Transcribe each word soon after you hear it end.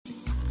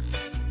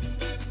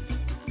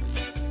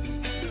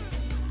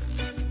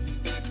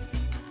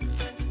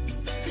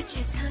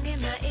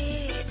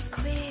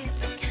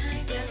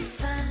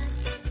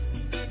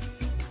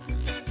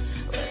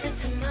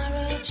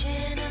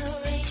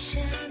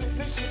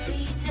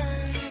be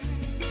done.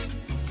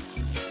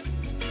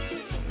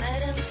 So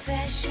Madam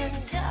Fashion,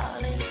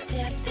 darling,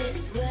 step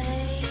this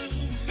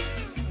way.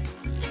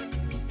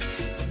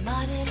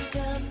 Modern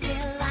girls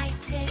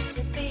delighted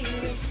to be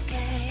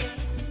risque.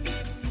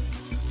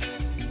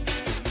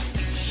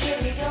 Here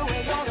we go,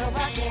 we're gonna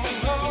rock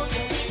and roll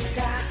till we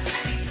stop,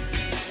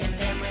 and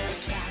then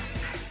we'll drop.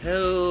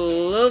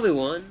 Hello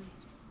everyone,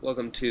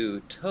 welcome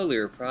to Totally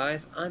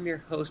Reprise. I'm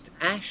your host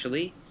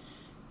Ashley,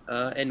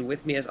 and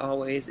with me as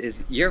always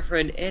is your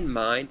friend and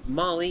mine,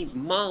 Molly.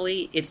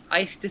 Molly, it's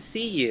nice to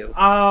see you.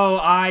 Oh,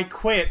 I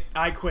quit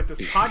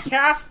this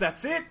podcast,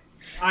 that's it.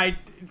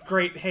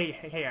 Great,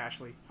 hey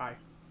Ashley, hi.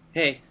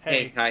 Hey,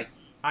 hi.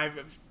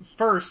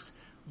 First,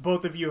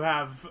 both of you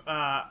have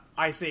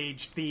Ice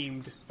Age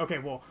themed, okay,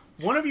 well,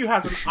 one of you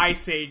has an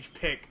Ice Age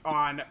pick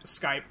on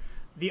Skype,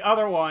 the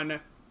other one,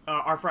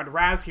 our friend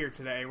Raz here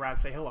today.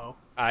 Raz, say hello.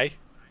 Hi.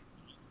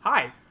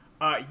 Hi.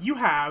 You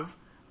have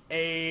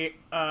a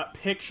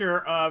picture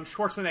of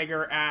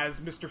Schwarzenegger as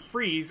Mr.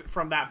 Freeze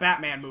from that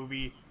Batman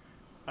movie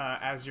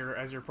as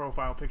your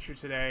profile picture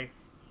today,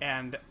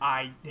 and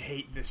I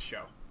hate this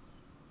show.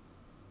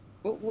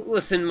 Well,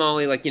 listen,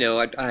 Molly, like, you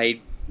know,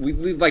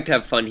 we like to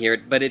have fun here,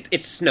 but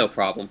it's no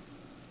problem.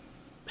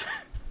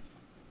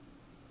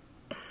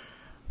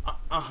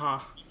 Uh-huh.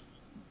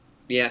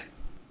 Yeah.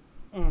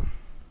 Mm.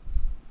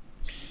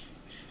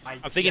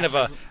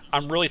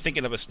 I'm really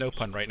thinking of a snow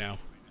pun right now.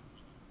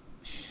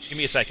 Give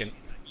me a second.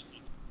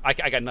 I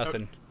got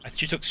nothing. Okay.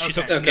 She took Okay.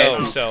 snow,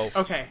 Okay. so...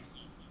 Okay.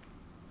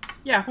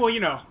 Yeah, well, you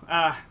know,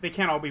 they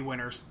can't all be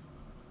winners.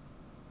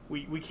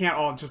 We can't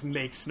all just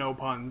make snow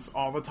puns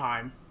all the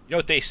time. You know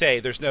what they say,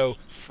 there's no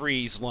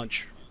freeze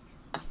lunch.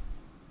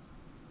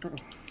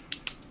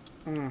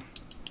 Mm.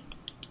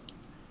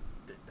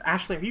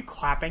 Ashley, are you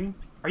clapping?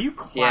 Are you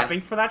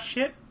clapping for that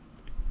shit?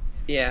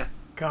 Yeah.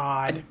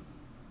 God.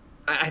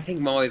 I think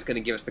Molly's gonna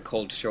give us the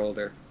cold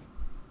shoulder.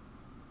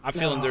 I'm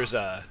feeling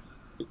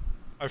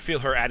I feel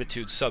her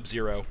attitude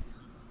sub-zero.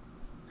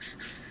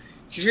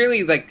 She's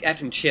really, like,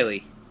 acting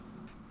chilly.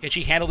 Can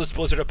she handle this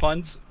blizzard of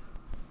puns?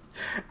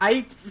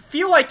 I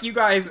feel like you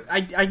guys...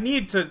 I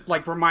need to,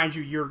 like, remind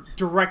you you're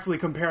directly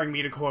comparing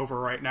me to Clover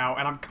right now,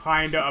 and I'm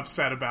kinda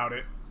upset about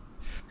it.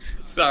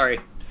 Sorry.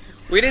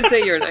 We didn't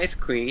say you're an ice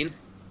queen.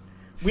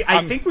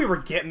 I think we were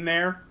getting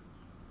there.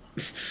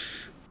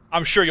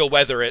 I'm sure you'll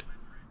weather it.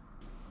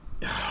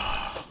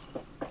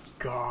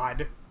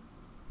 God.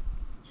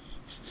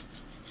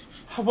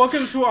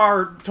 Welcome to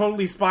our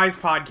Totally Spies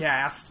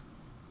podcast,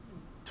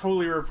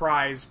 Totally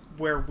Reprise,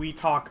 where we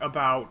talk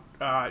about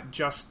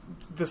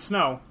just the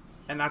snow,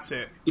 and that's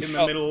it. In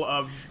the middle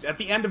of, at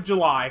the end of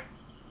July.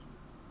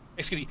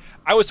 Excuse me,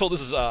 I was told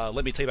this is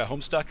Let Me Tell You About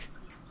Homestuck.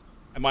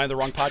 Am I on the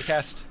wrong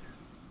podcast?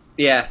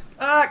 Yeah.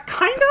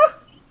 Kinda?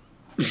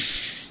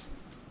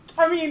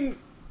 I mean,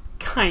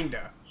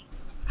 kinda.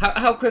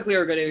 How quickly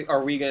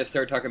are we gonna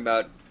start talking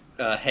about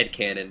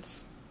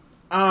headcanons?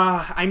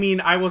 I mean,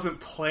 I wasn't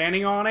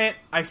planning on it.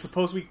 I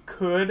suppose we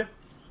could.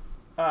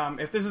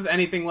 If this is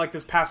anything like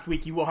this past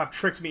week, you will have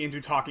tricked me into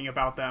talking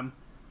about them.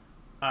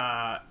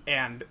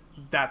 And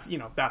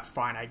that's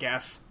fine, I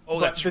guess. Oh,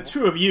 but that's the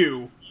two of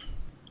you...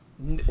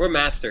 We're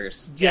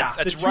masters. Yeah,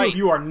 that's the two right. of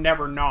you are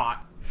never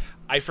not.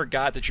 I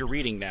forgot that you're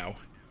reading now.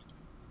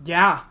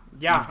 Yeah.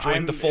 You've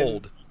joined the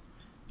fold.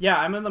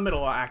 I'm in the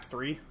middle of Act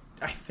 3.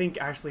 I think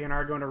Ashley and I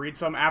are going to read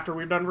some after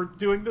we're done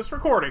doing this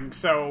recording,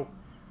 so...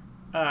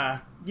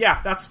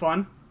 yeah, that's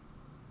fun.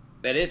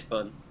 That is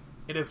fun.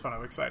 It is fun,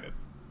 I'm excited.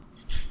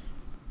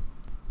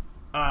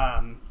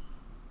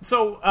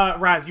 So,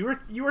 Raz,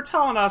 you were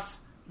telling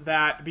us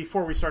that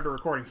before we started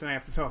recording, so now you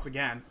have to tell us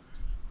again,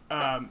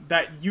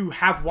 that you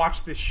have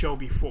watched this show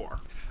before.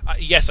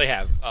 Yes, I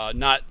have.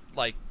 Not,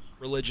 like,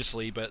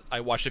 religiously, but I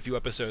watched a few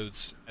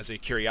episodes as a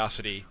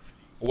curiosity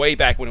way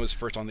back when it was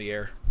first on the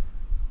air.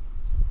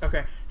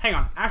 Okay, hang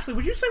on. Ashley,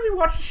 would you say we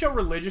watch the show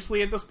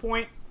religiously at this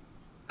point?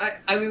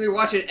 I mean, we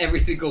watch it every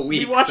single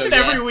week. We watch it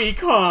every yes. week,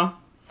 huh?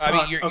 I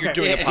mean, you're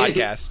doing a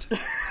podcast.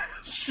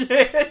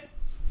 Shit.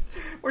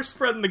 We're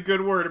spreading the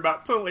good word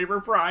about Totally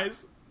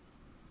Reprise.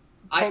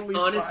 Totally I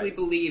honestly Spies.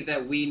 believe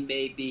that we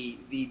may be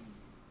the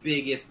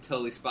biggest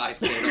Totally Spies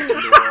fan in the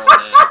world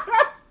now.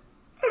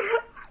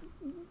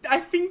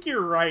 I think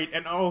you're right,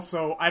 and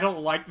also, I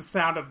don't like the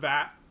sound of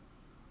that.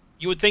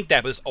 You would think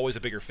that, but it's always a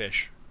bigger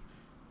fish.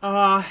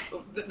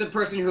 The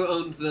person who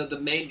owns the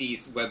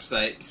Mandy's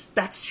website.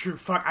 That's true.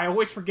 Fuck, I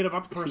always forget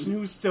about the person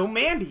who's still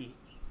Mandy.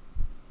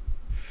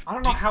 I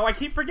don't know how I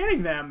keep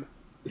forgetting them.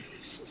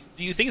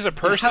 Do you think as a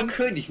person... How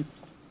could you?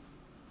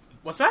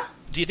 What's that?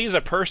 Do you think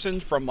as a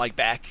person from, like,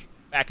 back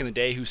in the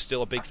day who's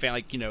still a big fan,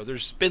 like, you know,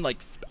 there's been, like,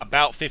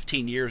 about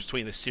 15 years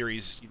between the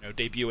series, you know,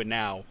 debut and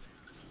now.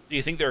 Do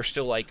you think there are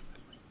still, like,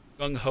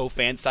 gung-ho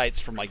fan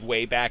sites from, like,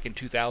 way back in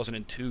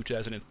 2002,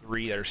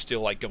 2003 that are still,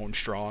 like, going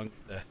strong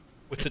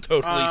with the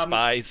Totally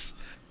Spies?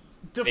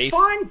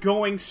 Define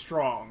going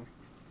strong.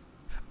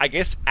 I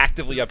guess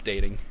actively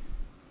updating.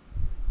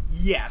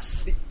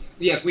 Yes.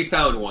 Yes, we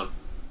found one.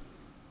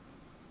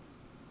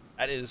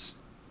 That is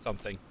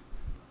something.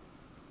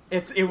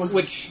 It was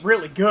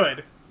really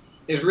good.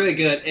 It was really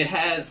good. It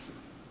has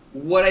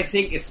what I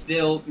think is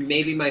still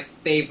maybe my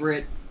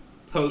favorite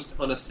post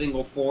on a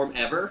single form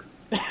ever.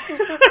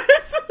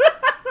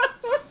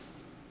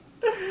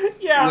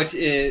 Yeah. Which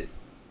is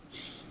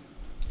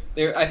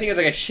there. I think it's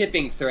like a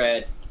shipping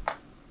thread,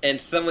 and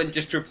someone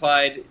just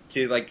replied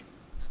to like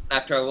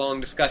after a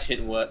long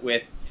discussion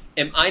with,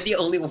 "Am I the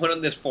only one on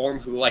this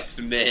forum who likes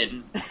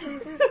men?"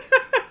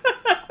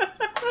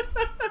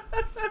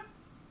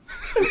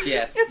 Which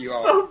yes, It's you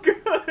are. so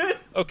good.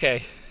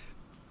 Okay.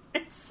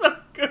 It's so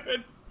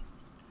good.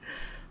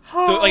 So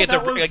Oh, like it's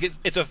that a was- like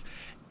it's a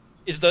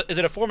is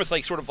it a form that's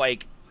like sort of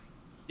like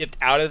dipped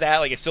out of that,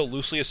 like it's still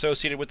loosely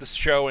associated with this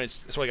show, and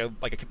it's sort of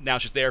like a now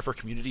it's just there for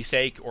community's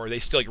sake, or are they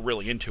still like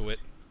really into it,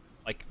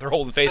 like they're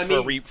holding faith I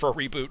for mean- a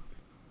reboot?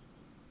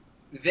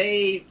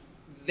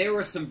 There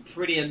were some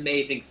pretty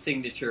amazing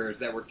signatures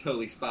that were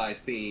Totally Spies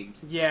themed.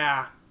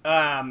 Yeah.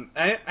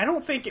 I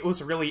don't think it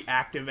was really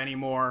active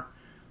anymore,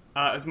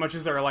 as much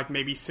as there are like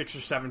maybe 6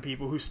 or 7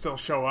 people who still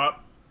show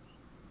up.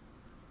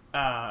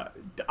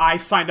 I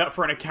signed up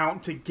for an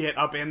account to get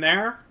up in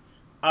there,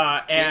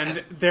 and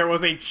Yeah. there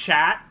was a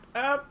chat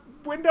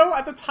window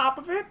at the top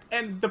of it,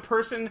 and the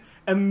person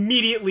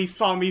immediately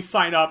saw me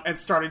sign up and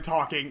started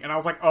talking, and I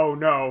was like, oh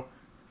no.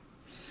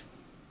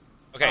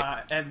 Okay.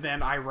 And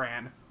then I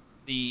ran.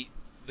 The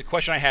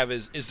question I have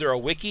is there a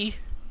wiki,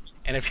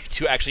 and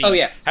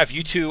have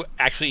you two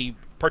actually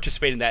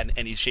participated in that in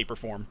any shape or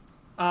form?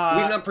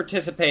 We've not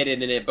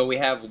participated in it, but we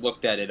have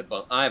looked at it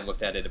I've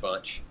looked at it a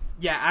bunch.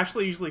 Yeah,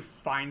 Ashley usually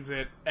finds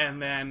it,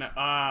 and then,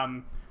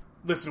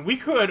 listen, we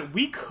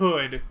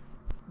could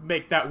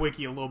make that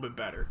wiki a little bit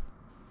better.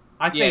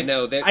 I think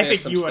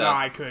there's some you stuff. and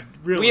I could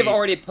really.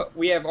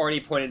 We have already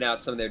pointed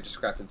out some of their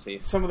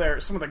discrepancies. some of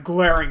the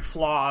glaring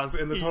flaws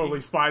in the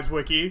Totally Spies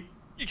wiki.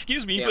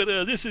 Excuse me, Yeah.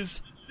 but this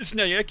is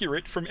not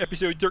accurate from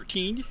episode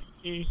 13.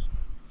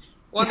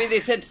 Well, I mean, they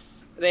said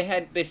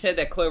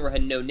that Clover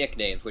had no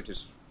nicknames, which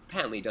is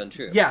patently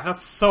untrue. Yeah,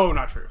 that's so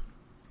not true.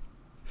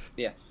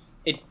 Yeah.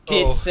 It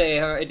did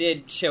Oh. it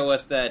did show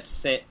us that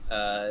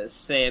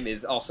Sam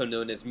is also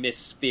known as Miss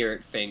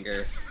Spirit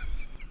Fingers,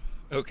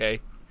 Okay.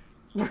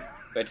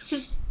 but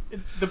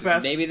The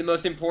best. maybe the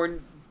most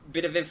important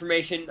bit of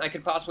information I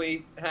could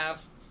possibly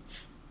have.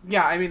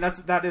 Yeah, I mean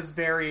that is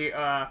very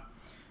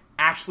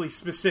Ashley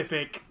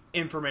specific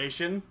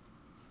information.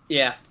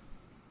 Yeah.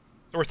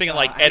 So we're thinking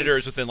like I-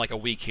 editors within like a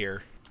week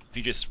here. If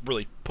you just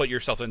really put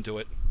yourself into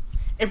it.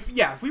 If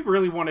we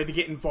really wanted to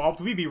get involved,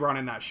 we'd be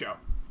running that show.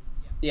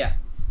 Yeah.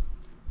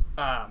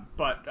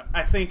 But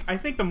I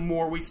think the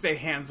more we stay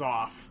hands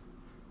off,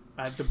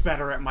 the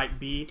better it might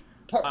be.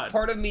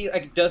 Part of me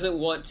like doesn't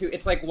want to.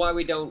 It's like why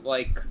we don't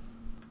like,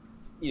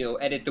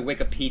 edit the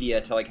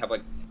Wikipedia to like have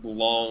like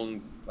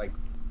long like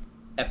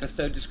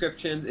episode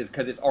descriptions is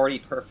because it's already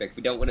perfect.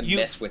 We don't want to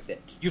mess with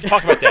it. You've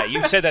talked about that.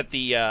 You said that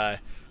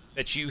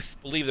that you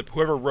believe that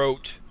whoever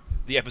wrote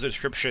the episode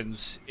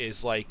descriptions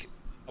is like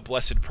a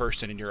blessed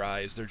person in your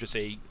eyes. They're just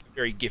a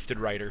very gifted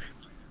writer.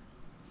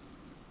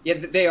 Yeah,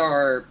 they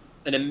are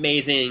an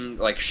amazing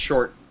like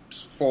short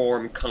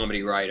form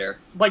comedy writer.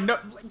 Like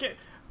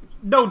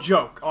no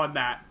joke on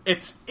that.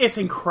 It's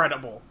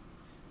incredible.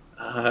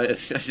 I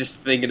was just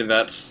thinking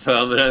about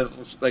some, and I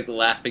was like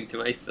laughing to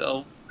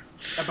myself.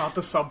 About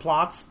the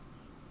subplots.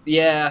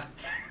 Yeah,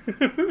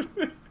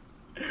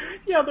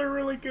 Yeah, they're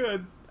really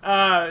good.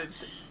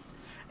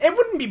 It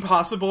wouldn't be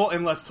possible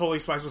unless Totally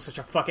Spies was such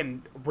a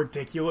fucking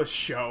ridiculous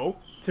show,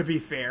 to be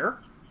fair.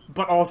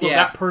 But also, Yeah.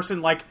 that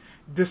person, like,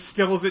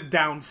 distills it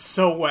down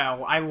so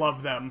well. I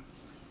love them.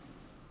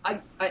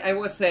 I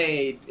will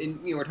say,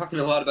 we're talking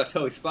a lot about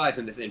Totally Spies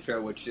in this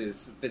intro, which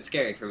is a bit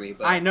scary for me.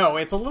 But I know,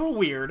 it's a little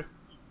weird.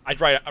 I'd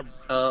write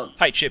a um,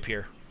 tight ship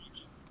here.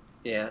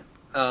 yeah,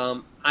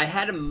 I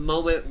had a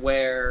moment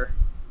where,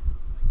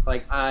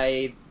 like,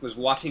 I was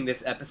watching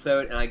this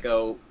episode and I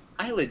go,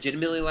 I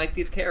legitimately like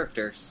these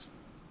characters.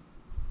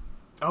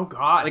 Oh,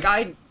 God.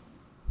 And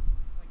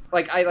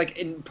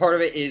part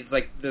of it is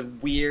like the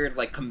weird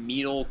like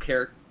communal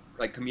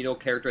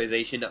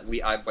characterization that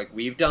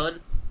we've done.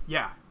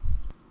 Yeah.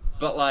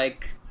 But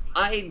like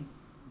I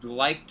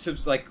like to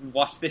like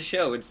watch this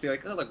show and see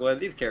like, oh, like what are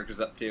these characters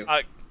up to?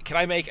 Can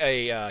I make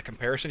a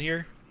comparison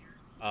here?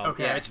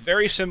 Okay. Yeah. It's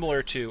very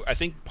similar to. I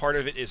think part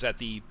of it is that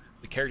the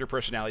character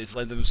personalities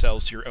lend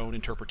themselves to your own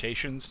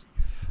interpretations,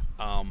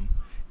 and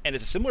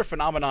it's a similar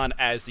phenomenon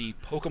as the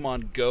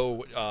Pokemon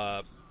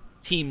Go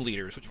team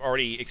leaders, which have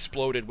already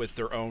exploded with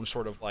their own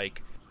sort of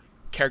like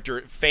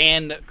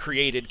fan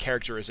created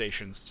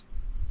characterizations.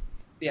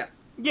 Yeah,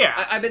 Yeah.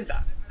 I've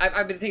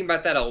been thinking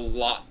about that a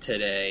lot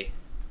today.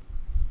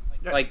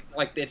 Like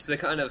it's the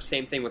kind of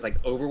same thing with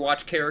like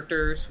Overwatch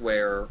characters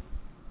where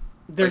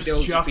There's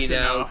they'll just be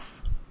now-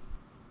 enough.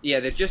 yeah,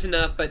 there's just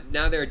enough, but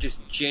now there are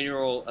just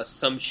general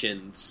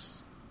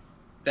assumptions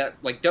that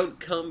like don't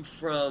come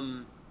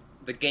from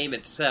the game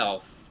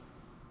itself.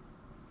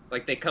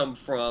 Like they come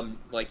from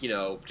like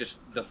just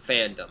the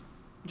fandom.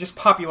 Just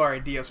popular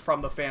ideas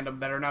from the fandom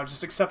that are now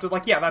just accepted.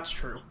 Like, yeah, that's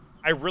true.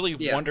 I really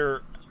Yeah.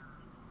 wonder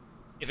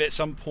if at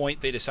some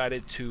point they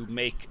decided to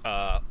make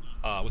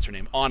what's her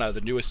name? Anna,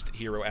 the newest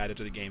hero added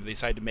to the game. They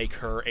decided to make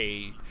her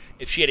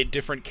if she had a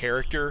different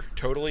character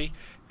totally,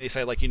 they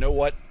decided, like, you know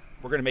what?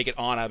 We're going to make it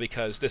Anna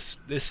because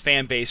this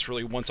fan base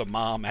really wants a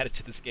mom added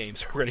to this game,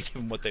 so we're going to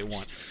give them what they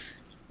want.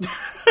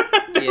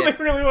 They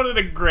really wanted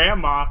a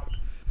grandma.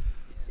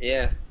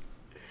 Yeah.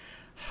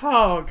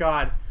 Oh,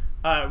 God.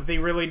 They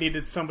really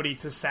needed somebody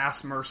to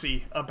sass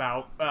Mercy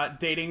about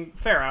dating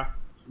Farah.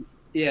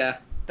 Yeah.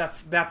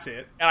 That's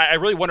it. And I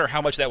really wonder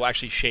how much that will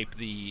actually shape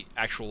the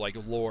actual like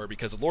lore,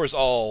 because the lore is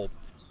all,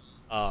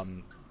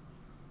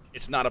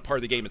 it's not a part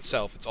of the game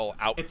itself. It's all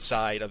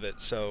outside of it.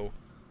 So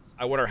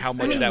I wonder how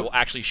much that will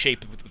actually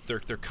shape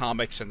with their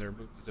comics and their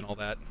movies and all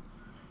that.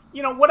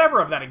 You know, whatever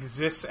of that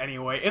exists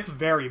anyway, it's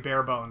very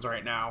bare bones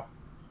right now.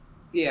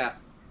 Yeah.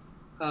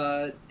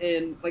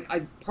 And like,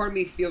 part of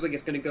me feels like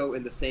it's going to go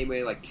in the same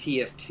way like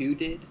TF2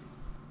 did,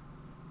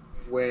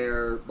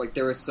 where like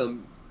there was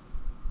some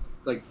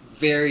like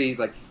very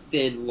like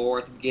thin lore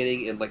at the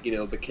beginning, and like, you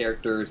know, the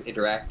characters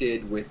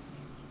interacted with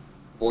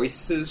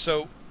voices.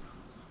 So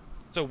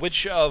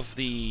which of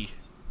the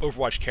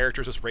Overwatch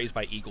characters was raised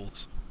by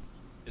eagles?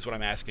 Is what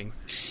I'm asking.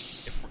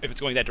 If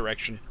it's going that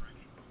direction.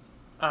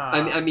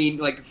 I mean,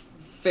 like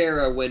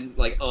Farah when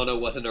like Anna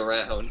wasn't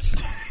around.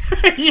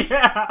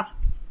 Yeah.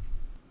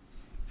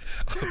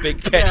 A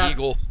big pet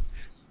eagle.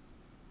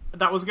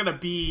 That was gonna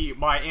be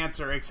my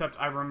answer,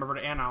 except I remembered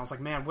Anna. I was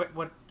like, man,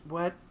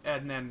 what?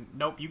 And then,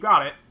 nope, you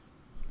got it.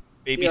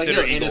 Babysitter Yeah, like, you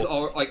know, eagle.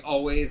 Anna's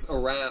always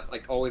around,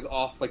 like always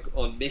off, like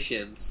on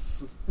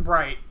missions.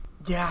 Right.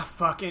 Yeah,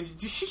 fucking.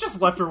 She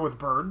just left her with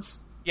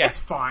birds. Yeah. It's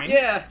fine.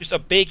 Yeah. Just a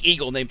big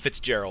eagle named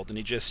Fitzgerald, and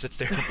he just sits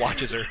there and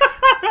watches her.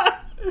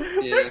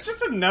 Yeah. There's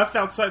just a nest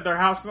outside their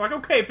house. They're like,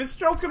 okay,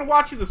 Fitzgerald's gonna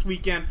watch you this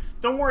weekend.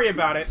 Don't worry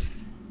about it.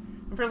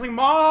 And Farrah's like,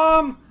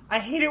 Mom, I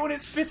hate it when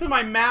it spits in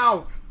my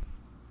mouth.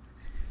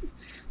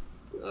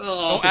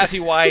 Oh. Don't ask me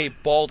why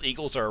bald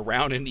eagles are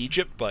around in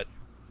Egypt, but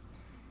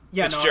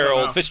Yeah,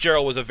 Fitzgerald no.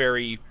 Fitzgerald was a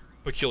very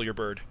peculiar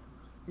bird.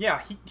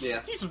 Yeah, he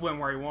Yeah. just went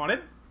where he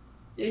wanted.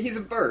 Yeah, he's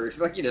a bird.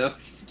 Like, you know,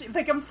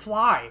 They can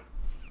fly.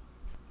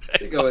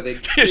 they go where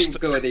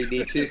they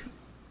need to.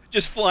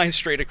 Just flying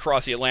straight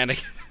across the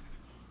Atlantic.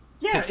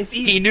 Yeah, it's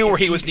easy. He knew where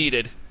It's he was easy.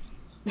 needed.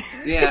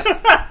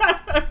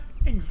 Yeah.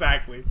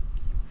 Exactly.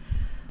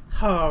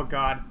 Oh,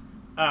 God.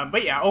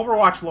 But yeah,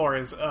 Overwatch lore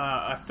is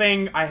a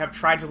thing I have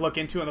tried to look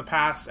into in the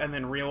past and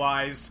then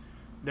realized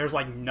there's,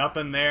 like,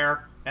 nothing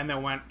there, and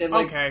then went, And,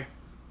 like, okay.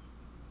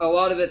 A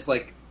lot of it's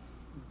like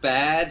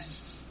bad.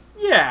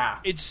 Yeah.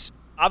 It's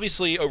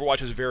obviously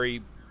Overwatch is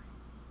very,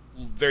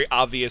 very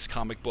obvious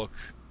comic book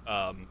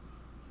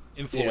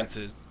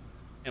influences,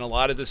 and a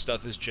lot of this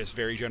stuff is just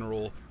very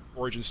general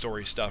origin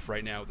story stuff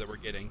right now that we're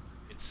getting.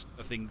 It's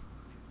nothing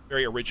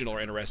very original or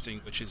interesting,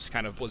 which is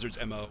kind of Blizzard's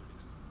MO.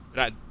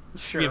 They're not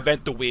Sure.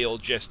 reinvent the wheel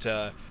just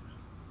to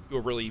do a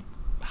really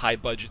high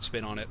budget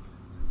spin on it.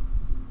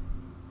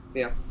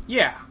 Yeah.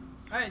 Yeah.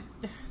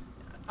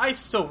 I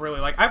still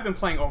really like... I've been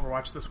playing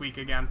Overwatch this week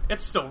again.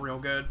 It's still real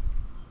good.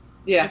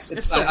 Yeah. It's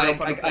still real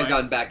fun to play. I've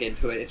gotten back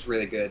into it. It's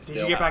really good. Did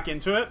still. you get back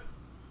into it?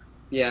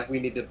 Yeah, we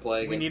need to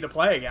play again. We need to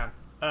play again.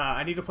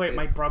 I need to play...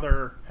 My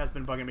brother has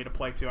been bugging me to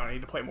play, too, and I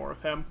need to play more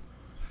with him.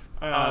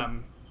 I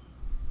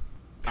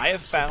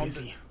have so found...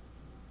 busy.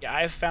 Yeah,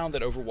 I have found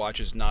that Overwatch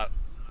is not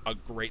a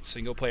great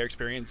single-player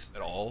experience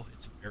at all.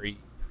 It's very,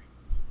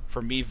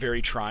 for me,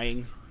 very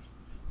trying.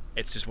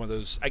 It's just one of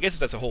those... I guess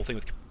that's the whole thing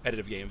with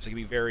competitive games. It can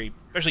be very...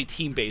 Especially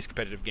team-based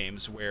competitive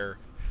games where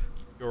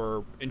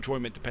your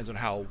enjoyment depends on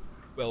how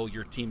well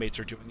your teammates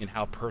are doing and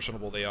how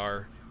personable they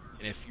are.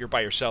 And if you're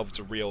by yourself, it's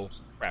a real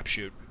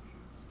crapshoot.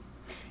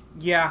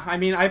 Yeah, I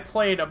mean, I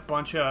played a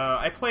bunch of...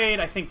 I played,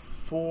 I think,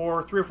 3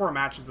 or 4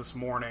 matches this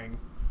morning,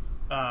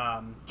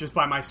 just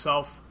by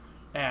myself,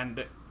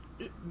 and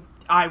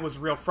I was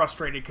real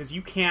frustrated because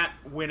you can't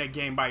win a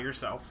game by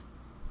yourself.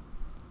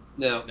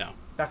 No.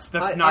 That's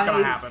not going to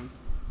I've- happen.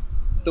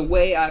 The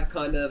way I've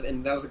kind of,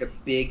 and that was like a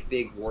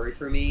big worry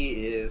for me,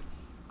 is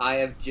I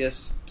have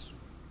just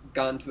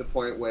gotten to the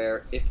point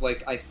where if,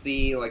 like, I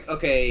see, like,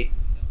 okay,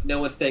 no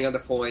one's staying on the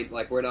point,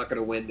 like, we're not going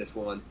to win this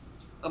one,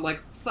 I'm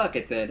like, fuck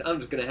it then, I'm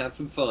just going to have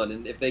some fun,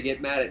 and if they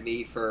get mad at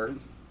me for...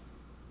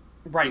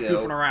 Right, you know.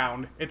 goofing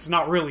around. It's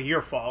not really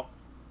your fault.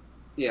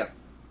 Yeah.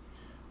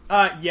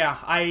 Yeah,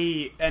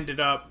 I ended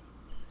up...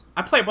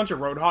 I play a bunch of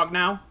Roadhog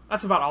now.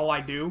 That's about all I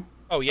do.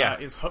 Oh, yeah.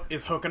 Is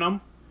hooking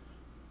them.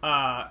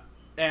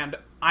 And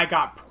I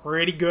got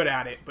pretty good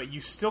at it, but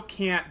you still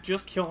can't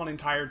just kill an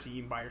entire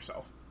team by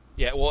yourself.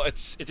 Yeah, well,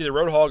 it's either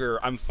Roadhog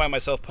or I find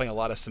myself playing a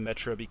lot of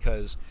Symmetra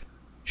because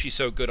she's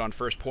so good on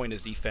first point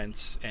as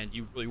defense, and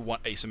you really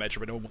want a Symmetra,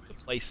 but no one wants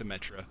to play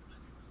Symmetra.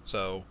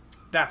 So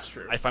That's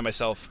true. I find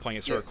myself playing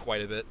as her Yeah.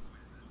 quite a bit.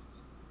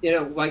 You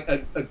know, like,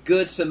 a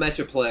good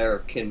Symmetra player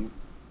can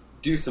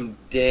do some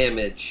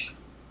damage.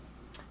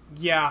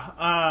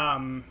 Yeah,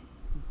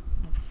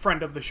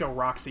 friend of the show,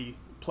 Roxy,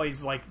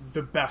 plays, like,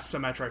 the best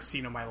Symmetra I've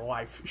seen in my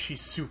life.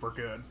 She's super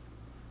good.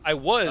 I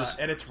was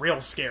And it's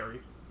real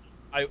scary.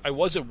 I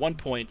was at one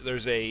point.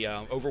 There's a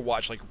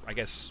Overwatch, like I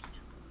guess,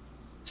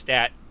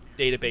 stat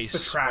database The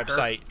tracker.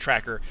 website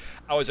tracker.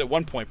 I was at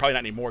one point, probably not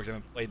anymore because I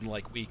haven't played in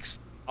like weeks.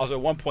 I was at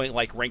one point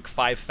like rank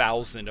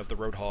 5,000 of the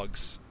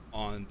Roadhogs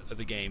on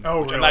the game.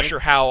 Oh, which really? I'm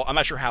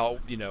not sure how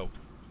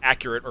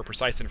accurate or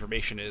precise the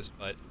information is,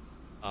 but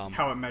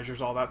How it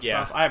measures all that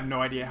Yeah. stuff. I have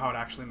no idea how it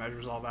actually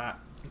measures all that.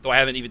 though I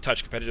haven't even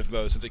touched competitive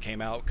mode since it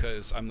came out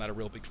because I'm not a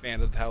real big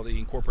fan of how they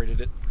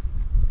incorporated it.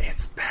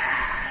 It's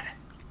bad.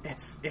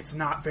 It's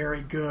not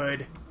very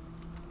good.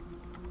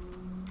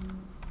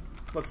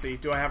 Let's see.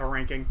 Do I have a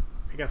ranking?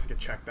 I guess I could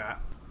check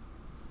that.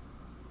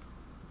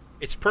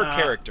 It's per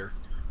character.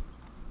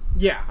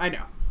 Yeah, I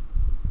know.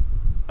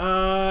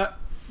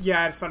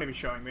 Yeah, it's not even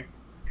showing me.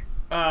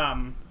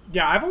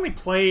 Yeah, I've only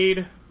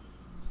played...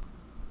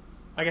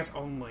 I guess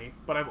only,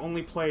 but I've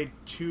only played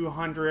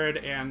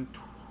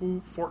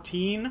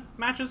 214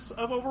 matches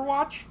of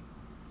Overwatch,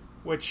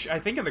 which I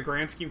think in the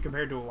grand scheme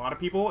compared to a lot of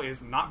people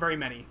is not very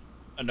many.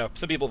 No,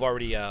 some people have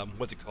already,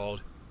 what's it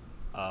called?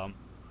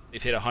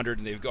 They've hit 100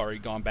 and they've already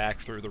gone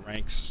back through the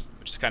ranks,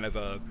 which is kind of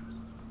a...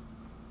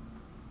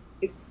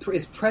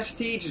 Is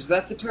prestige? Is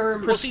that the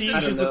term? Prestige I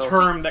don't is the know.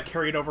 term that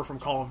carried over from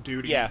Call of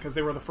Duty, Yeah. because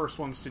they were the first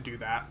ones to do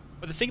that.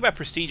 But the thing about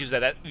Prestige is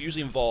that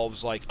usually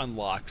involves, like,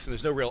 unlocks, and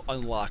there's no real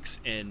unlocks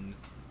in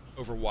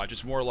Overwatch.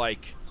 It's more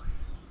like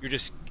you're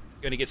just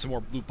going to get some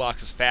more loot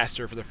boxes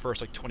faster for the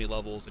first, like, 20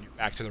 levels, and you're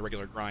back to the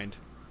regular grind.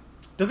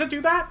 Does it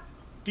do that?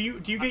 Do you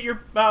get your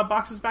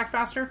boxes back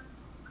faster?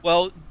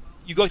 Well,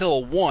 you go to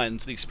level 1,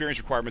 so the experience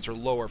requirements are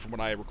lower from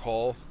what I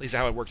recall. At least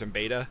how it worked in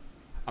beta.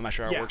 I'm not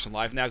sure how Yeah. it works in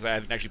live now, because I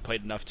haven't actually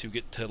played enough to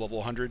get to level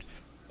 100.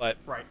 But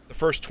Right. the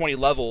first 20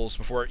 levels,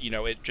 before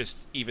it just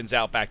evens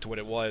out back to what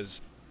it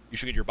was, you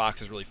should get your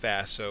boxes really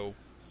fast. So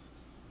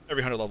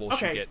every 100 levels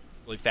Okay. you get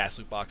really fast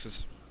loot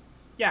boxes.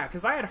 Yeah,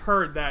 because I had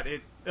heard that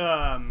it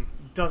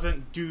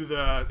doesn't do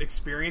the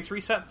experience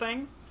reset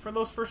thing for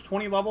those first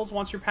 20 levels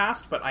once you're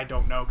past, but I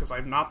don't know because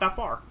I'm not that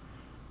far.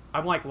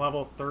 I'm like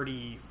level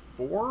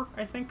 34,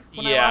 I think,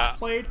 when I Yeah. last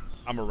played.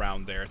 I'm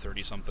around there,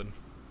 30 something.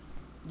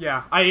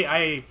 Yeah,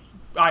 I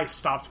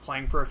stopped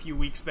playing for a few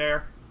weeks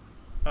there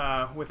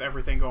with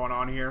everything going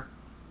on here,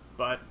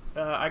 but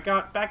I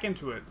got back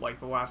into it like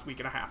the last week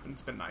and a half, and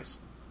it's been nice.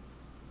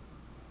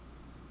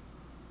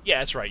 Yeah,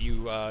 that's right.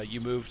 You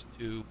moved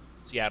to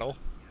Seattle.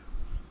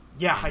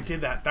 Yeah, I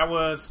did that.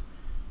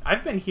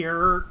 I've been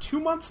here 2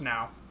 months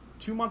now.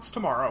 2 months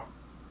tomorrow.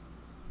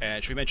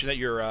 And should we mention that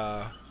your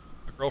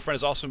girlfriend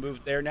has also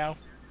moved there now?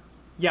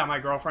 Yeah, my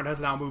girlfriend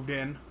has now moved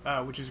in,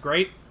 which is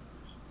great.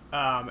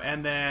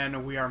 And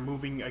then we are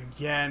moving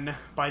again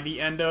by the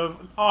end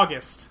of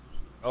August.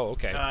 Oh,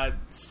 okay.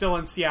 Still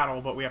in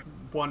Seattle, but we have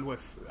one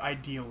with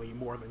ideally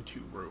more than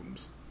 2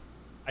 rooms.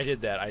 I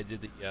did that. I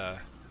did the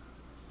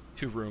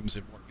 2 rooms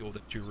and more people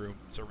than 2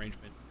 rooms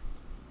arrangement.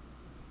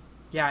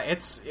 Yeah,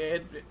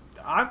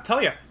 I'll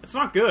tell you, it's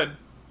not good.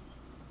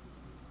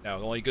 No,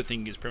 the only good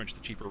thing is pretty much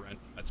the cheaper rent.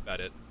 That's about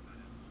it.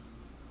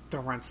 The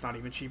rent's not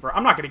even cheaper.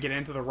 I'm not going to get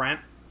into the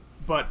rent,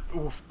 but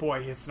oof,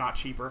 boy, it's not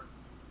cheaper.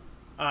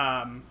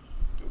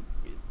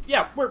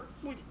 Yeah,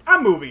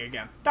 I'm moving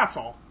again. That's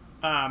all.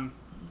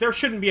 There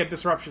shouldn't be a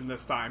disruption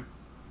this time.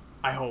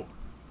 I hope.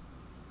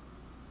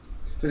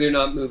 Because you're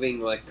not moving,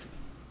 like...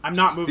 I'm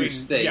not through moving.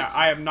 states. Yeah,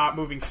 I am not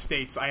moving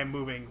states. I am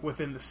moving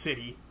within the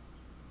city.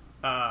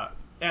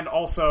 And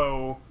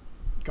also,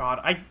 God,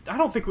 I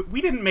don't think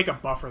we didn't make a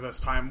buffer this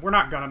time. We're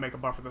not gonna make a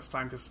buffer this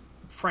time because,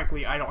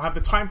 frankly, I don't have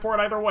the time for it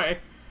either way.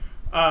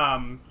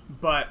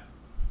 But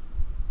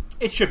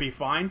it should be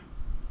fine.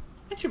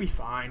 It should be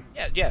fine.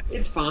 Yeah.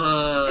 It's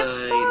fine. It's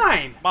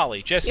fine.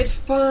 Molly, It's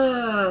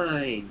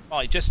fine.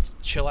 Molly, just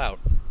chill out.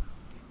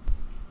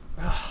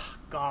 Ugh,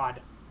 God,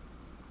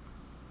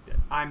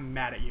 I'm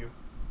mad at you.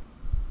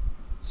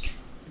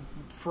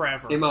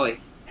 Forever. Hey,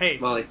 Molly. Hey.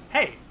 Molly.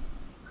 Hey.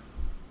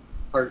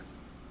 Heart.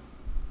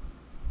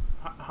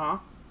 Huh?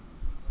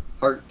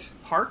 Heart.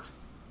 Heart?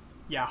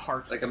 Yeah,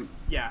 heart. Like I'm...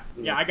 Yeah,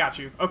 I got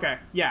you. Okay,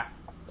 yeah.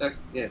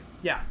 yeah.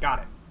 Yeah,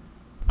 got it.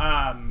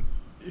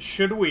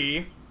 Should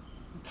we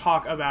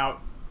talk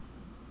about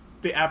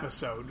the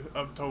episode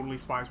of Totally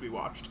Spies we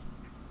watched?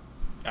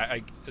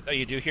 Is that what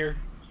you do here?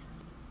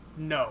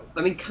 No.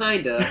 I mean,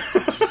 kinda.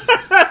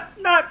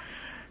 Not...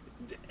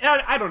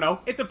 I don't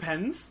know. It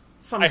depends. I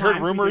Sometimes heard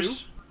we rumors. do.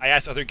 I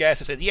asked other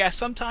guests. I said, yeah,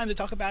 sometimes they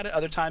talk about it.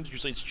 Other times,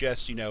 usually it's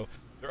just, their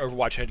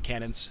Overwatch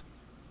headcanons.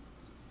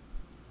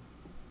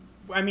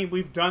 I mean,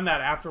 we've done that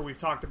after we've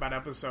talked about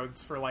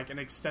episodes for like an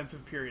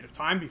extensive period of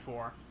time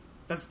before.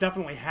 That's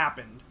definitely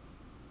happened.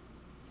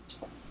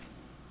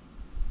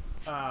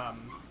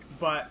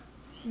 But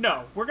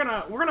no, we're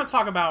gonna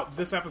talk about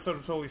this episode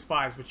of Totally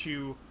Spies. Which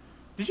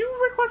did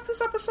you request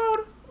this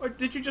episode, or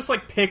did you just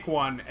like pick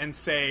one and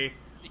say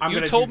I'm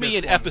gonna You told do this me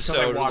an one because I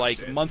episode watched like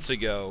it? months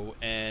ago,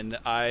 and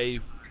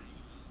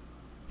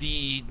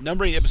the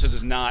numbering of the episodes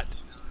is not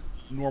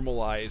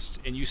normalized,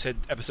 and you said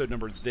episode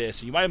number this,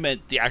 and you might have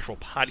meant the actual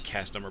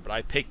podcast number, but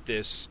I picked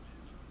this,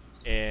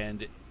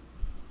 and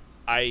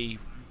I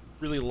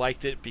really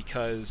liked it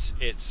because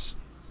it's,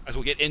 as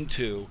we'll get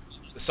into,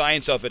 the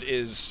science of it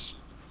is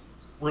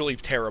really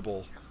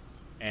terrible,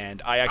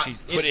 and I actually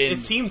put in... It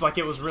seems like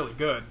it was really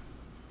good.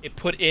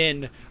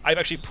 I've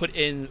actually put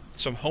in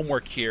some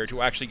homework here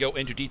to actually go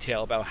into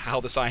detail about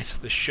how the science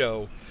of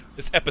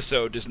this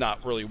episode does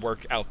not really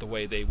work out the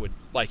way they would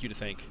like you to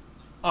think.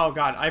 Oh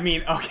god, I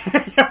mean,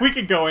 okay, yeah, we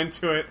could go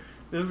into it.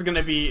 This is going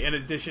to be an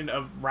edition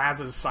of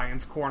Raz's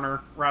Science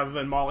Corner rather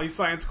than Molly's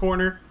Science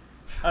Corner.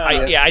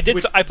 I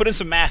did. I put in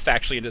some math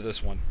actually into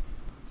this one.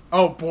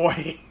 Oh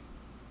boy.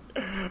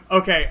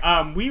 Okay,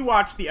 we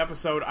watched the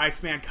episode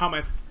Iceman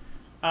Cometh,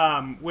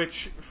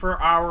 which for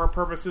our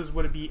purposes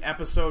would be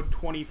episode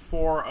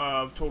 24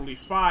 of Totally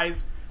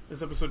Spies. This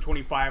is episode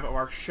 25 of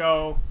our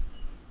show.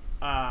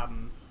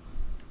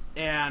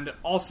 And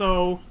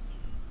also,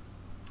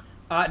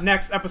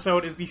 next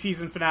episode is the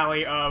season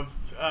finale of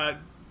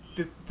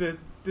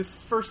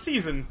this first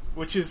season,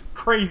 which is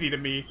crazy to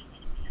me.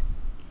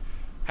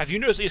 Have you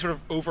noticed any sort of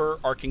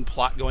overarching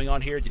plot going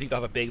on here? Do you think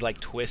they'll have a big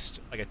twist,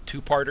 like a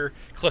two-parter,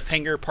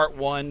 cliffhanger, part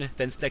 1,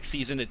 then next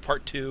season at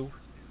part 2?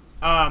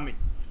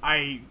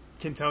 I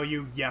can tell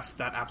you, yes,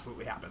 that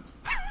absolutely happens.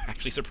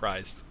 Actually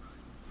surprised.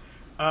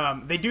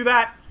 They do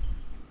that.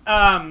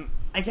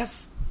 I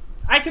guess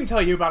I can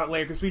tell you about it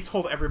later because we've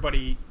told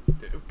everybody.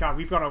 God,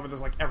 we've gone over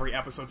this every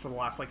episode for the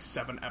last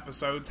 7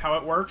 episodes how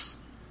it works.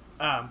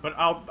 But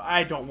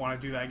I don't want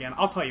to do that again.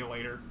 I'll tell you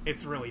later.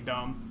 It's really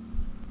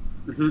dumb.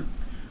 Mm-hmm.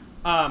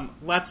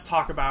 Let's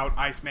talk about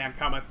Iceman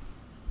Cometh.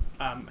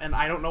 And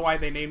I don't know why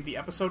they named the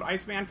episode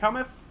Iceman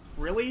Cometh,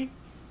 really.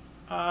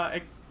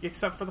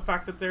 Except for the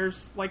fact that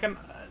there's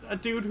a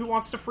dude who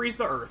wants to freeze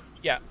the Earth.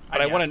 Yeah,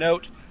 but I want to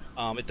note,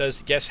 it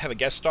does have a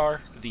guest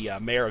star, the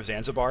mayor of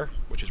Zanzibar,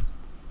 which is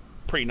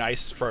pretty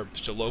nice for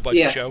such a low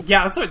budget show.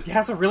 Yeah,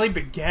 that's a really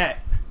big get.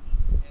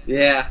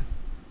 Yeah.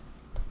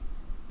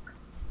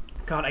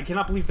 God, I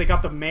cannot believe they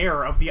got the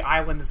mayor of the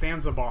island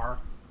Zanzibar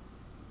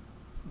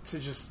to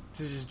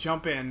just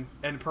jump in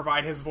and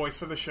provide his voice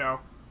for the show.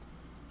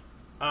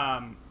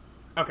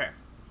 Okay,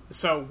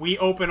 so we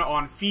open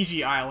on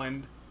Fiji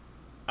Island,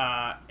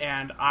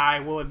 and I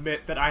will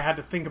admit that I had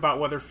to think about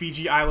whether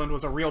Fiji Island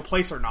was a real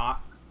place or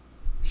not.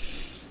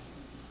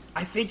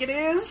 I think it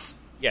is.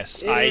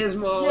 Yes, It is,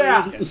 Molly.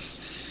 Yeah.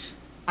 Yes.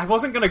 I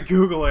wasn't gonna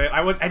Google it.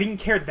 I didn't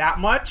care that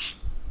much,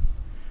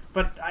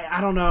 but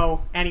I don't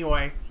know.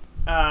 Anyway,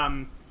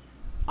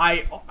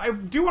 I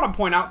do want to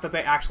point out that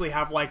they actually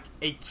have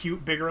a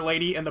cute bigger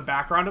lady in the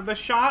background of this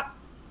shot.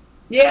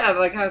 Yeah, I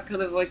was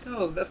kind of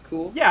oh, that's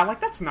cool. Yeah,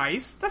 that's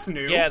nice. That's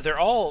new. Yeah, they're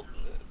all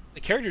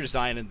the character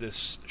design in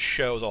this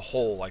show as a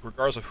whole,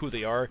 regardless of who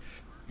they are,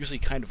 usually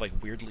kind of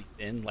weirdly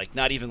thin,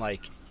 not even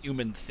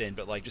human thin,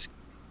 but just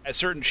at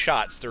certain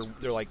shots they're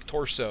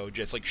torso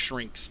just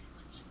shrinks.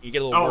 You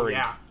get a little worried.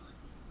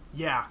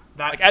 Yeah.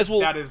 That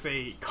that is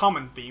a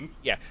common theme.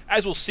 Yeah,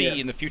 as we'll see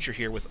in the future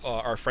here with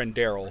our friend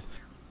Daryl.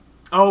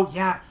 Oh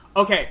yeah.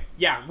 Okay.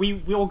 Yeah,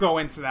 we'll go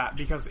into that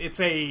because it's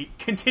a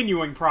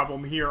continuing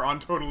problem here on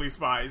Totally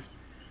Spies.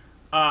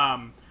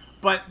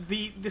 But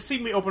the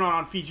scene we open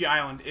on Fiji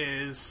Island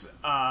is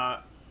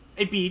a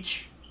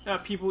beach.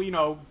 People,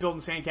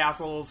 building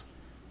sandcastles,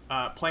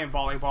 playing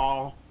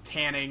volleyball,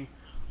 tanning,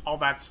 all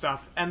that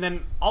stuff. And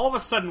then all of a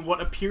sudden,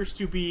 what appears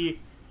to be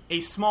a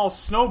small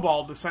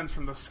snowball descends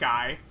from the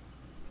sky.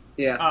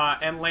 Yeah.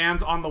 And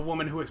lands on the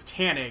woman who is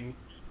tanning.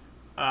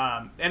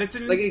 And it's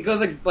it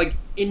goes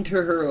into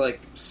her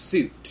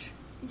suit.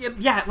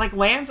 Yeah,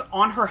 lands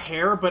on her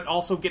hair, but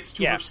also gets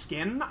to her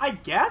skin, I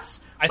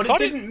guess. But it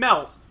didn't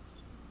melt.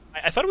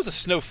 I thought it was a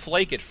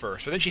snowflake at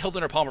first, but then she held it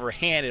in her palm of her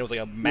hand, and it was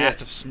a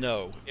mass of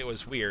snow. It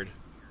was weird.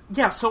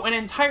 Yeah, so an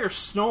entire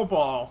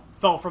snowball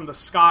fell from the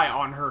sky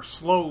on her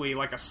slowly,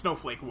 like a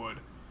snowflake would.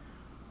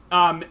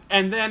 And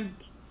then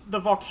the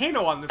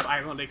volcano on this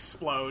island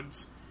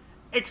explodes,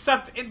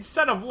 except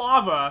instead of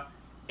lava,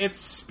 it's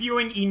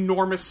spewing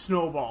enormous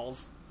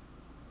snowballs.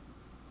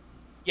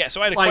 Yeah,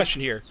 so I had a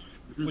question here.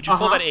 Would you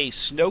call that a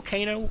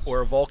snowcano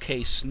or a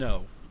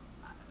volcano?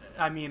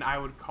 I mean, I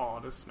would call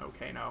it a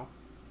snowcano.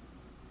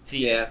 See,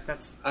 yeah,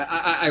 that's.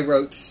 I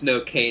wrote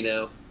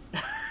snowcano.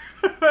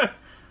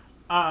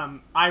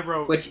 I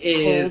wrote which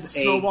is cold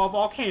snowball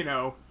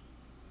volcano.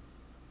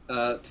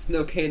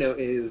 Snowcano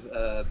is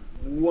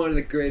one of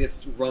the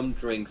greatest rum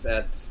drinks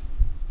at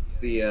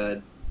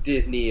the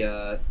Disney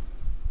the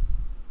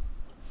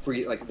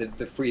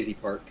Freezy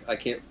Park. I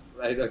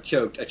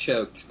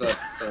choked. But,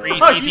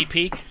 Freezy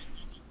Peak.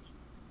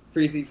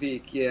 Freezy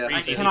Peak, yeah.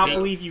 I cannot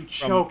believe you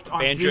choked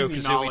on Banjo Disney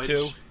Kazooie knowledge.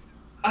 2.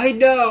 I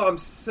know. I'm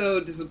so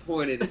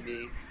disappointed in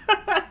me.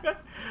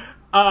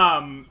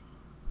 I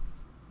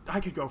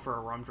could go for a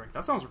rum drink.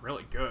 That sounds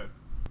really good.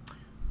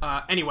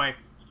 Anyway,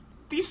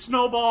 these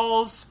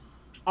snowballs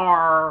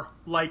are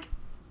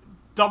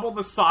double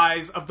the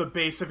size of the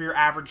base of your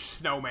average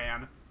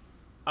snowman.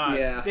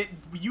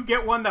 You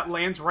get one that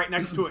lands right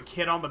next to a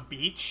kid on the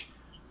beach.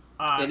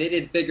 And it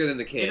is bigger than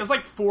the kid. It is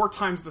 4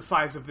 times the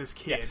size of this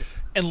kid. Yeah.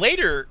 And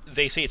later,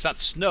 they say it's not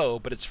snow,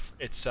 but it's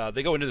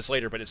they go into this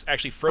later, but it's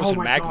actually frozen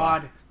magma. Oh my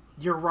god,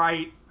 you're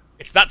right.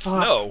 It's not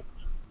snow.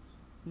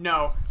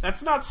 No,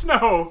 that's not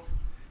snow.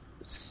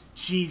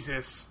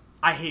 Jesus.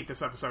 I hate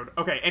this episode.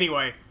 Okay,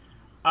 anyway.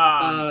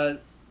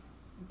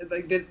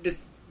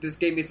 This this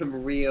gave me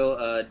some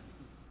real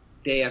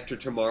Day After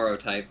Tomorrow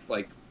type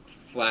like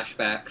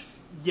flashbacks.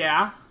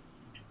 Yeah.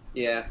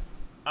 Yeah.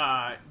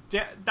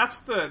 That's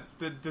the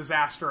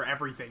Disaster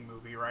Everything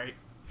movie, right?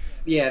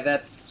 Yeah,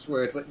 that's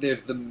where it's like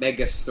there's the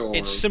mega storm.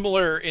 It's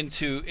similar it's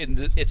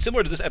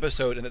similar to this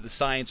episode in that the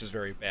science is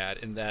very bad,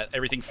 in that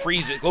everything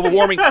freezes. Global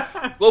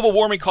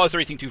warming caused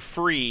everything to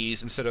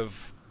freeze instead of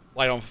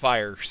light on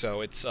fire. So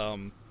it's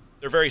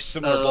they're very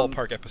similar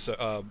ballpark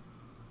episode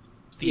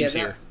themes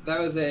here. That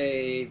was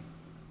a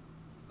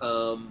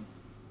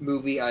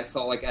movie I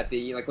saw like at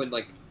the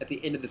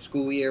end of the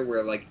school year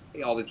where like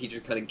all the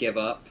teachers kind of give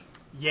up.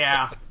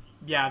 Yeah,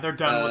 they're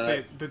done with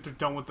it. They're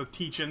done with the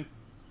teaching.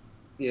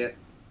 Yeah.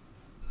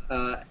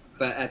 But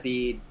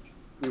we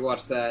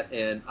watched that,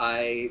 and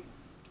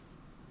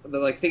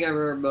the thing I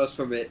remember most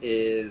from it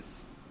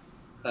is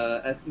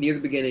near the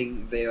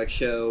beginning they like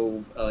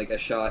show like a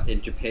shot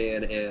in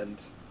Japan,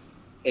 and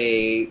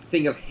a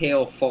thing of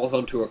hail falls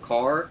onto a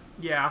car.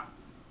 Yeah.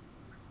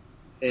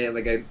 And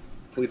like a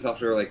police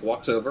officer like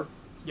walks over.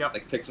 Yep.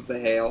 Like picks up the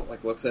hail,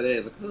 like looks at it,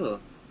 is like, huh.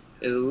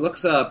 And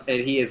looks up,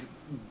 and he is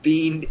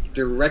beamed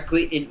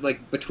directly in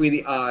like between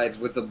the eyes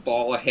with a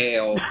ball of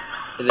hail,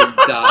 and then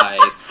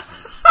dies.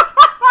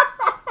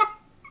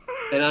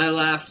 And I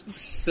laughed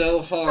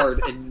so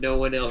hard, and no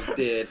one else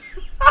did.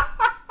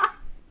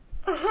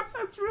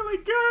 That's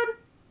really good.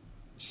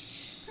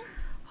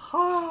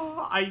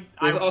 I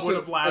There's would also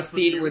have laughed a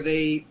scene with you. where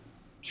they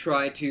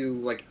try to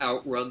like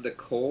outrun the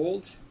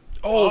cold.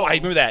 Oh, I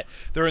remember that.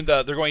 They're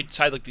going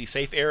inside like the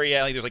safe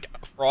area. Like there's like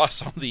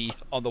frost on the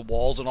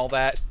walls and all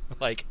that.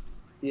 Like,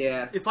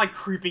 Yeah. It's like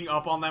creeping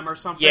up on them or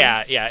something.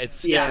 yeah,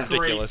 it's Yeah.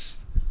 ridiculous.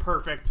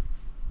 Perfect.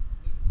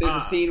 There's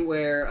a scene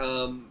where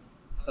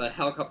a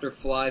helicopter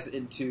flies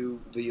into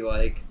the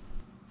like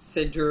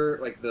center,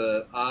 like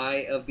the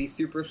eye of the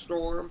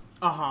superstorm.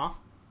 Uh-huh.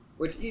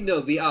 Which, you know,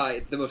 the eye,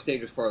 it's the most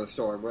dangerous part of the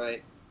storm,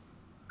 right?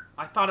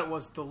 I thought it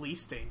was the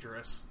least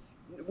dangerous.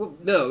 Well,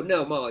 no,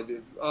 Molly.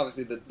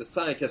 Obviously, the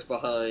scientists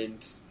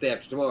behind Day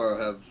After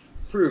Tomorrow have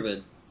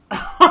proven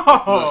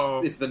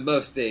it's the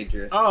most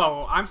dangerous.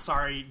 Oh, I'm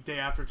sorry, Day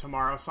After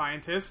Tomorrow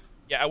scientist.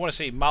 Yeah, I want to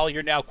say, Molly,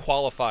 you're now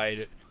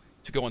qualified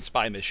to go on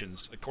spy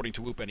missions, according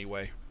to Whoop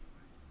anyway.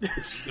 You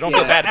don't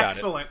feel bad about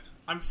Excellent.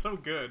 I'm so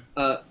good.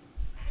 But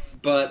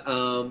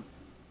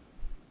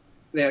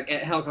the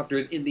helicopter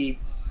is in the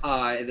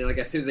eye, and then like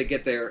as soon as they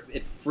get there,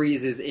 it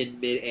freezes in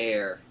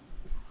midair,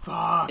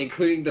 Fuck.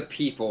 including the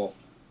people.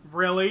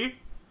 Really?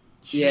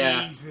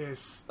 Yeah.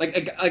 Jesus. Like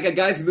a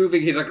guy's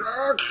moving, he's like,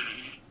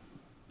 "Argh!"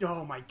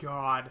 Oh my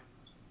god.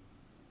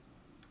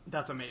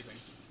 That's amazing.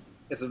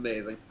 It's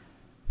amazing.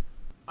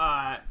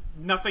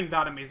 Nothing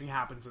that amazing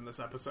happens in this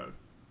episode.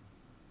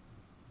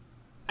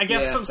 I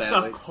guess Yeah, some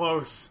sadly. stuff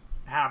close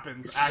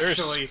happens, it.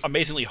 actually. There's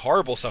amazingly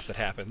horrible stuff that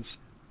happens.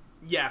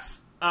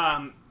 Yes.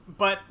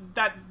 But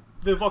that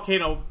the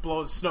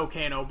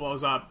snowcano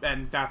blows up,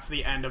 and that's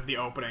the end of the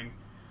opening.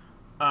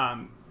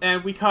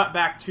 And we cut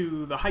back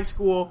to the high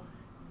school,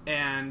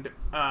 and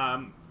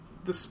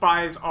the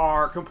spies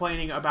are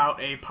complaining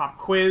about a pop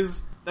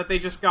quiz that they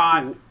just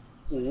got.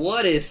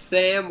 What is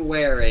Sam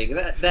wearing?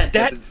 That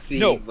doesn't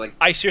seem like...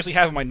 I seriously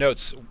have in my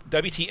notes,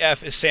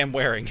 WTF is Sam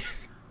wearing?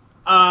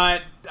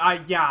 My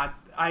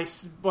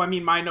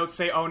notes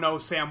say, "Oh no,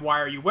 Sam, why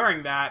are you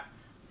wearing that?"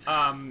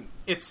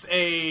 It's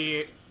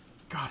a...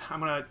 God, I'm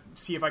gonna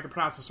see if I can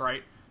pronounce this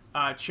right.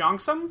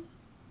 Cheongsam?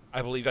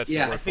 I believe that's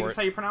Yeah, the word I think for that's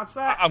it. how you pronounce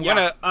that. I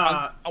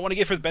Yeah, want to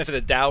give her the benefit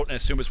of the doubt and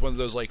assume it's one of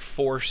those like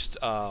forced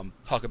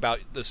talk about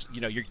this.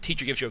 You know, your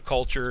teacher gives you a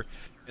culture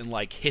in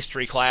like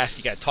history class.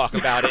 You got to talk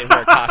about it and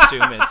wear a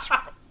costume.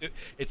 And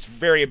it's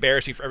very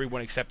embarrassing for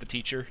everyone except the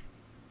teacher.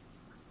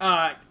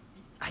 I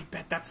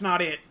bet that's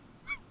not it.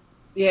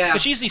 Yeah.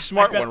 But she's the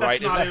smart I bet one, that's right?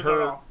 Is not that it at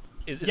her? all.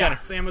 Is Yeah,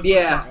 that Sam is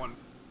Yeah. the smart one.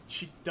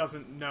 She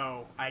doesn't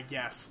know, I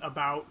guess,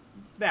 about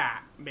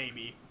that,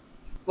 maybe.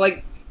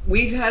 Like,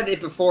 we've had it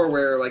before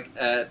where,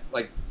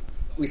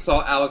 we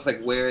saw Alex,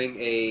 wearing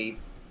a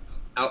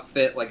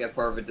outfit, as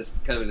part of a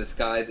kind of a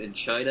disguise in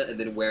China, and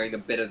then wearing a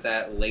bit of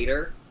that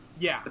later.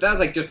 Yeah, But that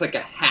was, just a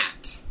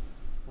hat.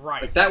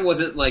 right. Like, that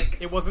wasn't,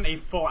 It wasn't a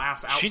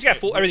full-ass outfit. She's got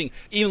full everything,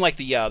 even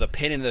the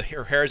pin in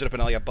her hair is up in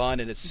a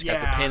bun, and it's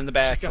got the pin in the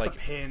back. She's got the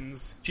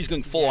pins. She's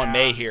going full on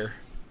May here.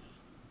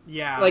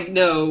 Yeah.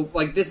 no,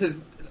 this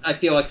is... I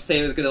feel like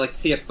Sam is gonna,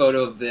 see a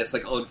photo of this,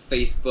 on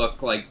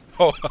Facebook,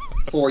 Oh.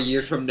 4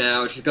 years from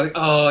now, and she's going,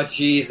 oh,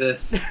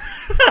 Jesus.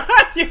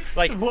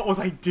 Like- what was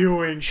I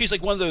doing? She's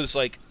like one of those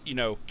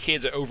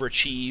kids that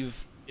overachieve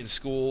in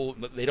school.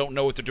 They don't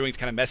know what they're doing. It's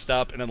kind of messed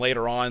up, and then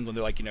later on, when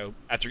they're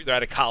after they're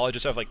out of college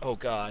and stuff, oh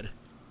god,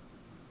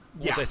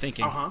 what was I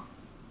thinking? Uh-huh.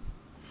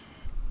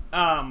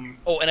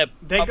 Oh, and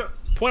They a go-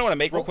 point I want to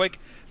make real Oh. quick: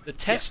 the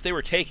test Yes. they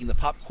were taking, the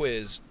pop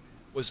quiz,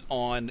 was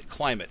on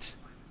climate,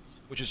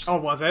 which is Oh,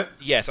 was it?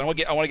 yes. I want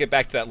to get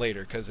back to that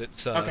later because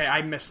it's Okay,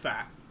 I missed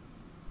that.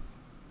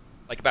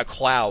 about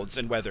clouds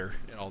and weather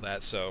and all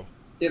that. So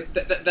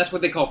That's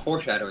what they call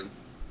foreshadowing.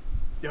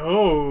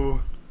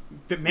 Oh.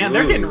 Man,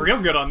 they're getting Ooh.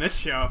 real good on this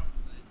show.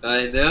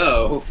 I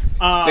know.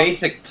 Um,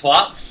 Basic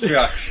plot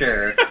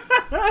structure.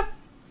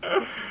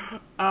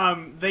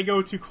 They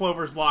go to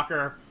Clover's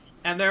locker,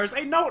 and there's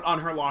a note on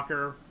her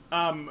locker.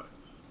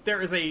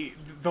 There is the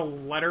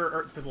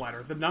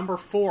number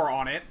 4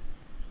 on it,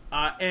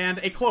 and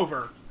a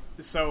clover.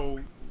 So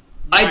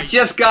I nice.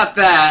 just got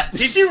that.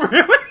 Did you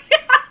really?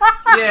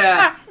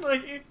 Yeah.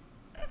 Like,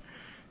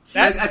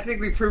 I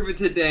think we proved it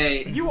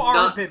today. you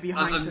are a bit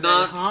behind I'm today,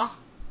 not, huh?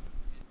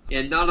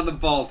 Yeah, not on the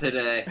ball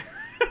today.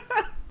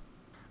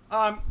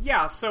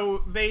 Yeah,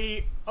 so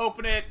they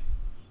open it.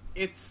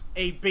 It's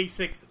a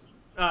basic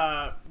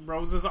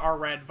Roses Are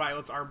Red,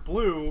 Violets Are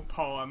Blue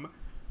poem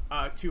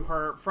to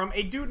her from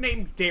a dude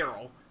named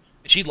Daryl.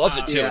 She loves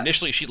it, too. Yeah.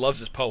 Initially, she loves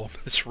this poem.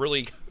 It's a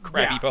really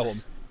crappy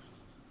poem.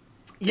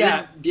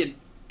 Yeah.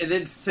 And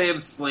then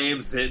Sam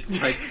slams it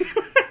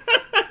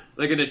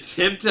like an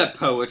attempt at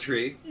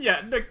poetry.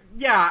 Yeah,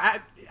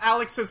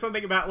 Alex says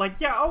something about, like,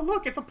 yeah, oh,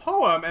 look, it's a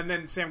poem. And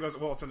then Sam goes,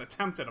 well, it's an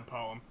attempt at a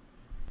poem.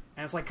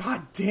 And it's like,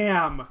 god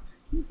damn.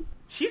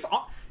 She's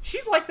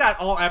like that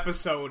all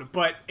episode,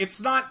 but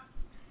it's not...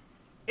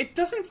 It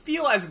doesn't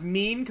feel as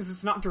mean because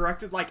it's not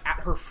directed, like,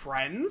 at her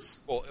friends.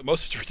 Well,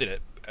 most of it's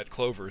directed at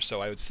Clover, so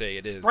I would say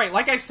it is. Right,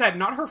 like I said,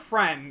 not her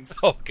friends.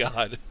 Oh,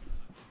 God.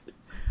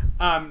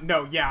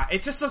 No, yeah,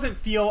 it just doesn't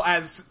feel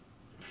as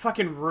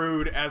fucking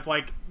rude as,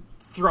 like,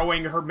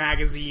 throwing her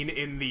magazine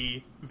in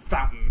the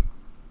fountain.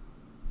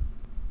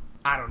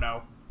 I don't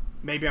know.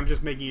 Maybe I'm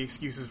just making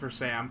excuses for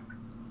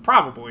Sam.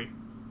 Probably.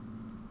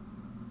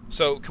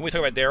 So, can we talk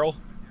about Daryl?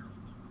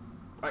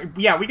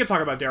 Yeah, we can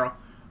talk about Daryl.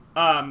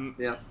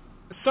 Yeah.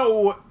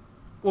 So,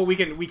 well, we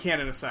can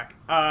in a sec.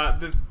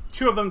 The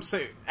two of them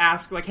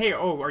ask, like, hey,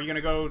 are you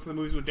gonna go to the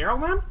movies with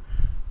Daryl then?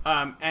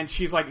 And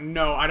she's like,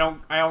 no,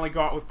 I only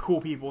go out with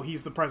cool people.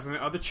 He's the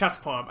president of the chess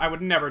club. I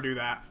would never do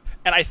that.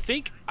 And I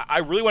think, I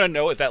really want to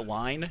know if that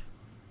line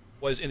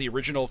was in the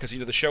original, because,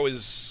 the show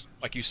is,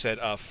 like you said,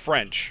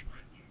 French.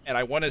 And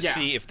I want to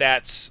see if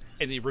that's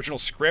in the original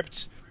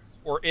script,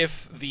 or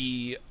if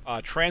the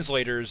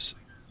translators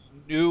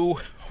knew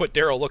what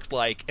Daryl looked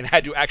like and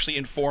had to actually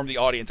inform the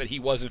audience that he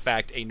was, in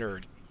fact, a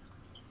nerd.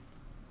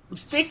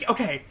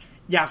 Okay,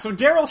 yeah, so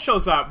Daryl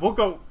shows up. We'll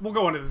go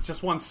into this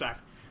just one sec.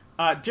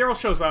 Daryl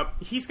shows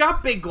up. He's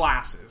got big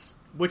glasses,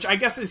 which I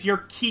guess is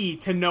your key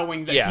to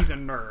knowing that he's a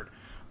nerd.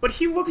 But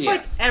he looks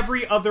like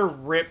every other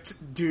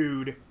ripped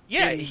dude.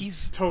 Yeah,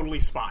 he's Totally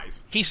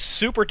Spies. He's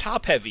super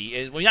top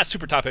heavy. Well, not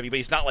super top heavy, but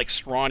he's not like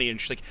scrawny and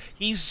like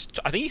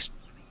I think he's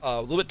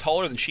a little bit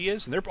taller than she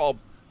is, and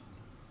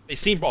they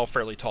seem all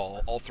fairly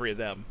tall, all three of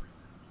them.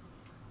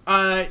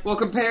 Well,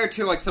 compared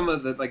to like some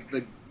of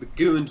the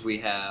goons we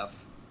have.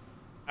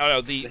 I don't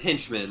know, the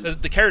henchmen.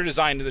 The character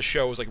design of the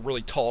show was like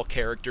really tall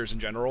characters in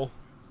general.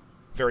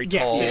 Very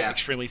tall,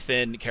 extremely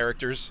thin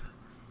characters.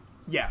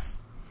 Yes.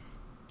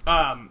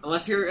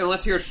 Unless you're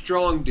a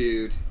strong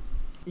dude.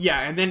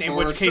 Yeah, and then in Or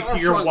which case a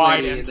you're strong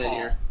wide lady, and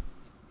then tall.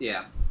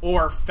 Yeah.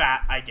 Or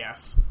fat, I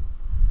guess.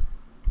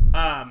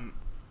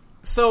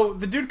 So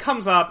the dude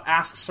comes up,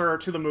 asks her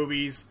to the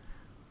movies.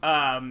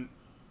 And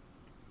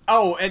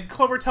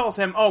Clover tells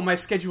him, my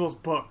schedule's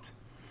booked.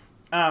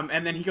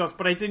 And then he goes,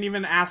 but I didn't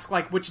even ask,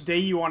 like, which day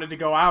you wanted to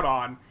go out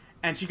on.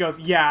 And she goes,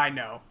 yeah, I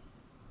know.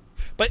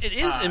 But it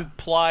is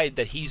implied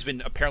that he's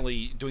been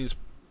apparently doing this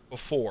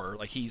before.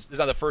 Like, this is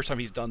not the first time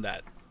he's done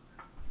that.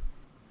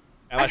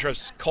 I'm not sure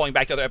it's calling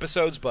back to other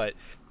episodes, but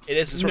it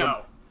is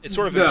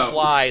sort of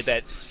implied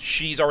that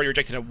she's already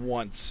rejected him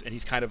once, and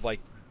he's kind of like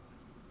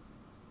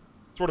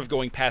sort of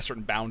going past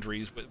certain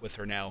boundaries with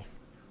her now.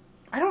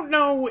 I don't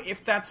know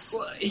if that's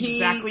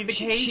exactly the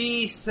case.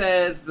 She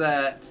says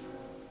that, he's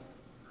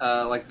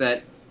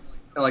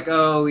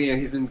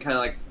been kind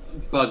of like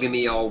bugging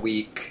me all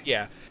week.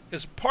 Yeah,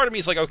 because part of me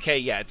is like, okay,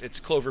 yeah, it's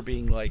Clover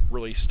being like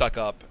really stuck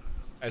up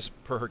as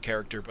per her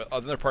character, but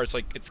other parts,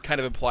 like, it's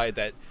kind of implied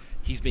that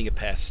he's being a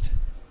pest.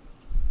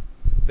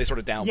 They sort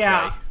of downplay.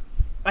 Yeah,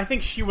 I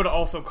think she would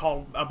also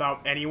call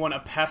about anyone a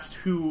pest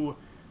who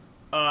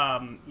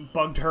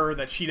bugged her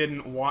that she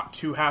didn't want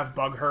to have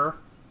bug her.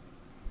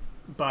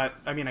 But,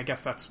 I mean, I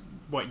guess that's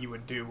what you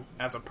would do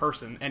as a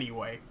person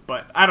anyway.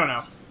 But, I don't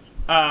know.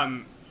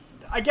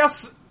 I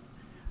guess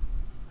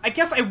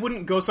I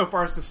wouldn't go so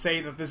far as to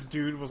say that this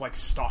dude was, like,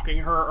 stalking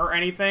her or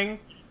anything.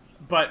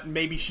 But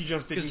maybe she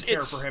just didn't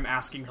care for him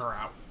asking her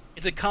out.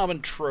 It's a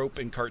common trope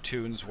in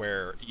cartoons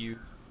where you'll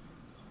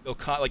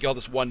have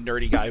this one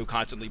nerdy guy who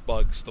constantly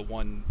bugs the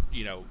one,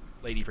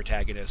 lady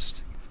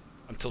protagonist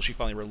until she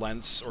finally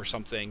relents or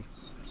something.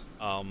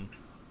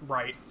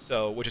 Right.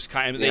 So, which is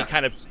they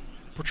kind of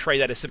portray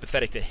that as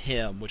sympathetic to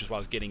him, which is what I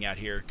was getting at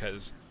here,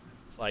 because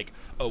it's like,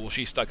 oh, well,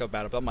 she's stuck up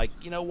about it. But I'm like,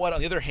 you know what? On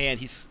the other hand,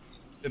 he's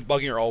been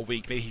bugging her all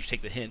week. Maybe he should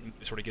take the hint and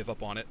sort of give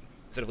up on it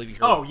instead of leaving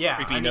her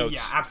creepy notes.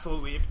 Yeah,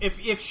 absolutely.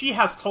 If she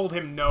has told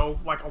him no,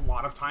 like, a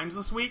lot of times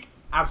this week,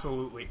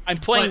 absolutely. I'm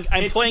playing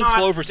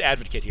Clover's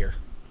advocate here.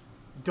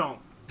 Don't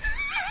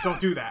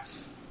do that.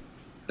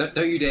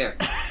 Don't you dare.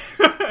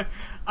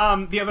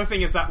 The other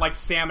thing is that, like,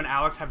 Sam and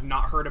Alex have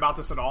not heard about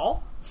this at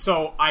all,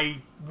 so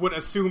I would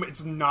assume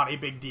it's not a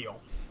big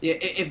deal. Yeah,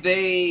 if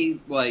they,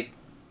 like,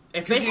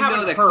 if they Because you haven't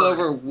know that heard,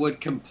 Clover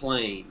would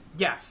complain.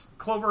 yes,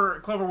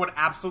 Clover would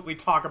absolutely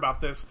talk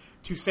about this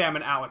to Sam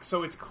and Alex,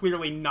 so it's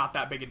clearly not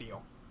that big a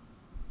deal.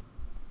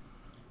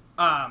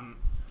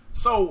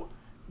 So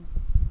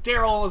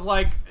Daryl is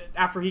like,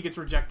 after he gets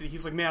rejected,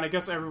 he's like, man, I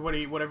guess what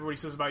everybody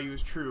says about you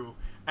is true.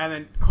 And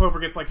then Clover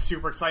gets like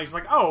super excited. She's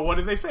like, oh, what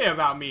did they say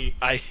about me?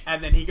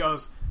 And then he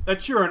goes,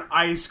 that you're an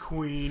ice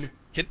queen.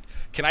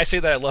 Can I say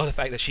that I love the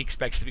fact that she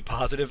expects to be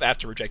positive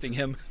after rejecting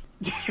him?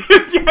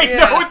 I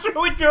know, it's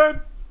really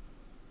good.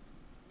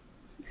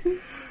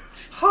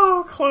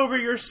 Oh, Clover,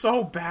 you're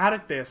so bad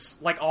at this.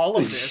 Like, all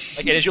of this.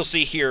 Again, as you'll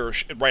see here,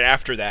 right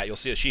after that, you'll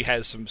see that she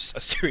has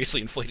a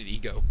seriously inflated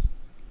ego.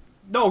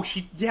 No,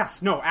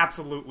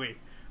 absolutely.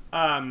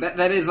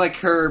 That is like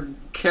her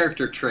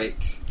character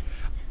trait.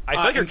 I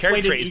feel like her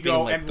character trait is being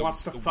ego like and the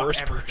wants to fuck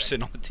worst everything.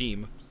 person on the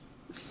team.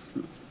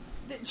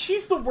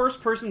 She's the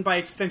worst person by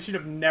extension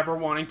of never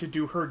wanting to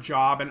do her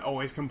job and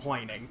always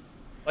complaining.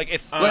 Like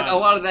if But a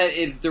lot of that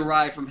is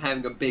derived from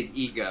having a big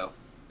ego.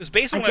 it's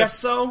based on I guess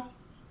so.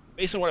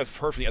 based on what I've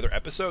heard from the other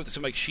episodes, it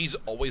seems like she's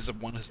always the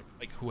one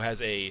who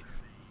has a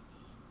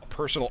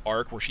personal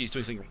arc where she's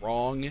doing something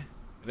wrong, and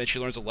then she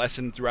learns a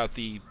lesson throughout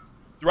the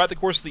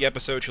course of the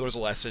episode. She learns a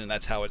lesson, and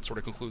that's how it sort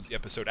of concludes the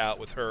episode out,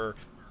 with her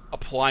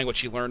applying what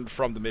she learned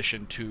from the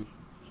mission to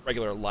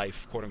regular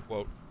life, quote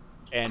unquote.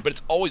 But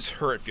it's always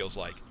her. It feels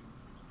like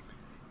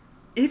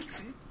It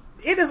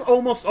is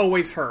almost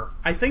always her.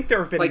 I think there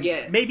have been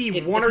maybe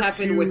one or two. It's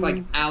happened with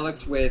like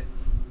Alex with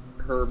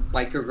her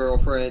biker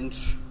girlfriend.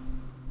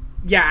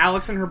 Yeah,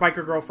 Alex and her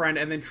biker girlfriend,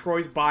 and then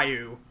Troy's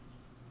Bayou.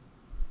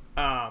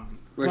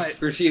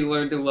 Where she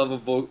learned to love a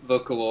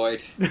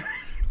Vocaloid.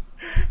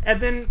 And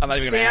then I'm not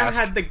even gonna Sam ask.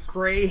 had the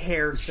gray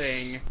hair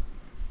thing,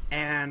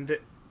 and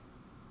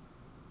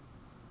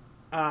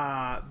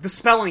the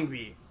spelling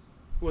bee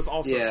was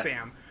also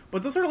Sam.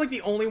 But those are like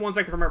the only ones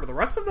I can remember. The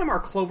rest of them are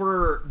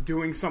Clover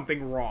doing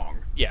something wrong.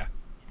 yeah.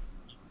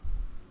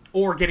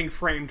 Or getting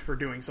framed for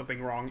doing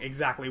something wrong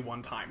exactly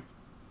one time.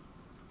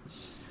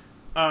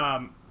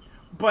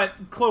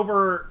 But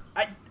Clover,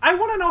 I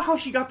want to know how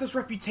she got this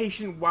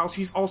reputation while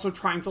she's also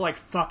trying to, like,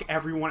 fuck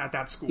everyone at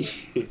that school.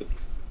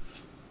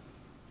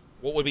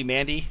 What would be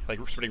Mandy? Like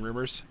spreading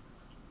rumors?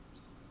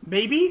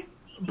 Maybe?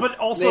 But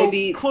also,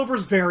 Maybe.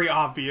 Clover's very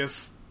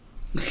obvious.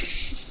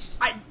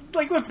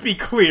 Let's be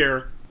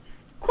clear.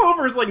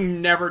 Clover's, like,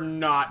 never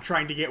not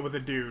trying to get with a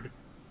dude.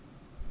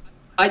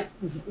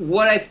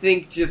 What I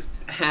think just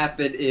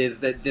happened is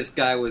that this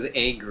guy was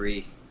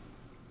angry.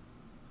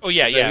 Oh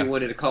yeah, So yeah. he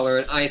wanted to call her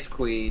an ice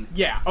queen.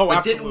 Yeah, oh, but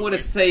absolutely. didn't want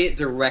to say it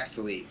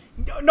directly.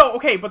 No,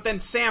 okay, but then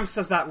Sam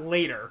says that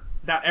later.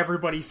 That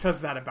everybody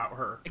says that about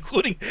her.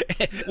 Including,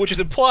 which is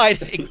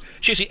implied.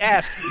 She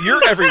asks,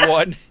 "You're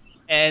everyone,"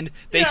 and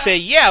they say,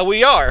 "Yeah,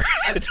 we are."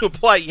 To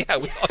imply, "Yeah,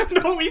 we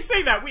are." No, we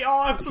say that. We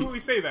all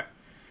absolutely say that.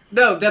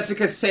 No, that's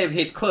because Sam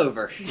hates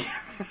Clover.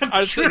 That's I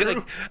was true.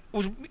 thinking,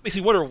 which makes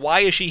me wonder,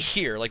 why is she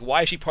here? Like,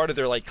 why is she part of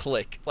their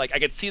clique? Like, I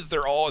could see that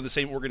they're all in the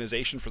same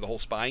organization for the whole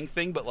spying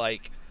thing, but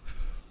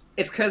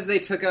It's because they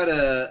took out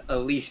a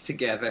lease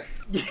together.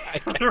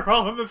 They're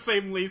all in the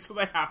same lease, so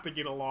they have to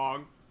get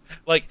along.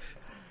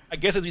 I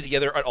guess they'd be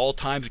together at all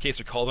times in case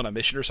they're called on a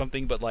mission or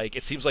something, but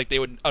it seems like they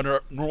would, under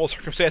normal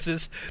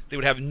circumstances, they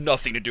would have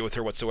nothing to do with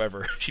her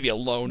whatsoever. She'd be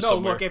alone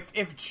somewhere. No, look,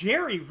 if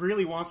Jerry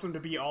really wants them to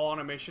be all on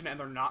a mission and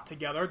they're not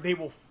together, they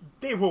will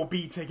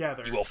be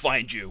together. We will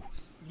find you.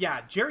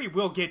 Yeah, Jerry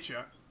will get you.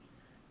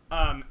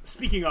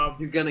 Speaking of...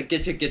 He's gonna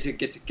get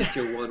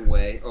you one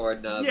way or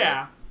another.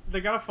 Yeah,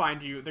 they're gonna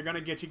find you. They're gonna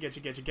get you.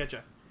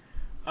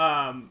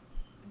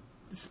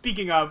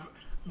 Speaking of...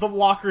 The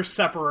lockers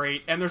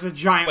separate, and there's a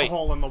giant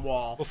hole in the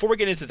wall. Before we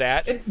get into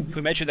that, can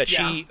we mention that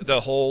Yeah. the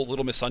whole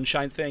Little Miss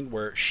Sunshine thing,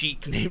 where she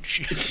named...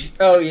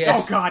 Oh,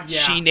 yeah. Oh, God,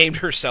 yeah. She named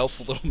herself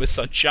Little Miss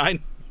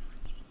Sunshine.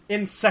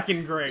 In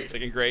second grade.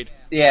 Second grade.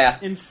 Yeah.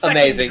 In second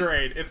Amazing.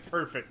 grade. It's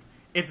perfect.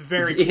 It's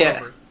very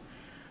Yeah.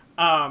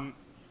 clever.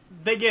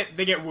 They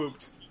get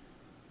whooped.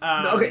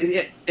 Okay,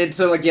 yeah, and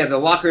so, the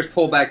lockers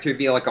pull back to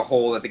reveal, a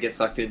hole that they get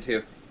sucked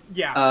into.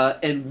 Yeah.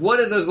 And one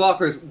of those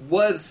lockers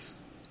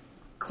was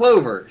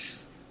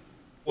Clover's.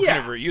 Well, Yeah. she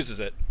never uses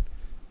it.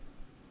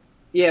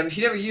 Yeah, but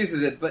she never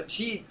uses it, but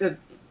she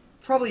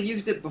probably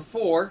used it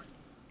before.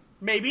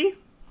 Maybe?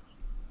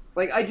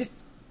 They've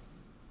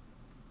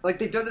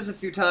done this a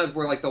few times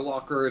where, the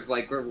lockers,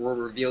 were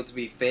revealed to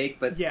be fake,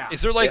 but Yeah.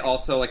 Is there they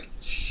also,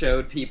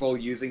 showed people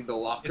using the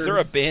lockers. Is there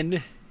a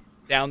bin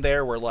down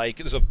there where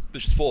it's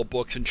just full of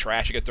books and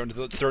trash that get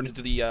thrown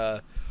into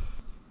the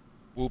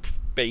Whoop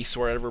base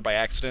or whatever by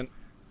accident?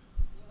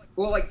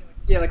 Well,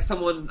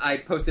 someone, I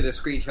posted a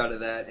screenshot of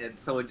that, and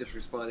someone just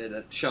responded,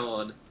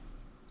 Sean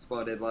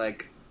responded,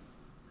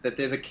 that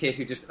there's a kid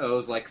who just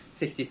owes,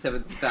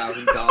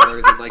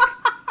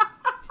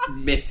 $67,000 in,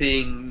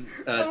 missing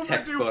Overdue book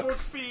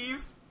textbooks.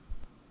 fees.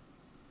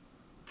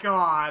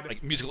 God.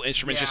 Musical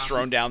instruments Yeah. just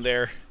thrown down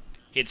there.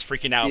 Kids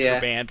freaking out Yeah.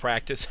 for band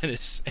practice, and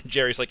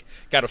Jerry's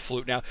got a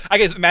flute now. I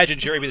guess imagine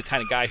Jerry would be the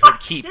kind of guy who would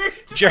keep.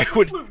 Jerry just has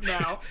a flute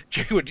now.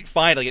 Jerry would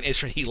find an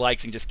instrument he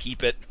likes and just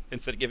keep it.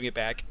 instead of giving it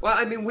back. Well,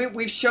 I mean,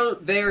 we've shown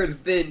there has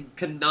been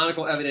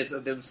canonical evidence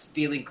of them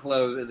stealing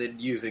clothes and then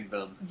using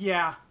them.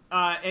 Yeah.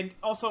 And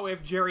also,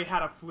 if Jerry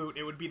had a flute,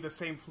 it would be the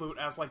same flute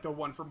as, like, the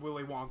one from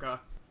Willy Wonka.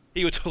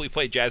 He would totally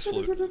play jazz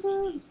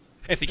flute.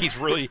 I think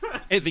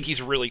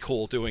he's really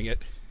cool doing it.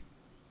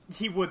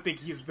 He would think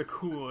he's the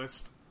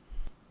coolest.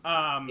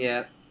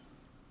 Yeah.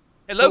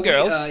 Hello, But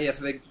girls. Yeah,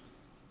 so they...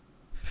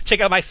 Check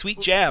out my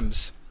sweet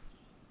jams.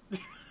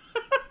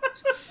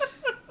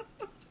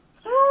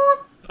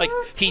 Like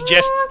he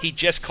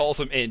just calls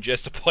them in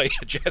just to play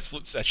a jazz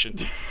flute session.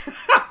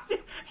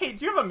 Hey,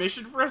 do you have a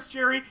mission for us,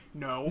 Jerry?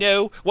 No.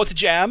 No, want to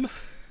jam?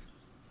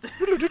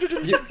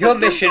 Your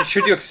mission,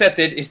 should you accept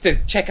it, is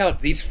to check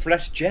out these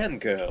fresh jam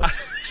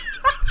girls.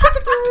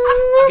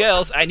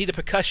 Girls, I need a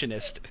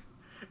percussionist.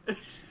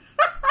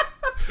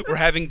 We're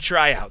having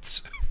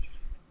tryouts.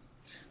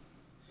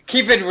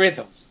 Keep in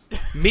rhythm.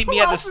 Meet me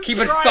at the Keep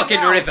in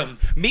fucking rhythm.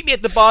 Meet me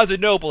at the Barnes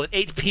and Noble at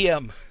 8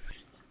 p.m.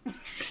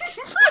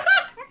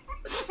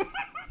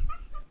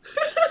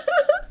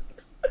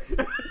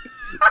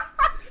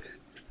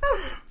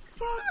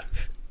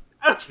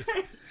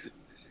 Okay.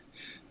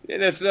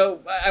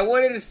 So I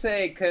wanted to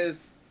say,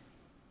 because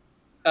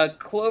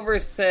Clover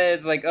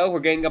says, like, oh, we're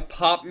getting a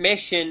pop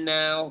mission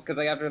now, because,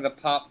 like, after the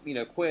pop,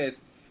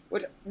 quiz,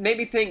 which made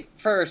me think,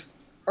 first,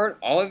 aren't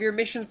all of your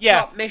missions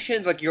pop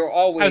missions? Like, you're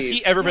always... Has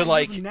he ever been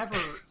like... Never...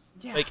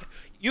 Yeah. Like,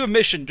 you have a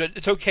mission, but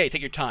it's okay,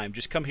 take your time,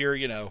 just come here,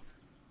 and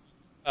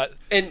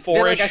then,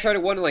 like, I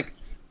started wondering,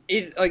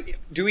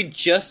 do we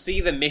just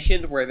see the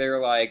missions where they're,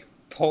 like,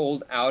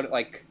 pulled out,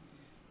 like,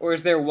 or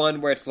is there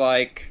one where it's,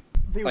 like...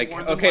 They like,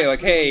 warned them, okay,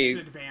 like, like, hey,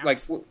 3 weeks in like,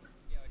 advance.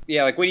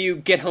 yeah, like, when you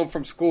get home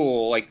from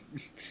school, like,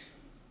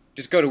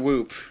 just go to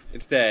Whoop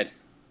instead.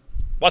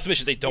 Lots of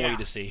missions they don't want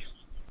you to see.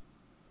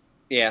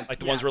 Yeah. Like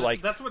the ones where,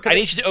 like, that's what I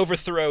need you to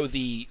overthrow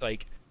the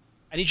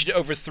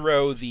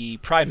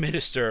Prime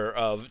Minister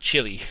of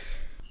Chile.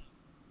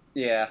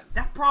 Yeah.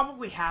 That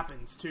probably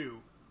happens, too.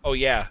 Oh,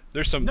 yeah.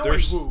 There's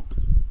Whoop.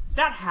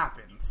 That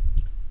happens.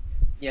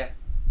 Yeah.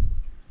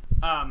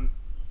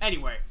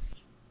 Anyway.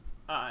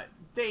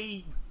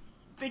 They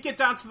get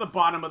down to the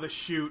bottom of the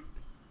chute.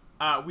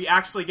 We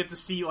actually get to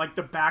see, like,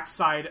 the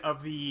backside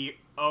of the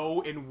O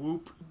in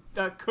Whoop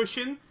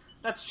cushion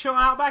that's chilling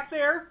out back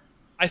there.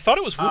 I thought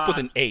it was Whoop with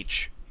an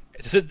H.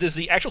 Does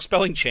the actual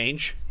spelling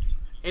change?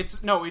 It's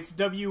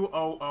WOOHP.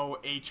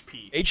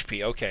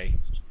 HP, okay.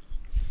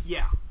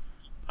 Yeah.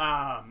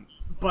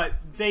 But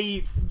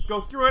they go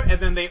through it, and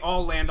then they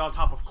all land on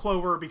top of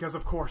Clover, because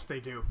of course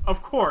they do.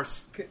 Of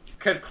course.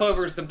 Because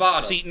Clover's the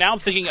bottom. See, now I'm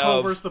thinking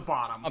Clover's the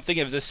bottom. I'm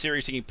thinking of this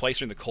series taking place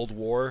during the Cold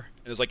War,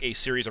 and there's like a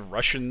series of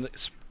Russian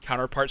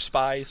counterpart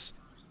spies.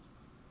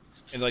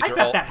 And like I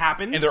bet that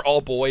happens. And they're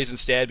all boys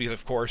instead, because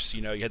of course,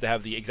 you had to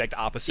have the exact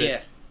opposite.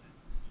 Yeah.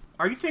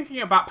 Are you thinking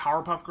about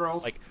Powerpuff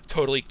Girls? Like,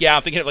 totally, yeah,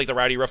 I'm thinking of like the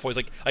Rowdy Rough Boys,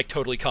 like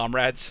totally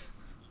comrades.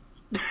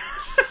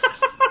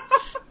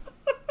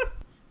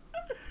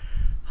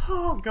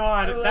 Oh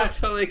god, I love that's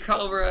Totally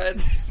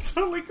Comrades.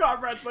 Totally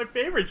Comrades, my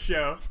favorite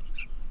show.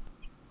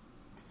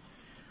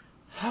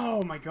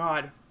 Oh my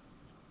god.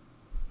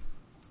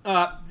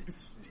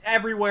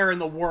 Everywhere in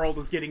the world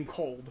is getting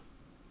cold.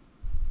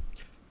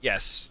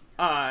 Yes.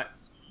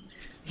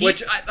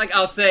 Which,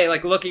 I'll say,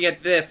 like, looking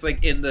at this,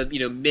 like, in the,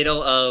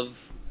 middle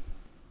of,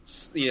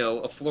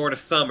 a Florida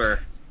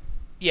summer.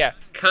 Yeah.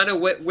 Kind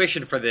of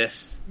wishing for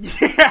this.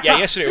 Yeah,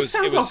 yesterday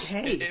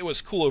it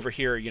was cool over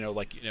here,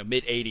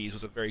 mid 80s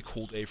was a very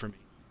cool day for me.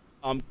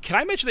 Can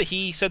I mention that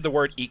he said the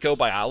word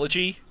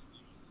ecobiology?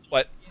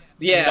 But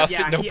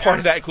yeah, no part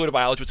of that included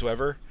biology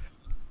whatsoever.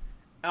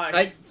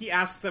 He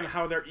asked them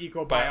how their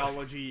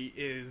ecobiology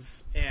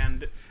is,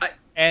 and I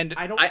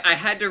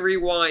had to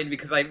rewind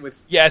because I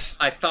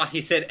thought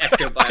he said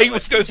ectobiology. I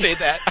was going to say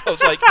that. I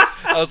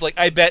was like,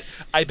 I bet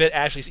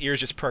Ashley's ears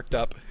just perked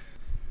up.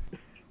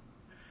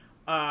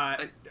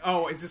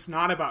 Is this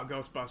not about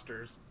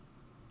Ghostbusters?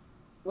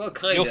 Well,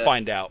 kind of. You'll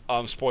find out.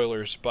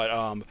 Spoilers,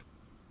 but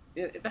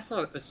it's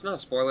not a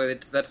spoiler.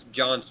 That's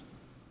John's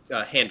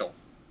handle.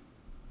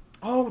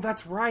 Oh,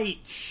 that's right.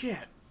 Shit.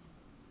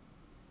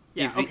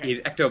 Yeah, he's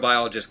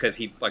ectobiologist because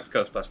he likes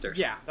Ghostbusters.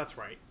 Yeah, that's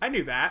right. I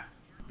knew that.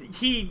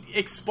 He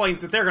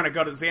explains that they're going to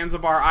go to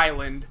Zanzibar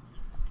Island,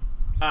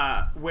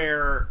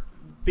 where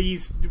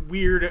these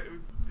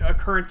weird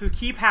occurrences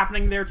keep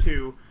happening there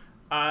too,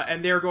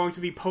 and they're going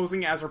to be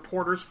posing as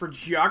reporters for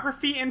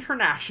Geography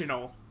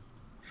International.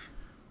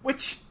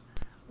 Which,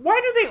 why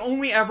do they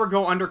only ever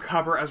go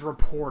undercover as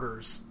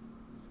reporters?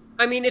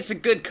 I mean, it's a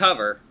good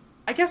cover.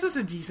 I guess it's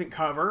a decent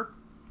cover.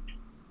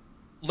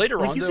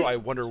 Later on, though, I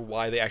wonder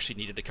why they actually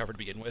needed a cover to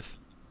begin with.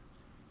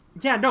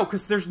 Yeah, no,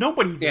 because there's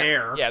nobody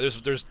there. Yeah,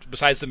 there's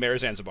besides the mayor of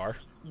Zanzibar.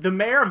 The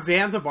mayor of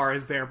Zanzibar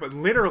is there, but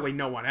literally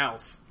no one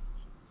else.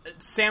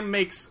 Sam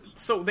makes...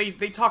 So they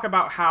talk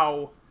about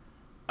how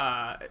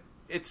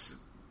it's...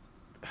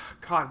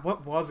 God,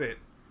 what was it?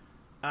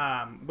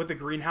 With the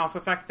greenhouse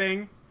effect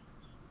thing.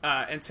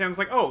 And Sam's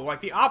like, oh,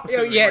 like the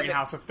opposite of the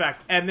greenhouse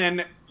effect. And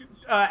then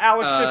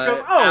Alex just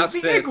goes, oh,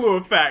 the igloo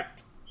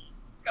effect.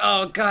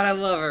 Oh, God, I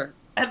love her.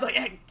 And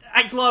like,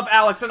 I love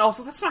Alex, and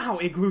also that's not how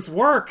igloos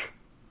work.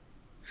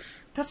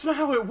 That's not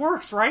how it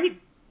works, right?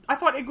 I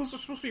thought igloos were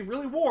supposed to be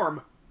really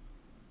warm.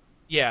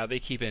 Yeah, they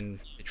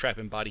trap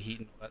in body heat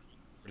and all that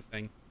sort of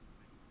thing.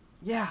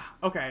 Yeah.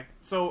 Okay.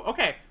 So I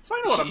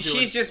know what I'm doing.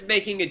 She's just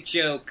making a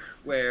joke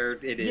where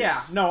it is. Yeah.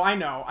 No, I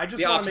know. I just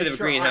The want to opposite make of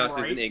sure greenhouse I'm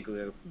right. is an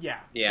igloo. Yeah.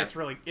 Yeah.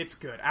 It's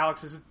good.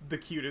 Alex is the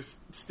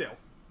cutest still.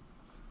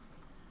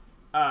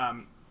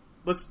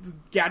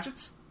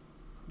 Gadgets.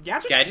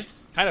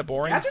 Gadgets? Kind of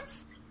boring.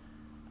 Gadgets?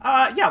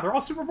 Yeah, they're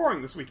all super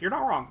boring this week. You're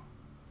not wrong.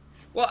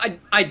 Well,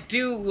 I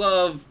do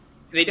love...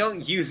 They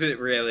don't use it,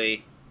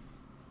 really.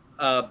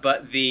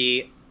 But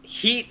the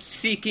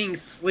heat-seeking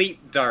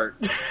sleep dart.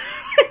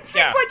 It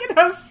seems like it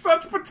has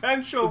such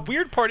potential. The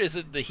weird part is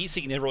that the heat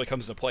seeking never really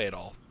comes into play at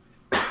all.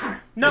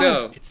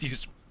 No. It's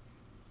used.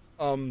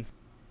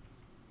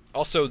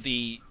 Also,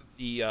 the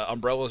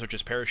umbrellas are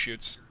just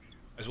parachutes,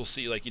 as we'll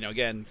see. Like,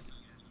 again.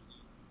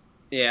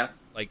 Yeah.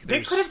 Like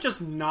They could have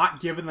just not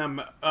given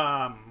them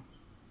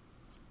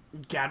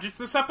gadgets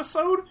this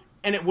episode,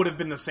 and it would have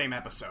been the same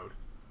episode.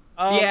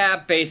 Yeah,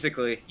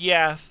 basically.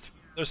 Yeah,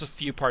 there's a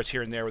few parts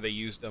here and there where they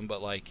used them,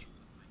 but like,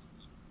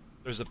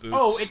 there's the boots.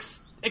 Oh,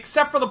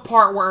 except for the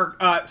part where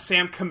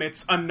Sam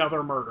commits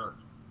another murder.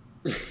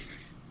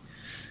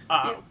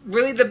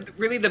 Really,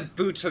 the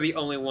boots are the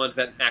only ones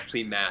that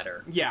actually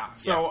matter. Yeah.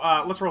 So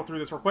let's roll through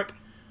this real quick.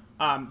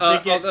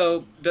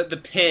 Although the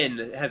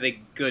pin has a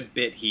good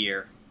bit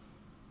here.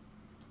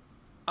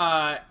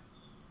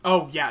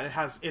 Oh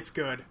yeah, it's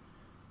good.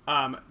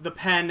 The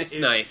pen is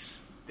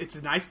nice. It's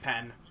a nice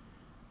pen.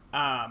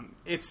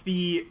 It's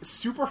the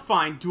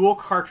superfine dual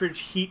cartridge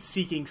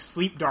heat-seeking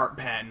sleep dart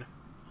pen,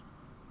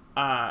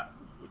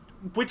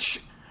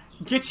 which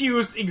gets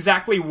used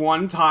exactly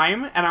one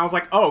time, and I was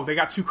like, oh, they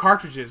got 2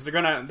 cartridges. They're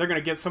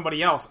gonna get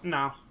somebody else.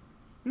 No,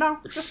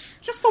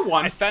 just the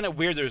one. I found it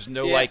weird. There's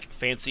no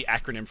fancy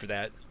acronym for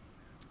that.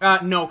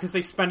 No, because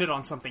they spend it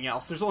on something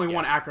else. There's only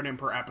one acronym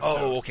per episode.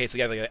 Oh, okay, so they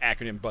got like an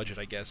acronym budget,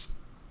 I guess.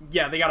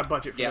 Yeah, they got a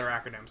budget for their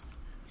acronyms.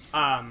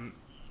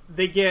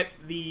 They get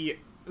the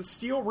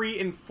steel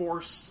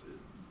reinforced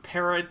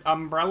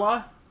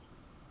umbrella,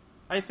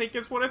 I think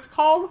is what it's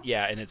called.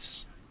 Yeah, and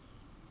it's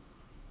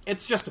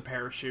just a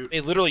parachute.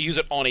 They literally use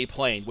it on a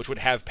plane, which would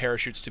have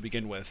parachutes to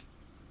begin with.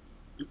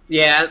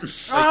 Yeah.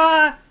 It's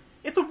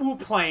a Woo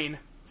plane,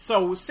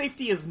 so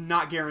safety is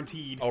not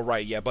guaranteed. Oh,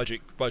 right, yeah,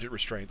 budget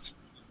restraints.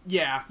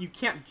 Yeah, you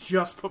can't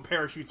just put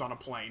parachutes on a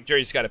plane.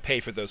 Jerry's got to pay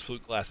for those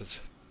flute glasses.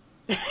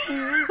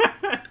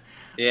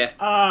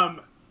 Yeah.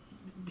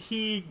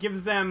 He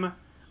gives them...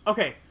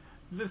 Okay,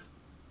 the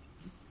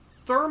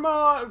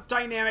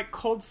thermodynamic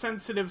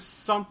cold-sensitive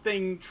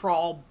something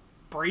trawl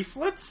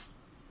bracelets?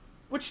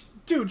 Which,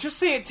 dude, just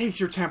say it takes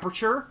your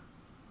temperature.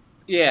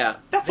 Yeah.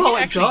 That's They all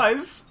actually- it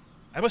does.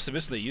 I must have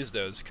missed they used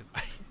those, because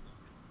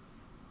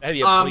that'd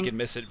be a blink and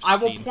miss it. I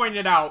will point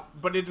it out,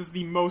 but it is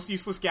the most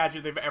useless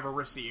gadget they've ever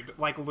received.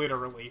 Like,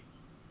 literally.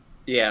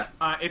 Yeah.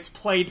 It's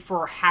played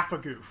for half a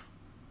goof.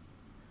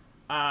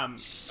 A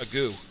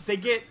goo. They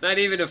get... Not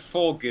even a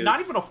full goof. Not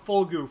even a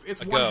full goof.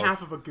 It's A one go.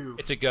 half of a goof.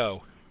 It's a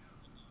go.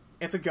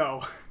 It's a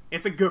go.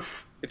 It's a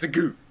goof. It's a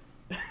goof.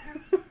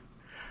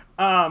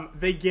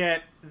 They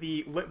get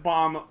the lip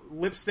balm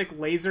lipstick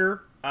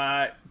laser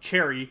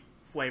cherry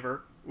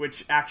flavor,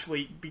 which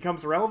actually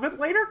becomes relevant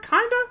later,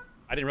 kinda?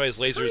 I didn't realize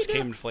lasers Kinda.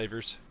 came in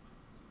flavors.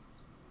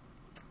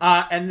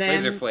 And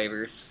then... Laser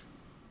flavors.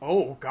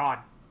 Oh, God.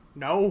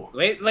 No.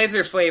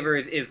 Laser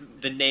flavors is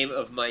the name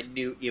of my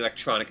new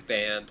electronic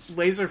band.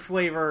 Laser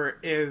flavor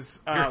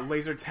is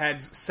Laser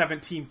Ted's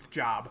 17th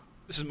job.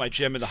 This is my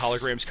Gem and the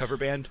Holograms cover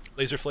band,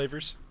 Laser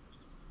Flavors.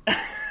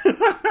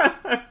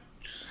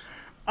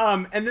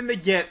 And then they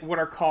get what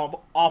are called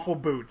awful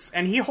boots,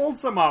 and he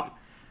holds them up,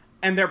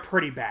 and they're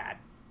pretty bad.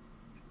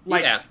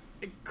 Like, Yeah.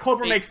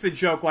 Clover makes the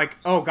joke, like,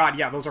 oh god,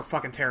 yeah, those are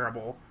fucking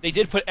terrible. They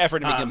did put effort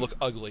into making them look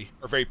ugly,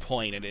 or very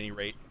plain at any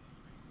rate.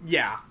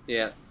 Yeah.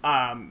 Yeah.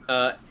 Um,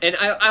 And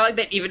I like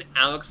that even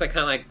Alex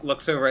kind of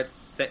looks over at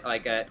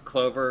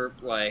Clover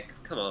like,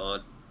 come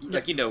on,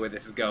 like you know where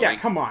this is going. yeah,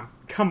 come on.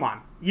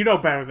 You know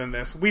better than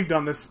this. We've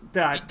done this.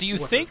 Do you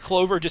think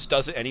Clover just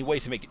does it anyway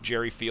to make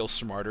Jerry feel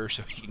smarter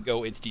so he can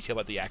go into detail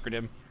about the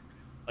acronym?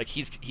 Like,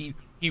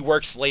 he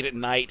works late at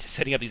night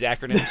setting up these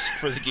acronyms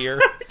for the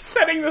gear.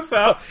 setting this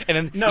up? And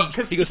then No,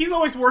 because he goes- he's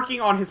always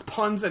working on his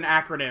puns and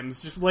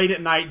acronyms. Just late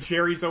at night,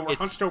 Jerry's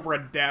hunched over a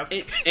desk.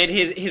 And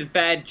his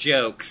bad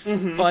jokes.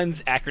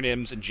 Puns,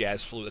 acronyms, and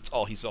jazz flute. That's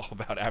all he's all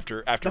about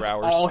after That's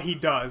hours. all he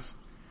does.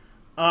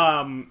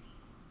 No,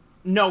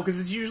 because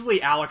it's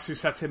usually Alex who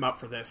sets him up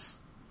for this.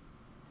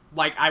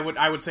 Like, I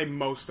would say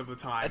most of the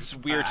time. That's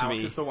weird to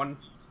Alex me. is the one.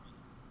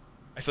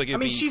 I feel like it'd I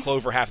mean, be she's-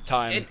 Clover half the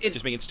time, It-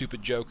 just making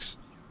stupid jokes.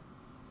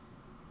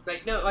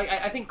 Like no, like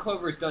I think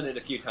Clover's done it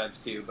a few times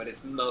too, but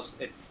it's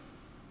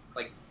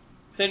like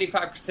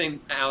 75%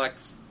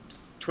 Alex,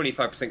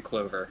 25%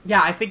 Clover. Yeah,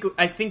 I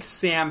think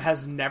Sam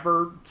has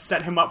never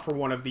set him up for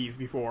one of these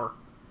before.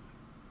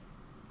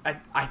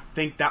 I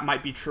think that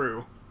might be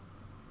true.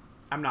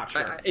 I'm not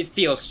sure. It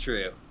feels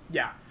true.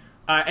 Yeah.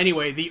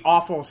 Anyway, the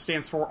awful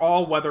stands for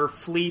all-weather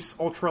fleece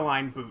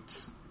ultraline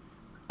boots,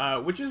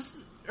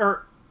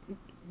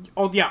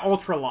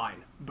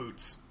 ultraline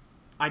boots.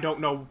 I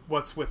don't know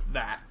what's with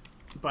that,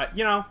 but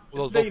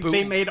Well,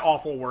 they made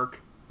awful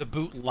work. The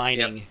boot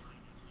lining. Yep.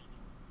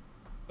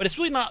 But it's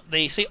really not.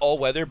 They say all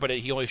weather, but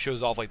he only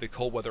shows off like the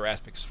cold weather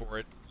aspects for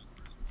it.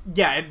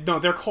 Yeah, no,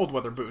 they're cold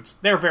weather boots.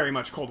 They're very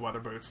much cold weather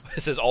boots.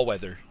 It says all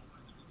weather.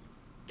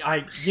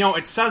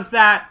 It says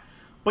that,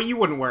 but you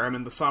wouldn't wear them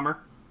in the summer,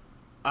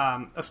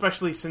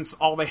 especially since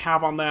all they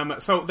have on them.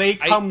 So they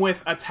come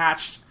with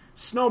attached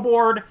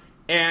snowboard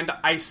and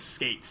ice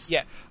skates.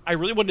 Yeah, I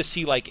really wanted to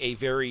see like a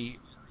very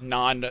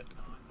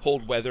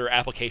non-cold weather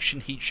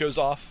application he shows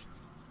off,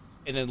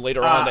 and then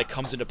later on that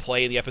comes into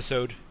play in the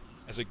episode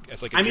as like a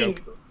joke. mean,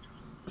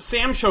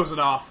 Sam shows it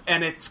off,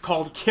 and it's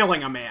called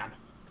killing a man.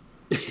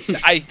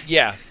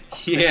 Yeah.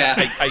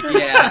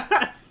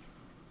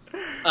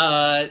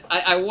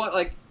 I want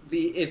like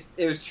if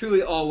it was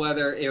truly all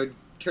weather, it would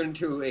turn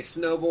into a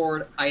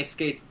snowboard, ice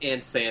skates,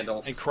 and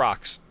sandals. And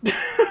Crocs.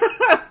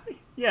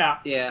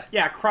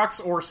 Yeah, Crocs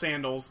or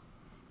sandals,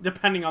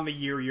 depending on the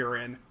year you're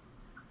in.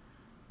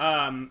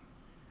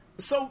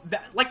 So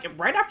that, like,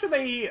 right after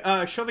they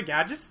show the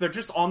gadgets, they're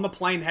just on the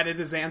plane headed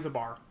to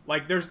Zanzibar.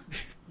 Like,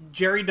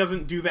 Jerry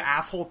doesn't do the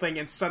asshole thing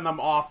and send them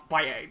off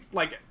by,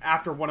 like,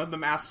 after one of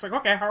them asks, like,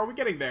 okay, how are we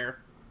getting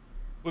there?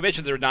 We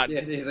mentioned they're not.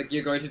 Yeah, he's like,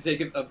 you're going to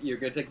take a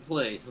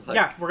plane. Like,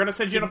 Yeah, we're gonna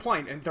send you in a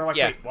plane, and they're like,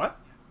 Yeah. wait, what?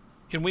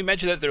 Can we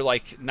mention that they're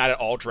like not at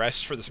all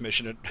dressed for this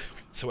mission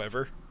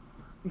whatsoever?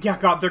 Yeah,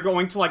 God, they're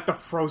going to, like, the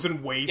frozen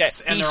Yeah,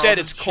 wastes, and he they're said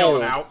all it's just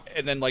chilling cold, out.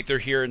 and then like they're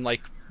here in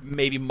like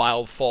maybe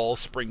mild fall,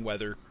 spring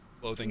weather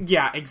clothing.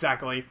 Yeah,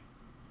 exactly.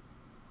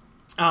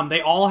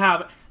 They all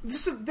have...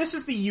 This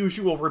is the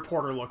usual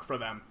reporter look for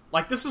them.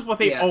 Like, this is what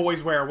they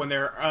always wear when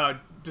they're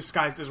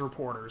disguised as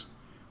reporters.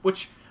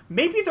 Which,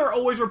 maybe they're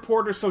always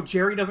reporters so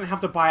Jerry doesn't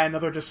have to buy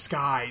another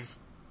disguise.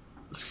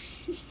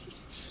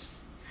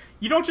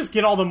 You don't just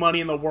get all the money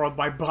in the world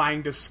by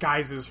buying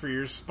disguises for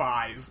your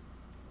spies.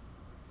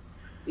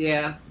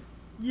 Yeah.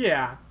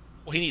 Yeah.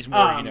 Well, he needs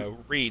more,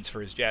 reeds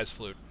for his jazz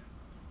flute.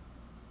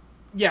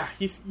 Yeah,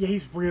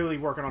 he's really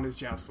working on his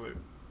jazz flute.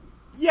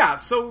 Yeah,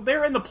 so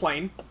they're in the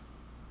plane.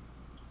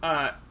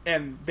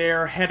 And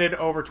they're headed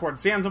over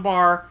towards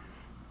Zanzibar.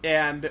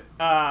 And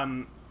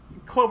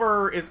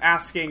Clover is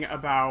asking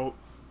about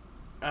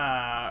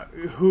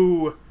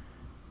who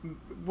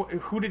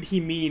did he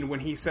mean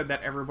when he said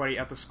that everybody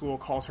at the school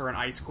calls her an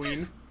ice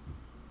queen?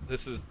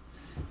 This is...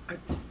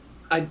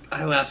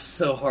 I laughed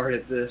so hard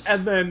at this.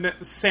 And then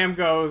Sam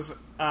goes,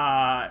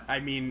 I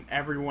mean,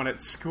 everyone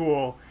at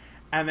school.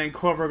 And then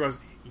Clover goes,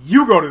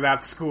 you go to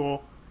that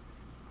school.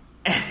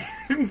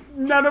 And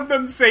none of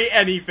them say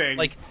anything.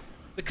 Like,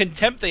 the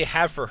contempt they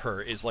have for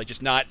her is, like,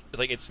 just not... It's,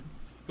 like, it's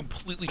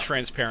completely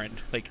transparent.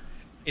 Like,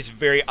 it's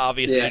very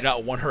obvious that they do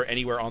not want her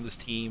anywhere on this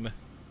team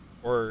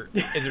or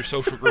in their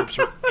social groups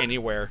or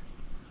anywhere.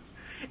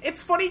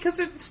 It's funny because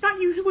it's not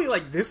usually,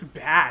 like, this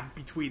bad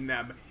between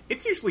them.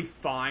 It's usually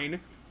fine.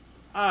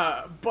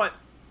 But,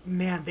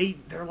 man,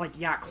 they're like,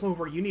 yeah,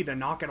 Clover, you need to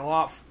knock it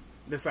off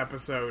this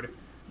episode.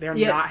 They're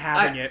not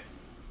having it.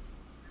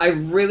 I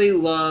really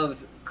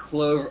loved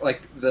Clover,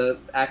 like, the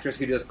actress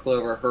who does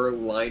Clover, her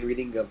line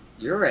reading of,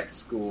 you're at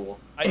school.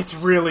 It's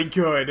really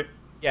good.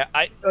 Yeah,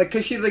 Like,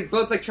 because she's, like,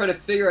 both, like, trying to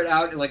figure it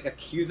out and, like,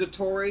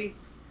 accusatory.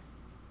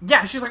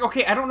 Yeah, she's like,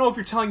 okay, I don't know if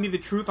you're telling me the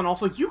truth, and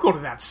also, you go to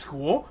that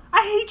school.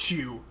 I hate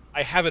you.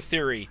 I have a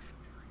theory.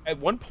 At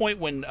one point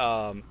when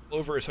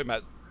Clover is talking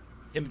about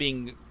him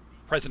being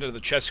president of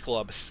the chess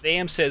club,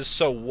 Sam says,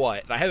 so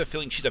what? And I have a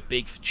feeling she's a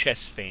big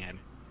chess fan.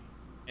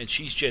 And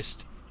she's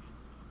just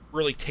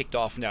really ticked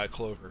off now at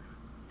Clover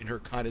in her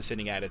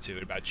condescending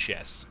attitude about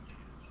chess.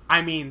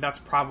 I mean, that's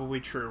probably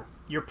true.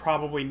 You're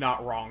probably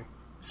not wrong.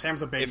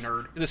 Sam's a big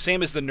nerd. If the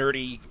Sam is the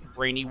nerdy,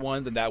 brainy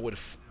one, then that would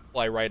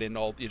fly right in.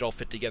 It'd all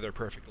fit together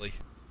perfectly.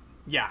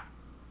 Yeah.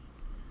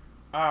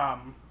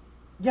 That's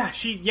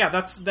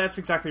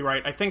exactly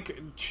right. I think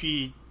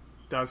she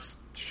does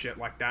shit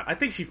like that. I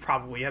think she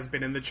probably has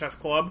been in the chess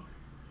club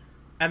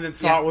and then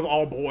saw it was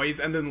all boys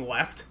and then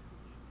left.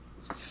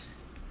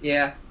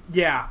 Yeah.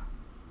 Yeah.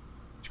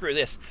 Screw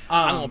this.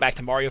 I'm going back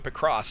to Mario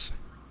Picross.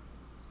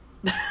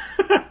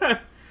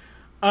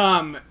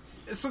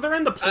 So they're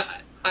in the...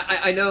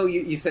 I know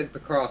you said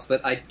lacrosse,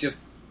 but I just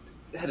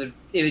had an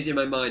image in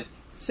my mind.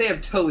 Sam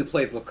totally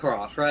plays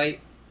lacrosse,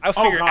 right? I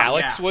figure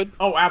Alex would.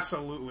 Oh,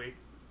 absolutely.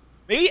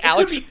 Maybe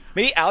Alex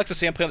and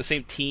Sam play on the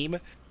same team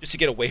just to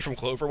get away from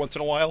Clover once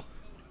in a while.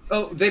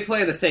 Oh, they play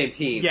on the same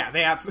team. Yeah,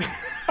 they absolutely...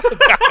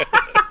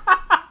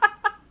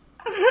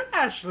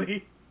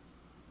 Ashley.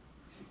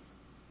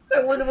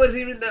 That one wasn't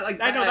even that,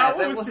 like, I know, that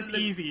one was just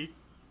easy.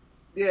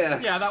 Yeah.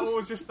 Yeah, that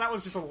was just a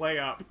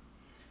layup.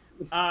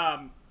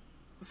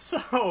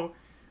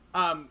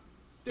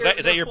 Is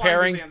that your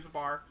pairing?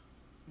 Zanzibar.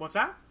 What's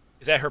that?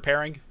 Is that her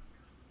pairing?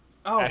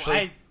 Oh,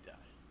 Ashley?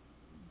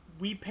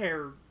 We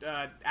pair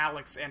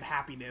Alex and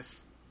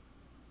happiness.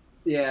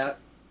 Yeah.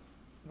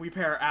 We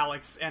pair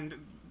Alex and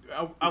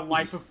a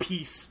life of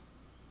peace.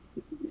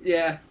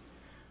 Yeah.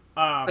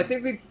 I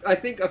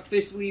think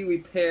officially we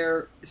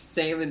pair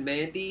Sam and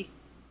Mandy.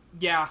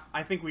 Yeah,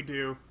 I think we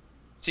do.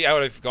 See, I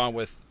would have gone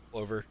with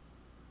Clover.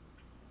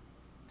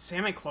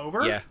 Sam and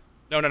Clover? Yeah.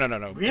 No.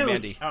 Really?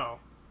 Mandy. Oh.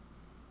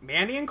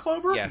 Mandy and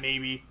Clover? Yeah.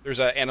 Maybe. There's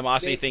an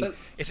animosity thing. but-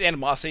 It's an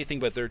animosity thing,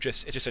 but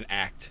it's just an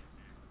act.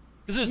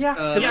 This is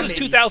maybe.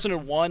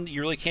 2001.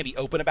 You really can't be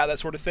open about that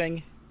sort of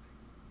thing.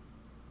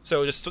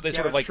 So they Yeah, sort of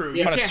that's like true.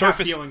 You on a can't surface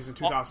have feelings in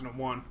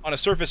 2001. on a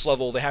surface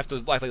level, they have to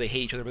act like they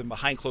hate each other, but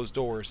behind closed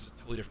doors, it's a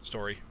totally different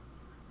story.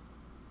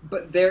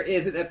 But there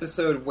is an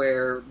episode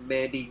where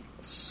Mandy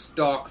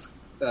stalks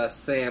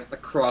Sam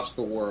across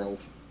the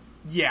world.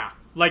 Yeah.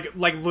 Like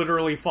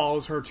literally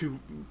follows her to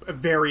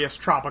various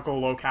tropical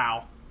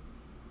locale.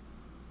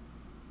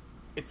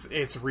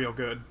 It's real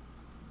good.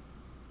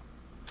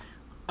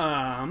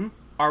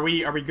 Are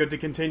we good to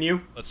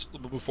continue? Let's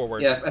move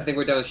forward. Yeah, I think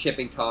we're done with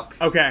shipping talk.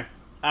 Okay.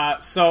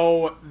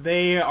 So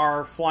they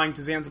are flying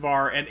to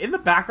Zanzibar, and in the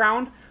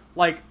background,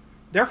 like,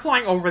 they're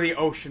flying over the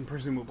ocean,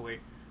 presumably.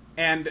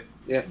 And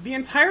Yeah. the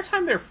entire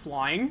time they're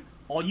flying,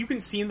 all you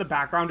can see in the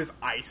background is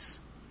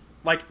ice.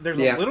 Like, there's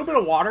Yeah. a little bit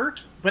of water,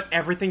 but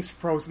everything's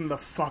frozen the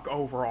fuck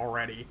over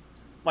already.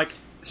 Like,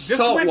 this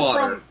Salt went water.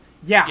 from...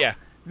 Yeah. Yeah.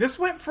 This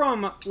went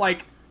from,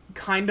 like,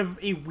 kind of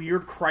a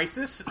weird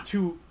crisis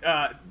to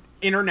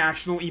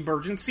international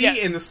emergency Yeah.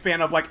 in the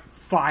span of, like,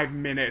 5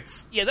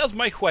 minutes. Yeah, that was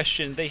my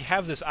question. They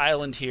have this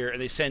island here,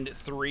 and they send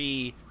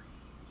 3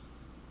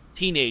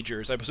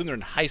 teenagers. I presume they're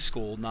in high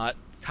school, not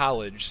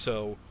college,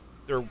 so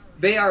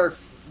They are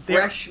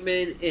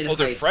freshmen in high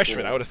they're freshmen.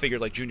 school. I would have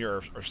figured like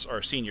junior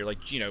or senior, like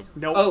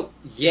Nope. Oh,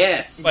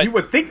 yes. But you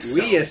would think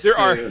so. We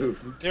assumed.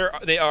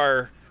 they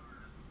are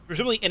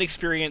presumably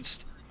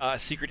inexperienced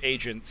secret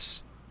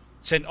agents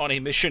sent on a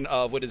mission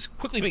of what is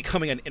quickly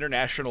becoming an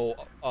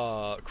international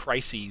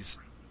crises.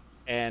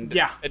 And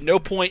Yeah. at no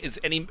point is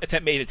any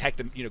attempt made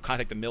to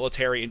contact the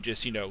military and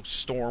just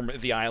storm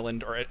the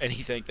island or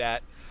anything like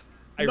that.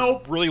 I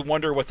Nope. really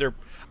wonder what they're.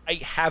 I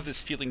have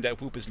this feeling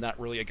that Whoop is not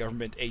really a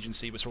government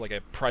agency, but sort of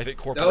like a private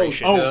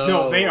corporation. Oh No.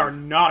 no, they are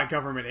not a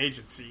government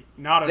agency.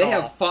 Not at They all.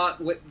 have fought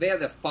with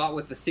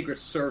the Secret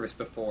Service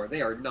before.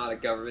 They are not a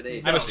government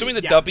agency. I'm No, assuming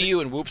the yeah. W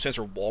in Whoop stands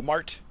for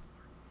Walmart.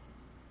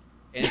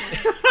 And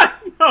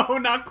No,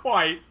 not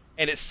quite.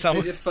 it's some.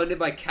 They're just funded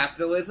by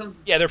capitalism.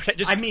 Yeah, they're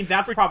just. I mean,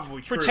 that's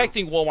probably true.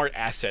 protecting Walmart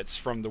assets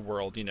from the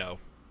world,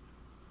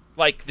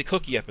 like the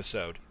cookie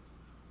episode.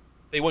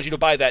 They want you to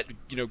buy that,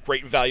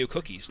 great value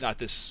cookies, not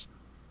this,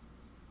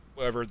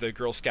 whatever the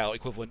Girl Scout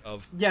equivalent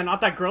of. Yeah,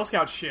 not that Girl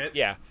Scout shit.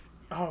 Yeah.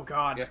 Oh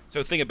god. Yeah.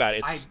 So think about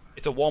it.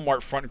 It's a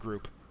Walmart front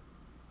group.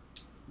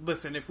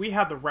 Listen, if we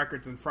had the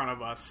records in front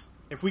of us,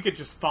 if we could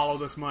just follow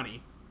this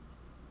money,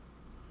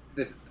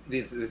 This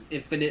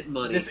infinite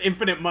money. this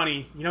infinite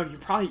money, you're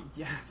probably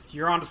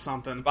you're onto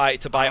something. To buy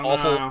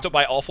don't know.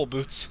 awful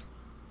boots.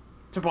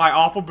 To buy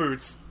awful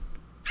boots.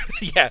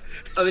 Yeah.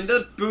 I mean,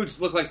 those boots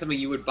look like something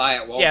you would buy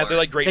at Walmart. Yeah, they're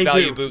like great They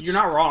value do. boots. You're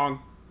not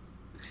wrong.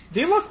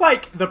 They look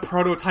like the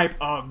prototype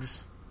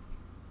Uggs.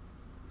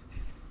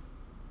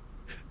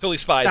 Totally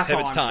spies That's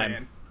ahead all of I'm its time.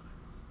 saying.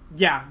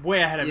 Yeah,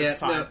 way ahead of Yeah, its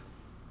time.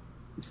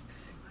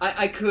 no.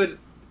 I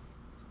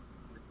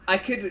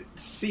could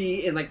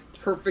see in like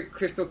perfect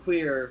crystal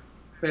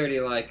clarity,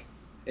 like,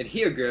 and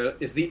here, girl,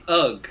 is the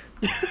UGG.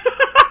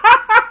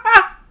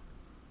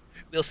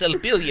 They'll sell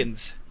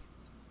billions.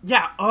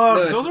 Yeah,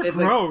 No, those are it's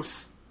like-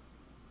 gross.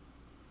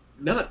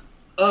 Not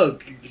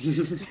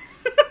UGG.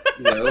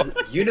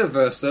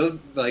 Universal,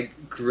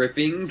 like,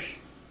 gripping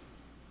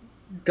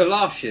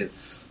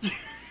galoshes.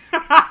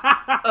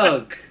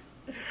 UGG.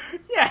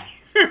 Yeah,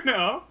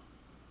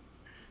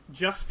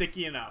 just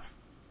sticky enough.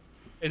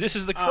 And this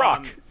is the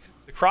Croc.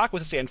 The Croc,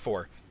 what's it stand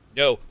for?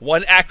 No,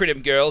 one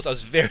acronym, girls. I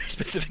was very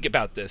specific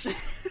about this.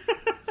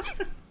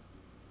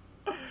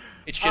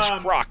 It's just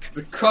Croc. It's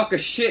a crock of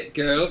shit,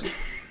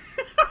 girls.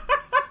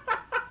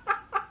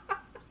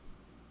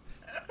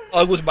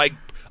 UGG was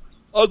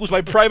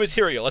my prime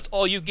material. That's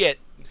all you get.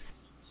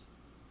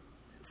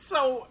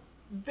 So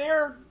they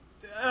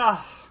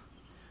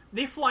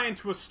fly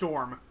into a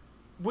storm,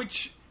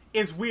 which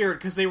is weird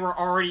because they were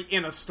already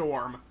in a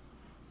storm,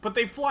 but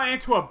they fly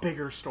into a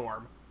bigger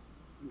storm.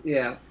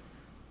 Yeah.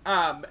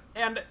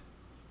 And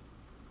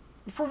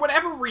for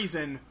whatever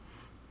reason,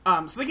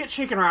 so they get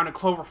shaken around and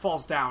Clover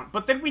falls down,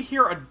 but then we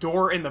hear a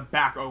door in the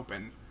back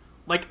open.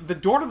 Like, the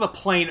door to the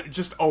plane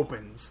just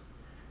opens.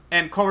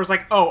 And Clover's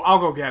like, oh, I'll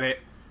go get it.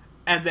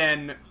 And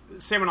then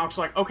Sam and Alex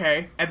are like,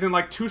 okay. And then,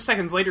 like, 2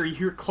 seconds later, you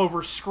hear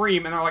Clover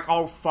scream, and they're like,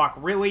 oh, fuck,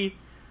 really?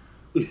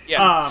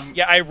 Yeah,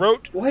 I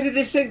wrote Why did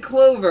they send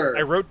Clover?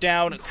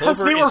 down Because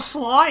Clover they were is.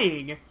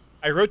 flying.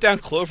 I wrote down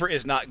Clover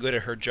is not good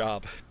at her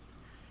job.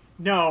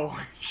 No,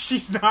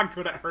 she's not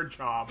good at her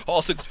job.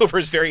 Also, Clover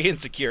is very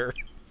insecure.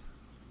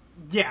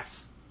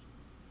 Yes.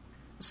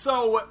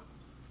 So,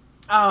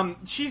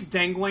 she's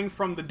dangling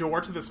from the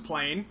door to this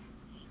plane,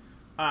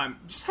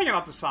 just hanging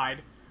out the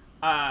side.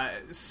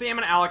 Sam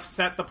and Alex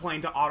set the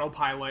plane to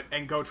autopilot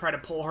and go try to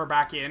pull her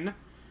back in.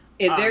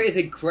 And there is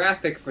a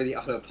graphic for the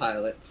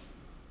autopilot.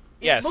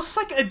 Yes. looks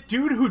like a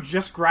dude who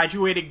just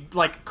graduated,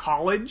 like,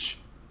 college.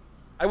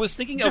 I was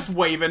thinking Just of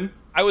waving.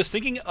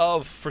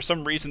 for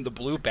some reason, the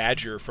Blue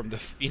Badger from the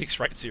Phoenix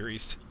Wright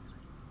series.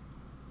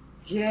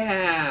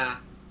 Yeah.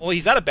 Well,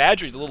 he's not a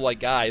badger; he's a little like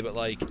guy, but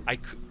like I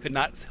could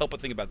not help but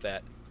think about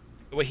that.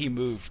 The way he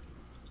moved.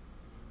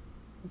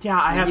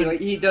 Yeah, I haven't...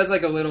 He does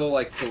like a little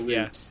like salute.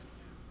 Yeah.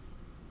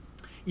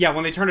 Yeah,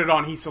 when they turn it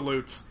on, he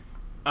salutes.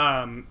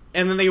 And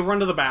then they run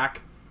to the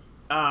back.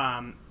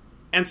 And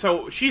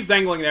so she's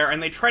dangling there,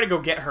 and they try to go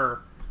get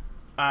her.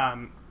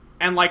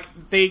 And, like,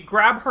 they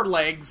grab her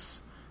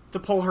legs to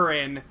pull her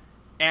in,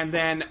 and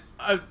then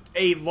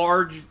a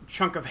large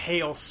chunk of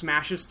hail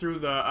smashes through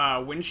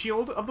the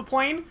windshield of the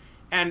plane,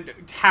 and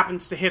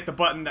happens to hit the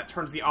button that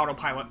turns the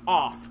autopilot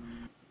off.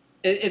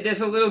 There's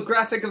a little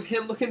graphic of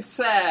him looking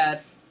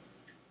sad.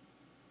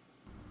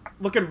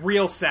 Looking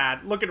real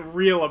sad, looking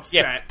real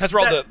upset. Yeah, that's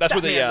where that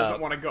where the man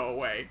doesn't want to go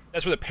away.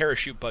 That's where the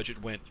parachute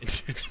budget went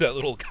into that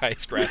little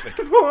guy's graphic.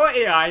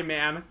 AI,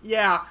 man.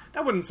 Yeah,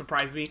 that wouldn't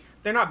surprise me.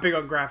 They're not big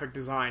on graphic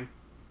design.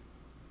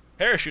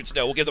 Parachutes,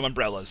 no, we'll give them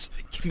umbrellas.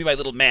 Give me my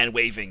little man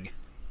waving.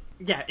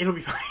 Yeah, it'll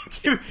be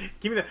fine.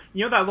 Give me that.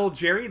 You know that little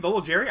Jerry? The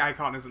little Jerry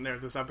icon isn't there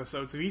this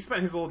episode, so he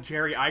spent his little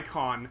Jerry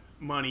icon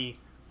money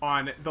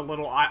on the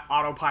little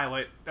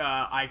autopilot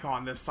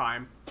icon this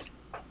time.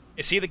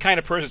 Is he the kind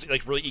of person that's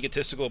like really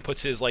egotistical and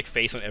puts his like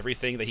face on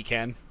everything that he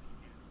can?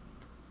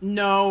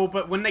 No,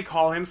 but when they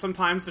call him,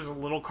 sometimes there's a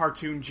little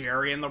cartoon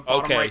Jerry in the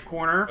bottom right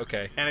corner.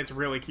 Okay, and it's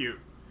really cute.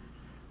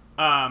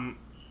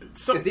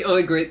 So It's the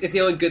only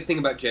good thing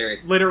about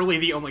Jerry. Literally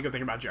the only good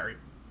thing about Jerry.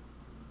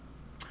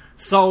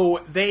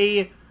 So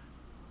they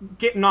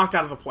get knocked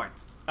out of the plane.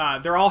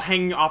 They're all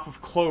hanging off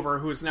of Clover,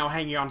 who is now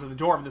hanging onto the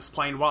door of this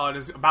plane while it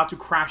is about to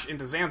crash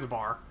into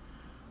Zanzibar.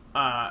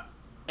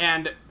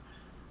 And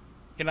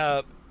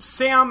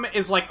Sam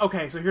is like,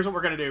 okay, so here's what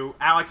we're going to do.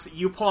 Alex,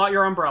 you pull out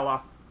your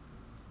umbrella.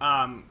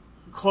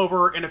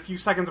 Clover, in a few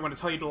seconds, I'm going to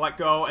tell you to let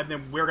go, and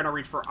then we're going to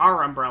reach for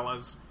our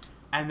umbrellas,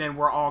 and then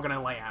we're all going to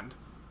land.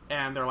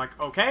 And they're like,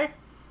 okay.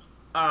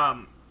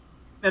 And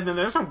then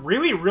there's a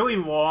really, really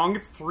long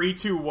 3,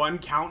 2, 1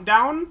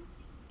 countdown.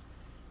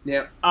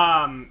 Yeah.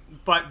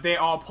 But they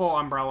all pull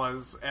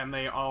umbrellas, and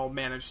they all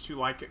manage to,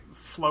 like,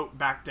 float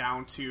back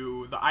down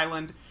to the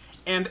island.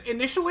 And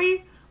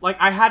initially, like,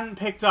 I hadn't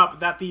picked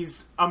up that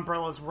these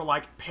umbrellas were,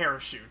 like,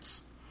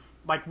 parachutes.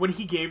 Like, when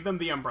he gave them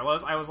the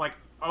umbrellas, I was like,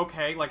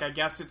 okay, like, I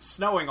guess it's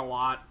snowing a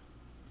lot.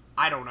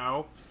 I don't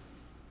know.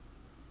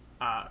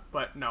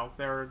 But no,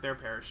 they're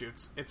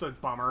parachutes. It's a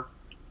bummer.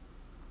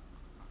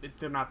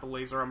 They're not the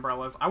laser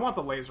umbrellas. I want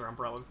the laser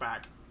umbrellas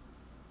back.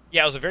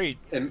 Yeah, it was a very...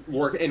 And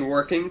working?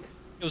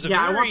 It was a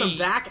Yeah, very, I want them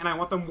back, and I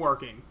want them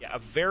working. Yeah, a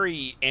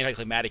very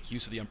anticlimactic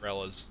use of the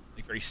umbrellas.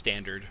 Like, very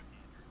standard.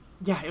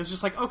 Yeah, it was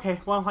just like,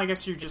 okay, well, I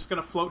guess you're just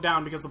gonna float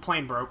down because the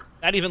plane broke.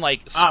 Not even,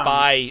 like,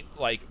 spy,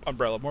 like,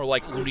 umbrella. More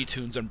like Looney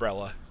Tunes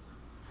umbrella.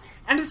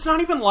 And it's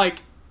not even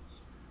like...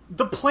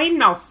 The plane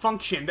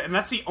malfunctioned, and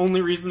that's the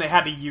only reason they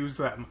had to use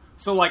them.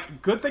 So,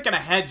 like, good thinking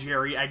ahead,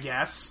 Jerry, I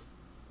guess.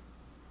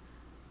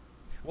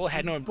 Well, it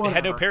had no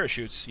Whatever.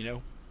 parachutes, you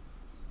know?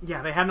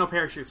 Yeah, they had no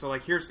parachutes, so,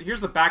 like, here's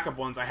the backup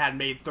ones I had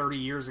made 30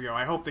 years ago.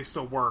 I hope they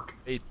still work.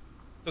 They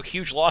took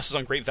huge losses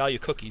on great value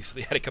cookies, so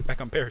they had to come back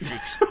on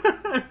parachutes.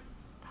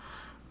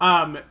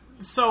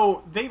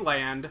 So, they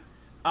land.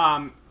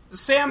 Sam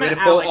Way and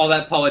to pull Alex... all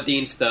that Paula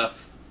Dean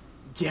stuff.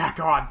 Yeah,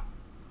 God.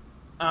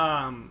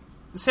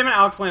 Sam and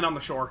Alex land on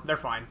the shore. They're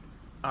fine.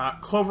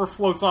 Clover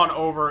floats on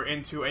over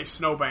into a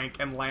snowbank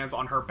and lands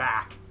on her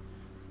back.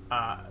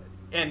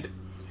 And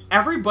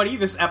everybody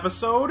this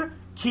episode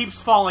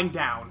keeps falling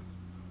down.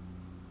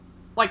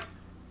 Like,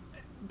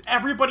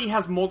 everybody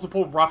has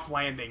multiple rough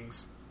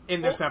landings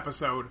in this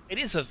episode. It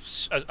is a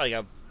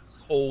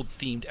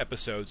cold-themed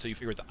episode, so you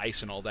figure with the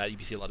ice and all that, you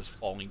see a lot of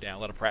falling down, a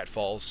lot of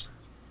pratfalls.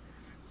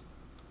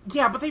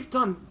 Yeah, but they've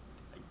done...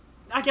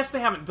 I guess they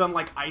haven't done,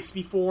 like, ice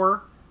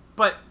before,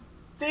 but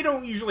they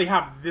don't usually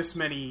have this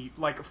many,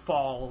 like,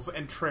 falls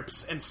and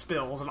trips and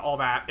spills and all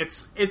that.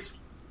 It's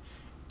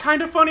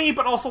kind of funny,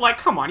 but also, like,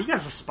 come on, you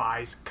guys are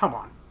spies. Come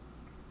on.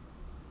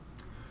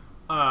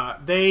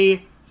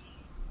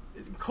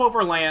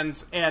 Clover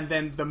lands, and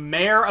then the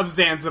mayor of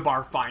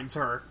Zanzibar finds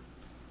her.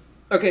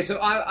 Okay, so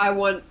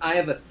I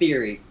have a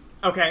theory.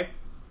 Okay.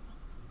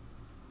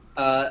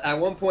 At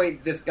one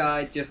point, this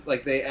guy just,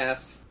 like, they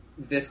asked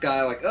this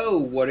guy, like, oh,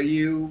 what are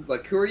you,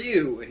 like, who are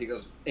you?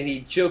 And he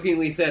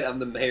jokingly said, I'm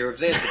the mayor of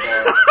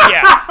Zanzibar.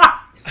 Yeah.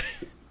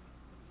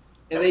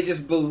 And they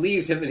just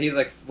believed him, and he's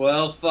like,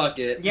 well, fuck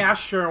it. Yeah,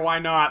 sure, why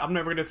not? I'm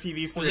never going to see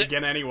these three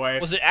again anyway.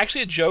 Was it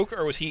actually a joke,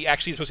 or was he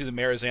actually supposed to be the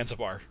mayor of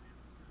Zanzibar?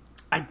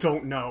 I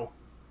don't know.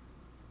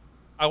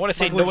 I want to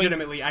say, Like,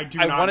 legitimately, I do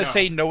not know. I want to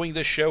say, knowing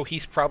this show,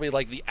 he's probably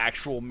like the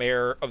actual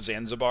mayor of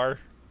Zanzibar,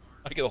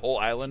 like the whole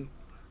island.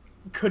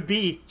 Could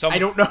be. I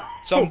don't know.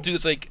 Some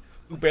dude's like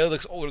who barely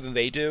looks older than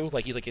they do.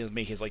 Like he's like in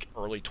his like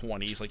early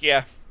 20s. Like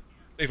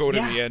they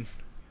voted in the end.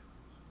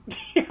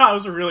 Yeah, I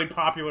was a really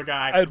popular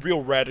guy. I had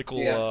real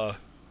radical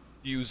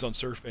views on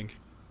surfing.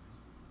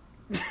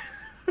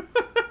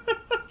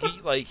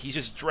 he's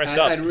just dressed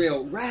up. And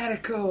real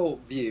radical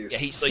views.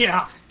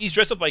 Yeah, he's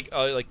dressed up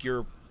like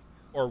your,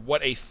 or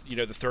what the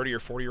 30 or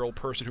 40-year-old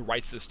person who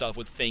writes this stuff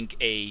would think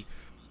a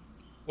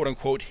quote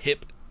unquote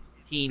hip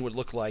teen would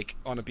look like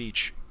on a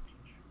beach.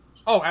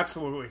 Oh,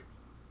 absolutely.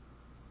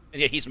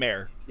 And yeah, he's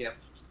mayor. Yep.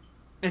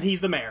 And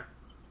he's the mayor.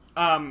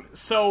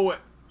 So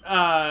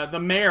the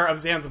mayor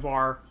of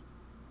Zanzibar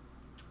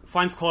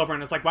finds Clover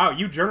and is like, wow,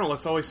 you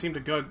journalists always seem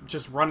to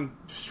just run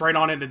straight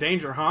on into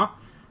danger, huh?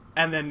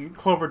 And then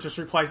Clover just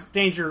replies,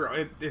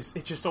 danger,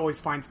 it just always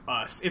finds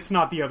us. It's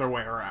not the other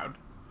way around.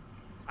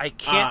 I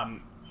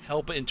can't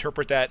help but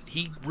interpret that.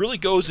 He really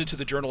goes into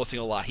the journalisting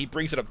a lot. He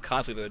brings it up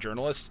constantly to the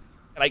journalists,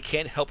 and I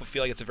can't help but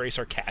feel like it's a very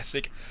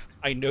sarcastic,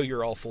 I know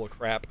you're all full of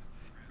crap.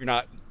 You're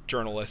not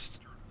journalists.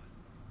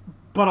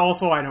 But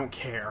also, I don't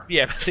care.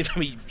 Yeah, I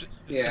mean,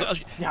 yeah,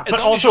 but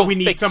also we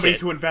need somebody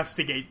to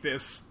investigate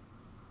this.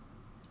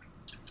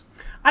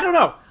 I don't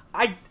know.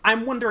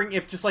 I'm wondering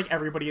if just like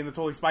everybody in the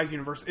Totally Spies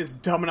universe is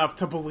dumb enough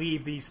to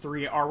believe these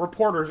three are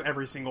reporters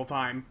every single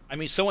time. I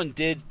mean, someone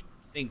did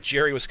think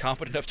Jerry was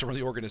competent enough to run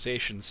the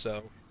organization,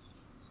 so...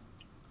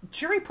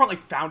 Jerry probably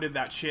founded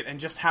that shit and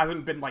just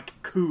hasn't been,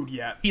 cooed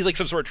yet. He's like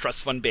some sort of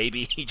trust fund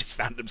baby. He just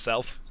found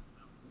himself.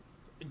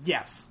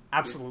 Yes,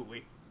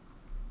 absolutely.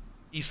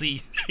 He's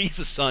the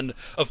son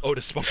of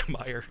Otis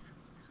Spunkmeyer.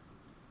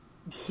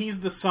 He's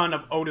the son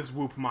of Otis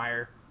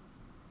Whoopmeyer.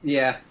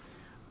 Yeah.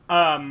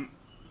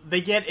 They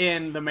get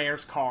in the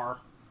mayor's car,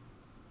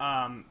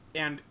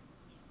 and...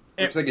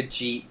 Looks like a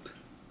Jeep.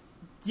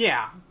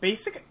 Yeah,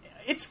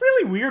 it's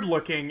really weird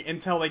looking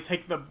until they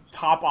take the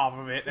top off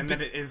of it, and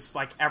then it is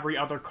like every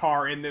other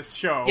car in this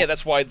show. Yeah,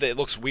 that's why it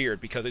looks weird,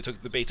 because they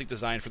took the basic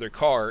design for their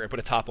car and put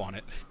a top on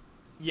it.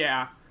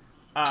 Yeah.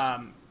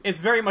 It's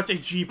very much a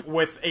Jeep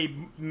with a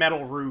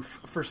metal roof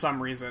for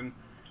some reason.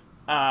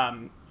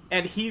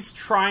 And he's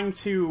trying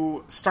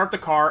to start the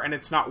car, and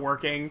it's not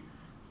working.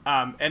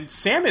 And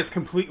Sam is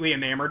completely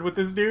enamored with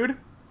this dude.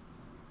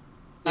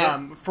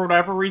 Yeah. For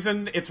whatever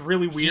reason, it's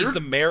really weird. He's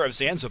the mayor of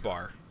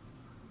Zanzibar.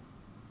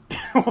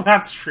 Well,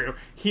 that's true.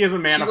 He is a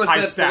man of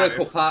high status.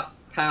 Political power.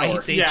 I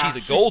ain't saying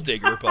she's a gold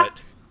digger, but...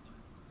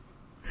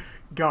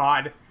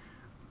 God.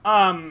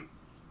 I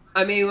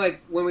mean,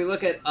 when we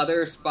look at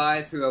other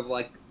spies who have,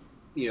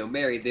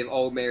 married, they've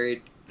all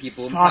married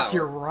people in power. Fuck,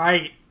 you're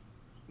right.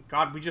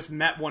 God, we just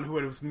met one who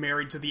was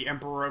married to the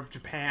Emperor of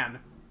Japan.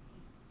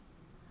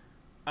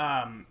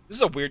 This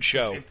is a weird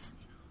show.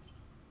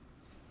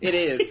 It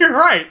is. You're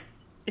right.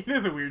 It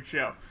is a weird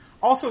show.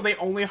 Also, they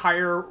only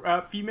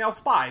hire female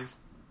spies.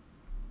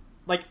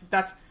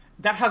 That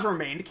has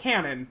remained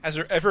canon. Has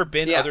there ever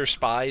been other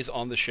spies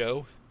on the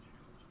show?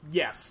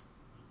 Yes.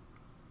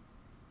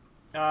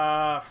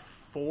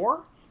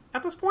 4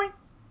 at this point?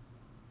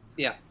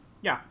 Yeah.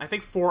 Yeah, I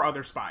think 4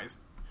 other spies.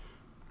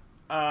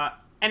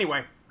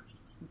 Anyway,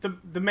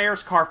 the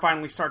mayor's car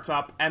finally starts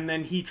up, and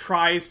then he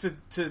tries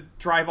to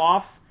drive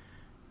off,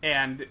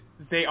 and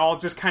they all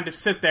just kind of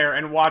sit there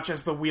and watch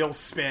as the wheels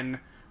spin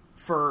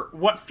for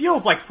what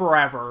feels like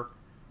forever.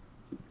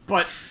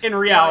 But in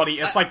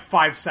reality, it's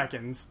 5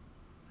 seconds.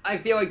 I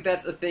feel like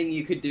that's a thing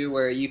you could do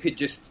where you could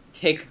just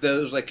take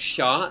those,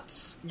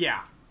 shots.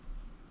 Yeah.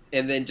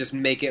 And then just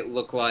make it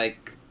look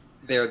like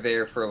they're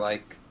there for,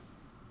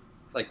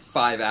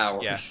 5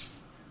 hours.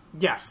 Yes.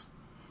 Yes.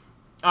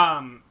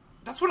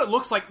 That's what it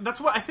looks like. I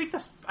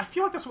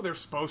feel like that's what they're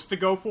supposed to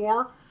go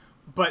for,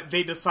 but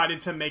they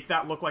decided to make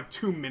that look like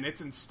 2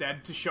 minutes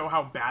instead to show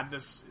how bad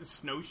this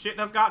snow shit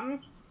has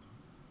gotten.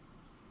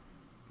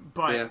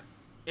 But... Yeah.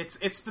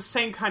 It's the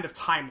same kind of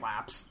time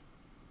lapse.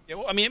 Yeah,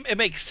 well, I mean, it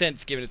makes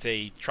sense given it's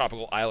a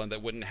tropical island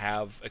that wouldn't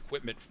have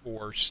equipment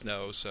for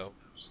snow, so...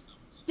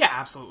 Yeah,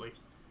 absolutely.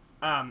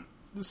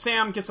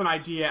 Sam gets an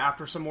idea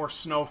after some more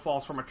snow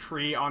falls from a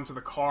tree onto the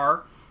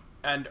car,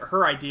 and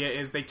her idea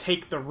is they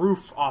take the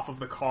roof off of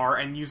the car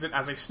and use it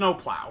as a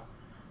snowplow.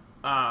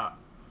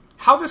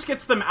 How this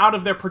gets them out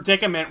of their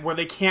predicament where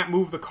they can't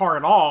move the car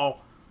at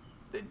all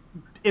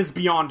is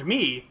beyond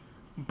me,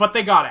 but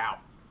they got out.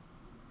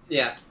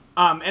 Yeah.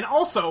 And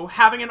also,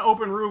 having an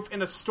open roof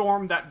in a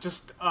storm that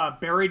just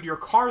buried your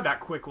car that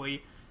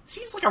quickly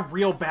seems like a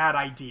real bad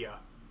idea.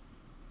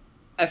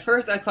 At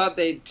first, I thought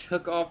they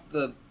took off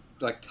the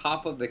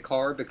top of the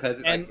car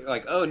because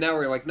oh, now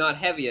we're not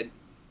heavy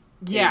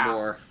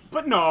anymore.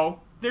 But no,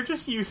 they're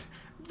just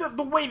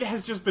the weight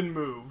has just been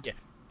moved. Yeah,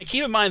 and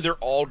keep in mind they're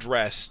all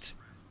dressed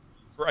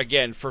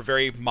for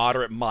very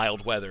moderate,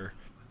 mild weather.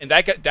 And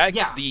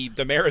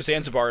the mayor of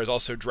Zanzibar is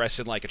also dressed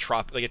in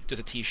just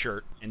a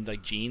t-shirt and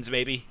jeans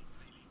maybe.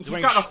 He's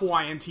got a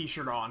Hawaiian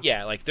t-shirt on.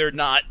 Yeah, they're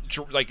not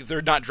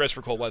dressed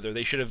for cold weather.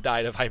 They should have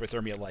died of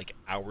hypothermia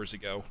hours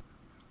ago.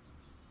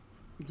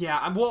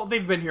 Yeah, well,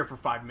 they've been here for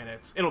 5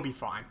 minutes. It'll be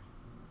fine.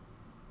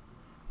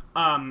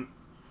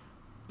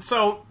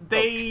 So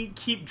they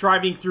keep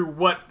driving through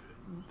what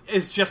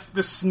is just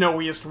the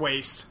snowiest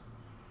waste.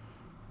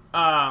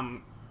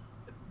 Do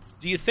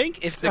you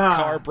think if the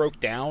car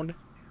broke down,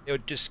 it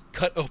would just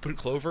cut open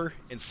Clover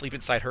and sleep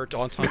inside her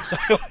Daunton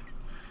style?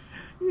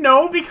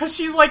 No, because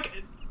she's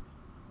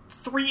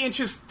 3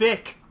 inches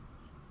thick.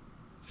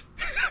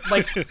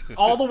 Like,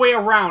 all the way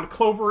around,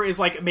 Clover is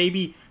like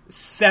maybe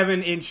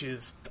 7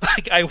 inches.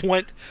 Like, I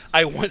want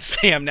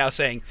Sam now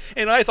saying,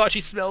 and I thought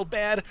she smelled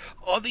bad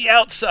on the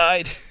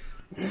outside.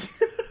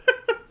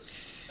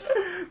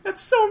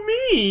 That's so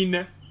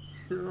mean.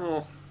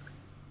 Oh.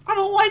 I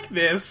don't like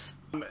this.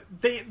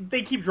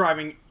 They keep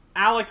driving.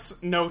 Alex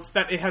notes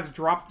that it has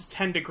dropped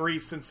 10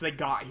 degrees since they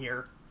got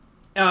here.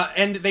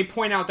 And they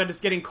point out that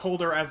it's getting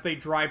colder as they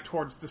drive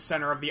towards the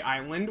center of the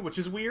island, which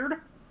is weird.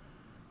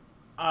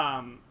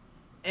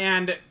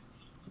 And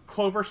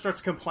Clover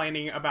starts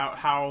complaining about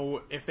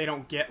how if they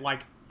don't get,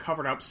 like,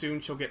 covered up soon,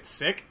 she'll get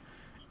sick.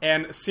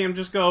 And Sam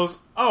just goes,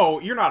 "Oh,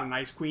 you're not an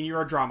ice queen,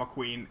 you're a drama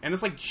queen." And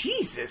it's like,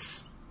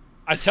 Jesus!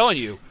 I'm telling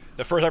you,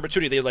 the first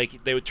opportunity,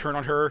 they would turn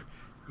on her,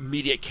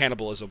 immediate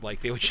cannibalism.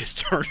 Like, they would just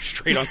turn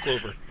straight on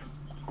Clover.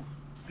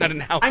 Not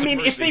an ounce I mean,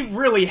 of if they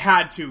really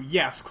had to,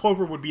 yes,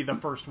 Clover would be the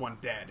first one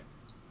dead.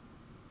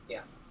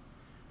 Yeah.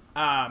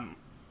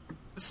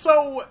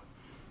 So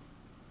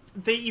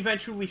they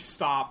eventually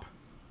stop.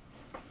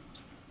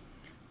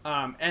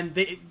 And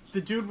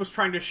the dude was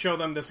trying to show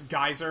them this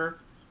geyser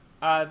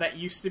that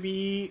used to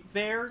be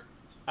there.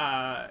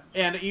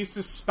 And it used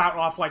to spout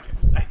off, like,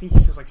 I think he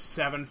says, like,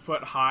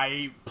 7-foot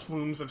high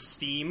plumes of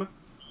steam.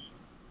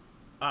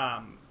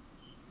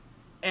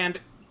 And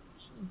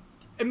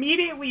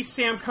immediately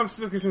Sam comes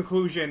to the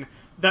conclusion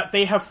that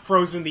they have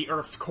frozen the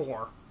Earth's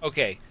core.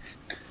 Okay,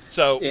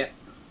 so Yeah.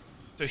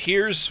 so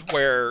here's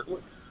where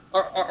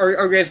Are we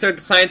going to start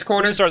the science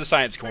corner? let's start the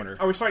science corner.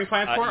 Are we starting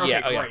Science Corner? yeah,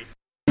 Okay, oh, yeah. great.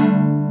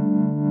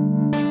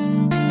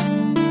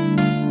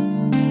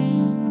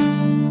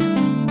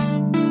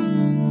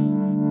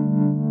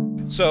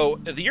 So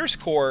the Earth's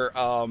core,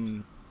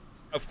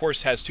 of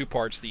course, has two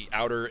parts: the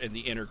outer and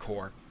the inner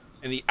core.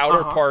 And the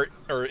outer part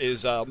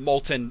is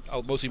molten,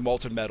 mostly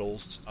molten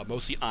metals,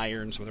 mostly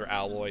iron, some of their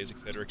alloys,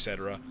 etc.,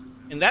 etc.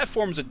 And that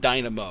forms a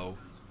dynamo,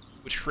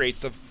 which creates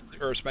the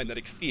Earth's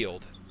magnetic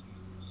field.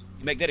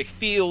 The magnetic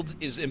field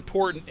is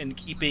important in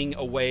keeping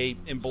away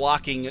and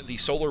blocking the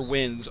solar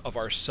winds of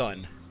our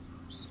sun.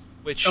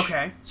 Which,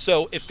 Okay.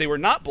 So if they were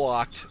not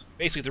blocked,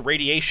 basically the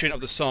radiation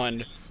of the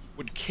sun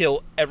would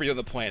kill everything on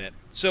the planet.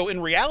 So in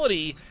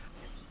reality,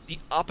 the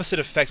opposite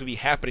effect would be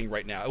happening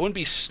right now. It wouldn't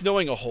be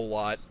snowing a whole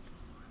lot.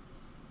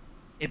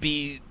 It'd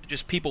be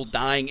just people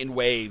dying in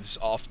waves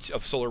of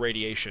solar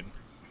radiation.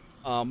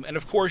 And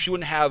of course, you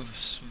wouldn't have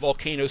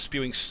volcanoes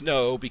spewing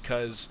snow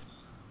because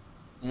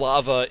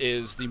lava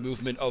is the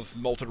movement of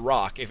molten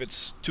rock. If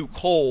it's too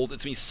cold,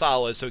 it's going to be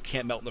solid, so it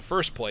can't melt in the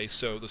first place.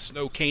 So the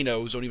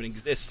snowcanos don't even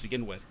exist to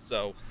begin with.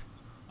 So,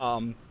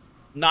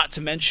 not to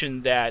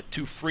mention that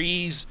to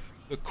freeze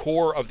the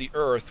core of the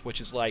Earth,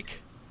 which is like,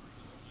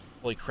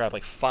 holy crap,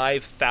 like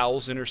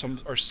 5,000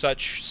 or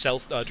such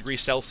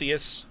degrees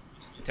Celsius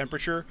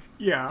temperature.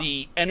 Yeah.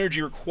 The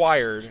energy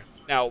required.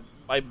 Now,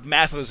 my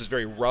math on this is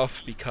very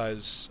rough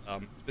because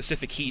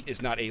specific heat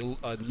is not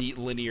a neat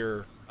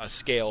linear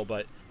scale,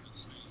 but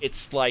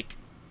it's like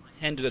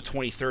 10 to the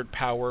 23rd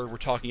power. We're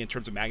talking in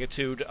terms of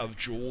magnitude of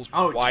joules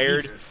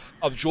required. Jesus.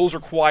 Of joules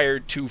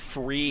required to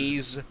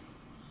freeze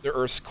the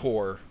Earth's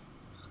core.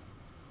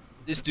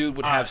 This dude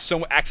would have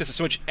access to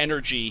so much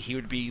energy. He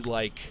would be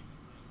like,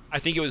 I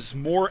think it was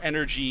more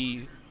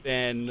energy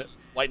than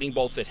lightning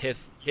bolts that hit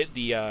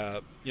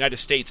the United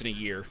States in a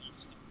year.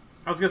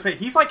 I was gonna say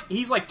he's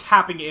like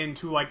tapping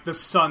into like the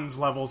sun's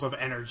levels of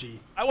energy.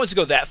 I wouldn't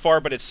go that far,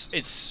 but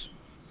it's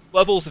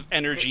levels of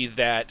energy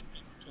that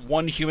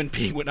one human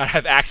being would not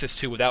have access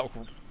to without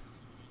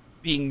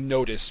being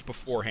noticed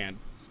beforehand.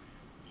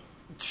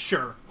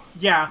 Sure.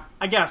 Yeah,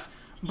 I guess.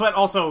 But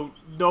also,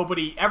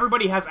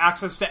 everybody has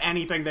access to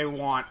anything they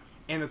want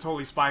in the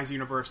Totally Spies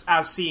universe,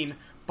 as seen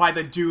by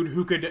the dude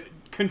who could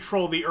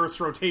control the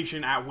Earth's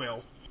rotation at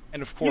will.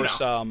 And of course,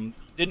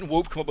 didn't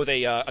Whoop come up with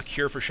a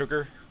cure for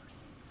sugar?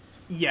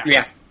 Yes.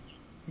 Yeah.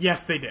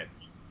 Yes, they did.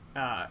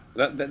 That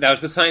was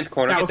the science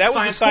corner. That was That was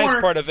Science the science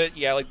Corner. part of it.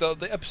 Yeah, like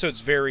the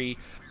episode's very.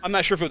 I'm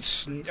not sure if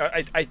it's.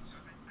 I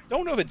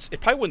don't know if it's.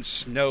 It probably wouldn't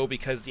snow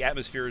because the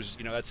atmosphere is.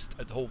 That's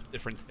a whole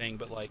different thing.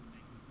 But like,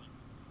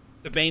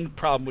 the main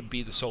problem would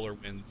be the solar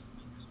winds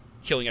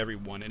killing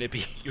everyone, and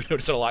you'd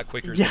notice it a lot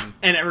quicker. Yeah, Than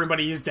and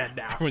everybody is dead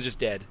now. everyone's just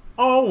dead.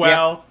 Oh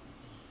well.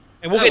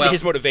 And we'll Oh, get well. into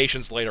his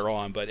motivations later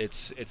on, but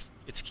it's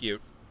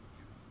cute.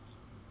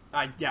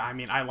 I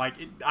mean, I like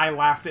it. I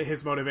laughed at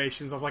his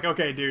motivations. I was like,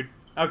 okay, dude.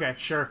 Okay,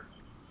 sure.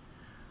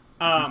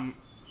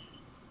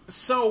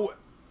 So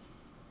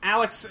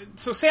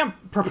Sam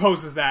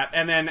proposes that,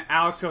 and then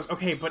Alex goes,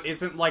 okay, but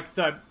isn't, like,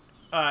 the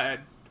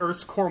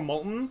Earth's core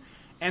molten?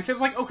 And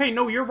Sam's like, okay,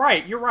 no, you're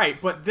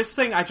right, but this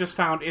thing I just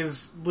found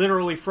is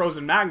literally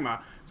frozen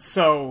magma,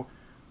 so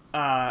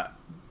the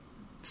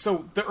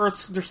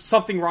Earth's, there's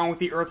something wrong with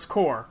the Earth's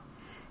core.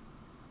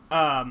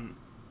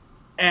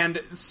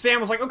 And Sam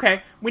was like,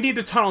 okay, we need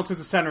to tunnel to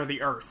the center of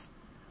the Earth.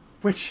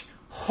 Which,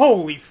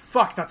 holy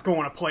fuck, that's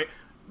going to play.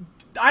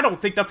 I don't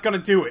think that's going to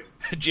do it.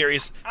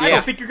 Jerry's I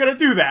don't think you're going to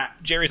do that.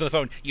 Jerry's on the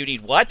phone. You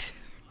need what?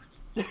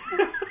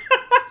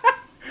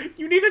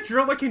 You need a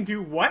drill that can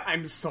do what?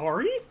 I'm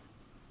sorry?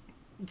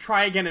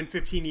 try again in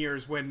 15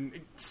 years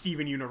when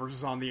Steven Universe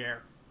is on the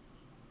air.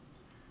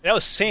 That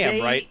was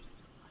Sam, right?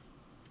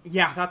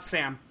 Yeah, that's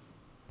Sam.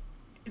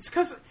 It's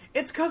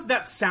because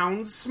that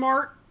sounds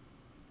smart,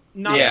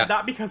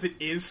 not because it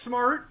is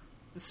smart.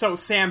 So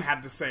Sam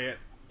had to say it.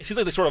 It seems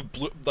like the sort of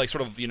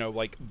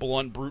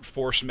blunt brute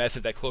force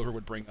method that Clover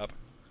would bring up.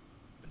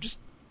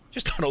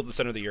 Just tunnel to the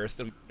center of the earth,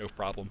 no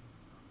problem.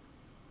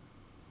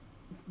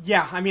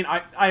 Yeah, I mean,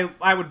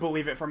 I would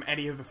believe it from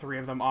any of the three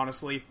of them,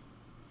 honestly.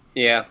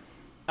 Yeah.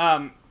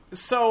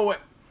 So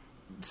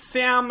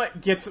Sam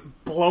gets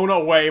blown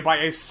away by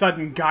a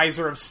sudden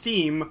geyser of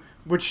steam,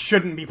 which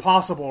shouldn't be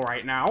possible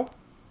right now.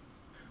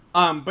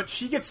 But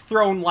she gets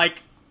thrown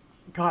like,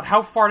 God,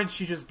 how far did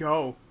she just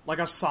go? Like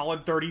a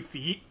solid 30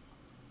 feet?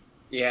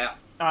 Yeah.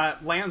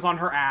 Lands on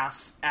her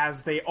ass,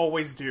 as they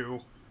always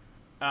do.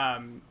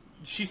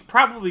 She's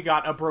probably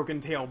got a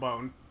broken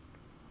tailbone.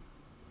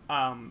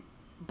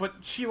 But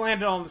she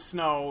landed on the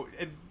snow.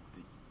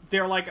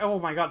 They're like, oh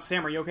my God,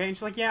 Sam, are you okay? And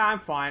she's like, yeah, I'm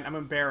fine. I'm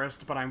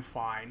embarrassed, but I'm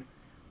fine.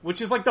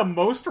 Which is like the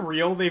most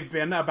real they've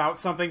been about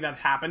something that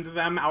happened to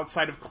them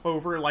outside of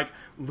Clover, like,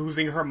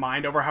 losing her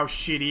mind over how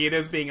shitty it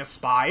is being a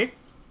spy.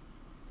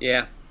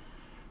 Yeah.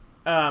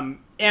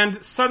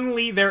 And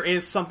suddenly there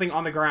is something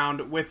on the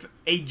ground with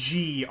a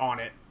G on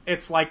it.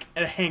 It's like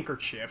a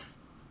handkerchief.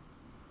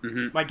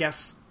 Mm-hmm. I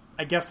guess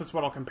that's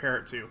what I'll compare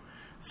it to.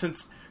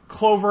 Since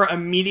Clover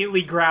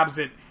immediately grabs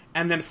it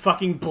and then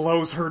fucking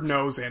blows her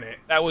nose in it.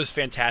 That was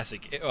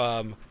fantastic.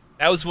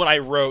 That was when I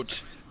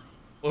wrote,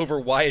 Clover,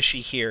 why is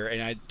she here?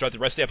 And I throughout the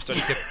rest of the episode, I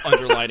kept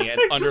underlining it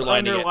and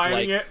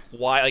underlining it.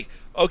 Why? Like,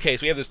 okay,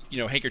 so we have this,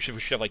 handkerchief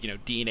which should have,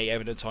 DNA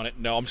evidence on it.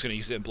 No, I'm just going to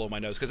use it and blow my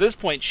nose. Because at this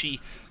point, did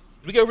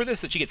we go over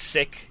this? That she gets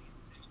sick?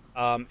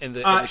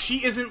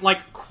 She isn't,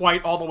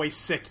 quite all the way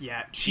sick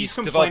yet. She's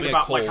complaining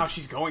about, how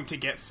she's going to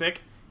get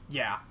sick.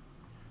 Yeah.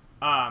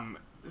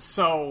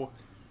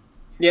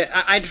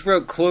 Yeah, I just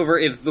wrote Clover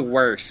is the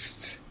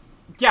worst.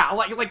 Yeah,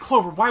 like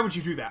Clover, why would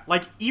you do that?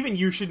 Even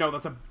you should know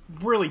that's a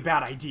really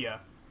bad idea.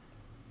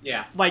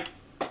 Yeah.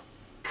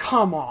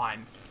 Come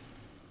on.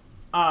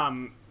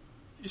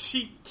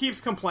 She keeps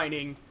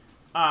complaining.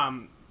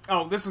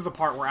 This is the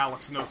part where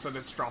Alex notes that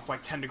it's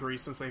dropped 10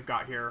 degrees since they've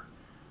got here.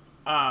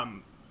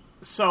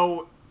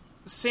 So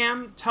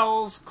Sam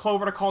tells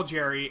Clover to call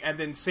Jerry, and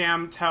then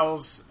Sam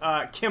tells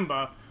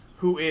Kimba,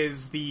 who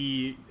is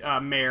the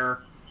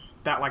mayor,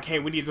 that, hey,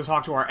 we need to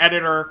talk to our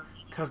editor,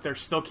 because they're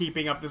still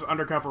keeping up this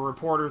undercover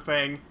reporter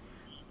thing.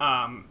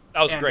 That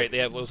was great.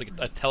 It was like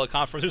a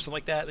teleconference or something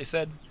like that, they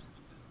said.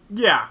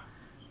 Yeah.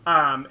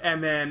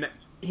 And then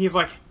he's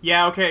like,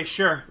 yeah, okay,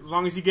 sure. As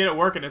long as you get it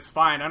working, it's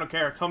fine. I don't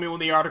care. Tell me when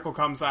the article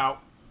comes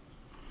out.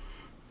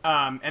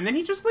 And then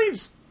he just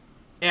leaves.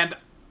 And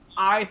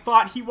I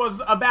thought he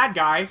was a bad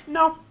guy.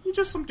 No, he's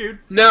just some dude.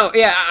 No,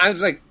 yeah, I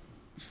was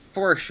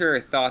for sure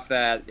thought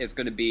that it's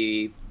going to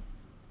be,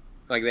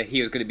 that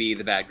he was going to be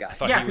the bad guy.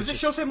 Yeah, because it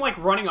shows him,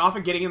 running off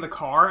and getting in the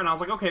car, and I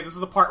was like, okay, this is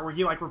the part where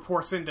he,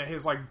 reports into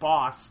his,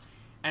 boss,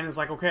 and is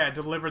like, okay, I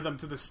delivered them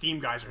to the steam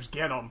geysers,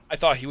 get them. I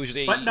thought he was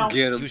Get him.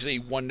 He was a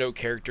one-note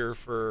character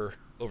for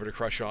Clover to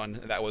crush on,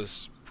 and that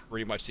was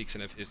pretty much the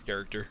extent of his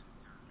character.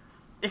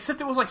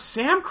 Except it was,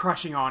 Sam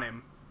crushing on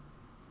him.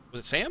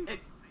 Was it Sam?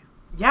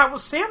 Yeah, it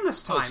was Sam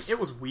this time. It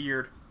was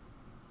weird.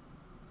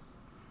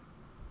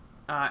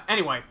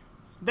 Anyway,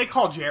 they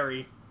call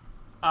Jerry,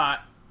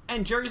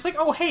 and Jerry's like,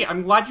 oh, hey,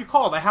 I'm glad you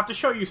called. I have to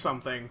show you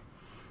something.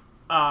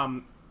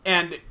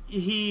 And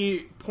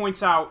he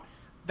points out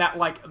that,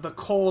 the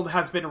cold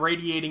has been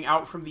radiating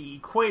out from the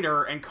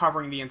equator and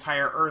covering the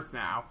entire Earth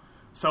now.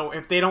 So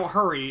if they don't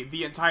hurry,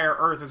 the entire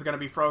Earth is going to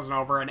be frozen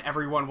over and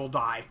everyone will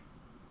die.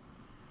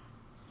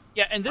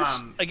 Yeah, and this,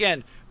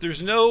 again, there's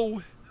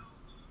no...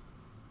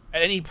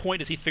 At any point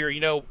does he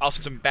figure, I'll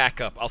send some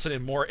backup, I'll send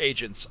in more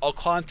agents, I'll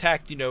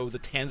contact, the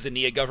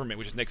Tanzania government,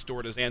 which is next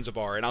door to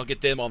Zanzibar, and I'll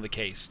get them on the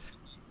case.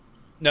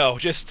 No,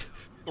 just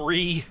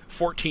 3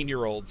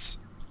 14-year-olds.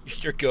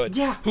 You're good.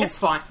 Yeah, it's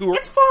fine.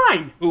 It's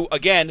fine! Who,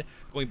 again,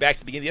 going back to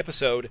the beginning of the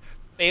episode,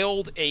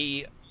 failed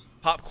a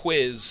pop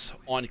quiz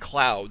on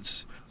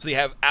clouds, so they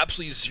have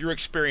absolutely zero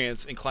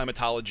experience in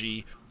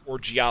climatology or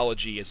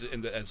geology as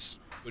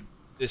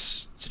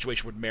this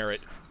situation would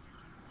merit.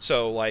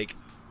 So,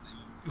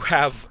 you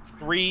have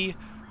 3,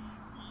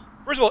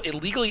 first of all,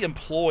 illegally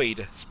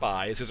employed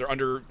spies, because they're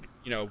under,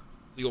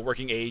 legal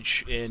working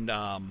age in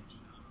the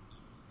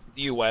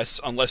U.S.,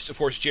 unless, of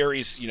course,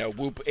 Jerry's,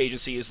 WHOOP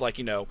agency is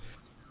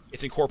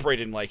it's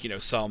incorporated in,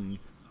 some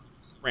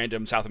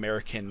random South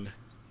American,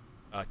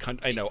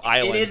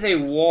 island. It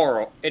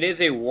is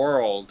a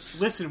world.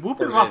 Listen,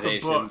 WHOOP is off the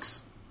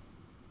books.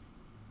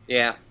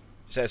 Yeah.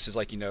 This is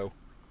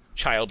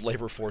child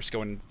labor force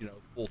going,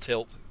 full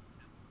tilt.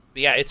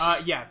 But yeah, it's...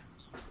 yeah.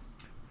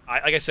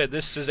 Like I said,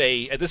 this is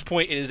at this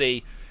point, it is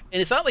and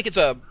it's not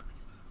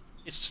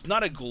it's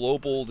not a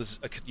global,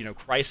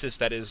 crisis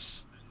that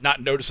is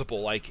not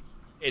noticeable.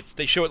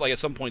 They show it, at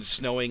some point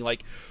snowing,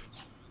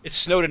 it's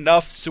snowed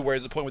enough to where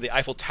the point where the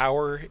Eiffel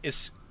Tower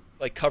is,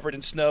 covered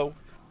in snow.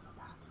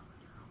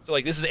 So,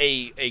 like, this is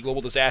a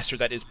global disaster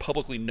that is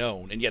publicly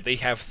known, and yet they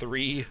have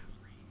 3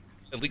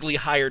 illegally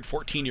hired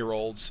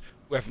 14-year-olds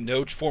who have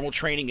no formal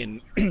training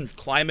in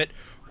climate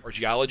or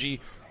geology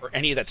or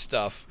any of that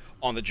stuff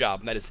on the job,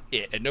 and that is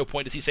it. At no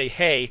point does he say,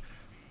 hey,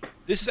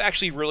 this is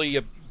actually really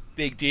a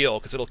big deal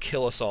because it'll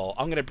kill us all.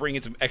 I'm going to bring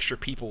in some extra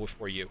people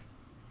for you.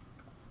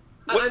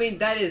 I mean,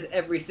 that is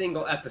every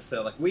single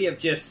episode. Like, we have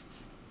just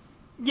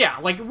Yeah,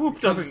 like Whoop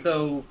doesn't.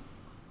 so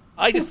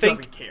I like to Whoop think,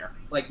 doesn't care.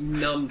 like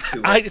numb to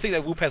it. I like to think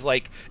that Whoop has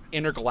like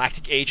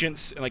intergalactic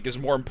agents and like there's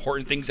more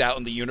important things out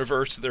in the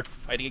universe that they're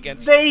fighting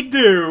against. They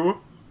do.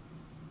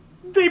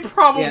 They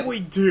probably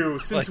do,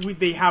 since Like-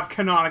 they have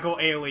canonical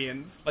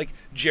aliens Like who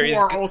Jerry's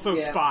are also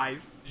Yeah.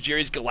 spies.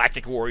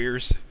 Galactic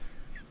Warriors.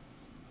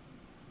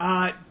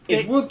 Is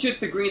They, Whoop just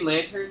the Green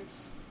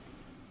Lanterns?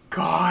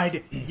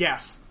 God,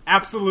 yes,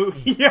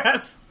 absolutely,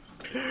 yes.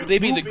 Would they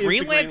be Whoop the is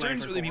Green the Lanterns,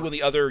 Lantern or would they be Corps. one of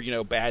the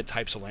other, bad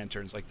types of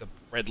lanterns, like the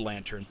Red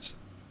Lanterns?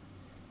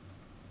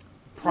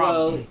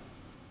 Probably. Well,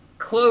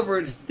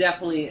 Clover's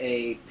definitely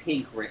a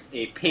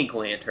pink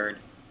lantern.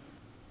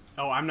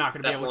 Oh, I'm not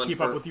going to be That's able to one keep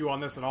for- up with you on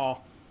this at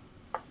all.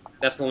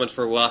 That's the one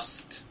for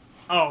lust.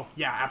 Oh,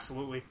 yeah,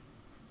 absolutely.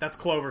 That's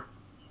Clover.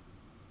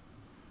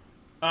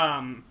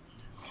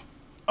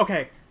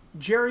 Okay,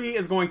 Jerry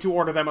is going to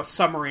order them a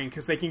submarine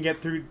because they can get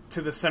through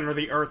to the center of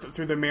the Earth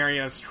through the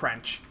Marianas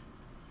Trench.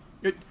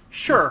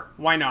 Sure,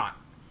 why not?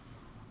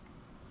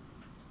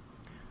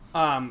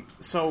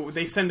 So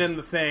they send in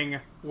the thing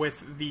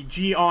with the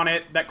G on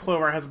it that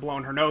Clover has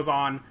blown her nose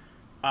on,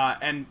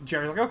 and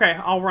Jerry's like, okay,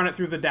 I'll run it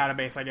through the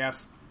database, I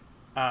guess.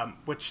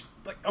 Which,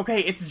 like, okay,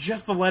 it's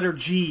just the letter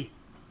G.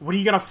 What are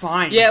you gonna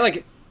find? Yeah,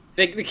 like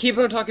they keep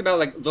on talking about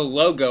like the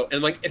logo,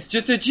 and like it's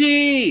just a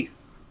G.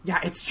 Yeah,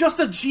 it's just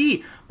a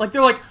G. Like,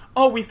 they're like,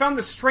 oh, we found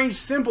this strange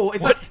symbol.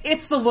 It's What- like,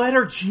 it's the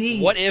letter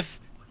G. What if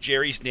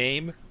Jerry's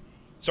name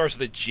starts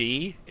with a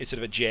G instead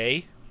of a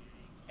J,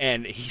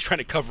 and he's trying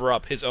to cover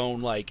up his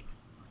own like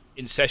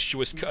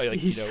incestuous,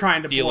 He's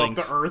trying to blow up dealings.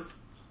 the Earth.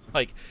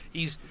 Like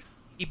he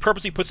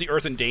purposely puts the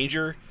Earth in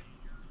danger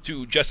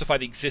to justify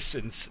the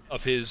existence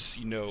of his,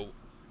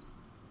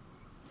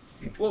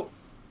 Well,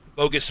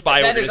 bogus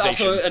spy that is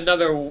organization. also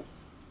another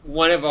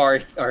one of our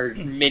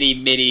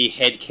mini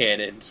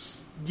headcanons.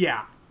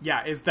 Yeah,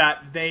 is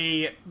that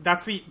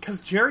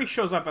because Jerry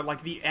shows up at,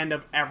 like, the end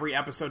of every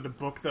episode to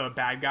book the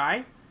bad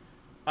guy,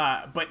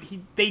 but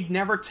they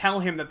never tell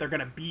him that they're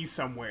gonna be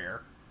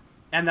somewhere,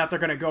 and that they're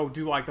gonna go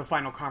do, like, the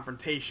final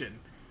confrontation.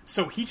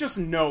 So he just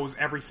knows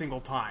every single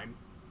time.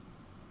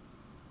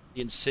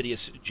 The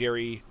insidious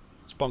Jerry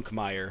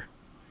Spunkmeyer.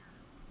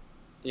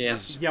 Yeah.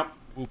 His Yep.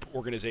 Whoop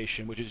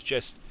organization, which is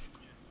just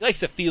he likes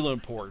to feel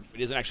important, but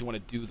he doesn't actually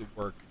want to do the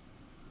work.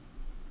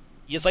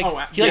 He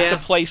likes yeah. to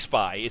play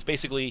spy. It's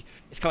kind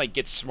of like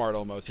Get Smart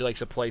almost. He likes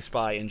to play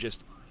spy and he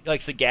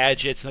likes the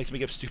gadgets and likes to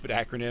make up stupid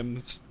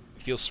acronyms.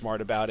 He feels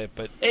smart about it,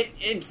 but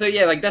And so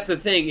yeah, like that's the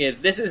thing is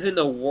this isn't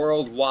a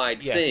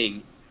worldwide Yeah.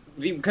 thing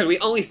because we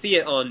only see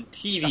it on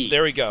TV.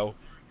 there we go.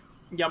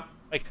 Yep.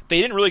 Like they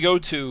didn't really go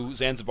to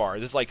Zanzibar.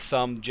 This is like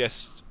some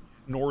just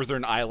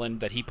northern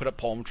island that he put up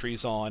palm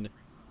trees on,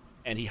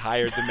 and he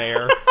hired the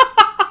mayor.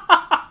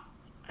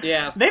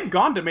 Yeah. They've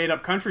gone to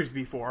made-up countries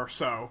before,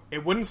 so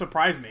it wouldn't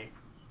surprise me.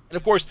 And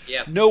of course,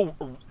 Yeah. no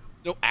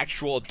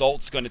actual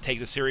adult's going to take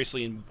this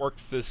seriously and work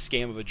this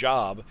scam of a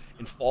job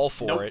and fall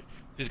for Nope. it.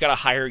 He's got to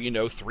hire,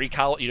 three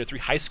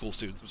high school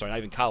students. I'm sorry, not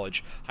even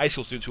college. High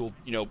school students who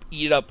will,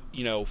 eat it up,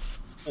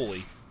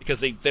 fully because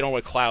they don't know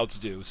what clouds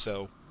do.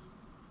 So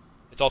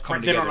it's all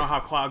coming They together. don't know how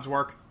clouds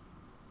work.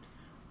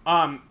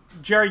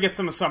 Jerry gets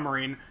them a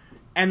submarine,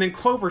 and then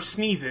Clover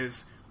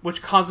sneezes,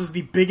 which causes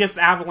the biggest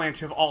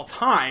avalanche of all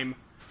time,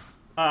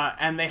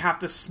 and they have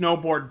to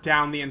snowboard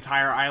down the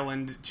entire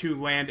island to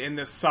land in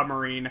this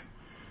submarine,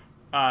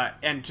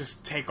 and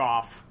just take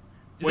off,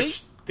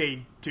 which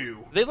they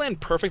do. They land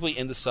perfectly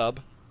in the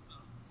sub.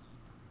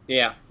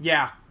 Yeah.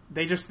 Yeah,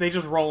 they just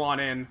roll on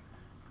in,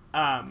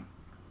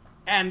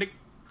 and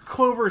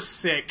Clover's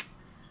sick,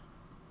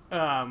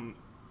 and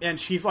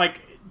she's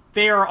like,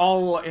 they are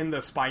all in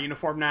the spy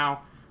uniform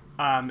now,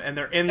 and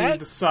they're in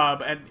the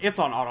sub, and it's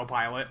on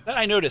autopilot. That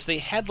I noticed. They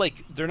had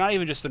they're not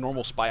even just a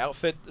normal spy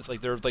outfit. It's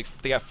like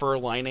they got fur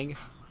lining.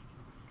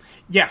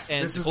 Yes,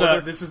 And this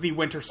Clover- is the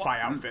winter spy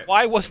outfit.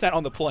 Why wasn't that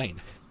on the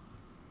plane?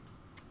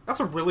 That's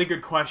a really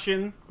good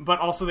question, but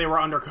also they were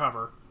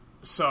undercover,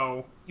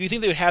 so. You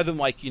think they would have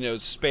them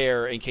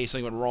spare in case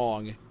something went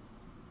wrong?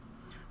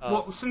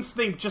 Well, since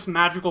they just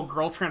magical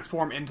girl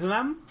transform into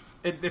them,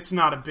 it's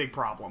not a big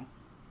problem.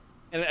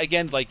 And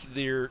again, it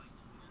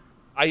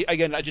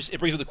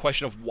brings up the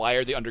question of why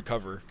are they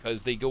undercover?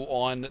 Because they go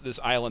on this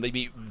island, they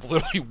meet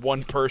literally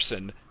one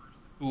person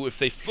who, if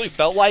they really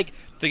felt like,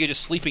 they could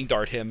just sleeping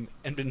dart him,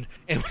 and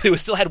they would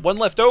still had one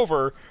left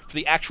over for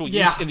the actual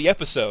use in the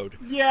episode.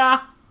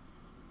 Yeah.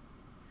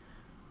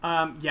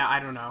 Yeah, I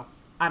don't know.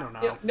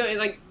 Yeah, no,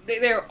 like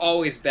they're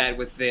always bad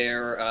with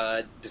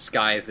their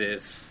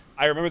disguises.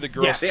 I remember the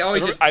girls. Yes. They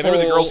always I remember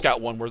the pull- Girl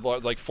Scout one where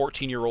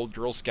 14-year-old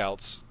Girl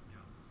Scouts.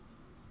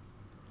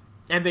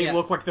 And they Yeah.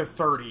 look like they're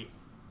 30.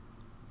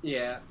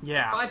 Yeah.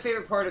 Yeah. My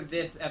favorite part of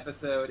this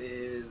episode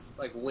is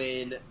like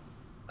when,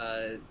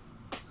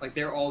 like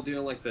they're all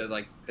doing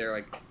they're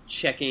like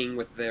checking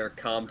with their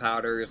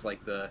compowders,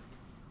 like the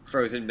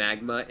frozen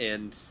magma,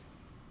 and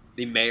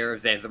the mayor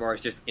of Zanzibar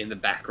is just in the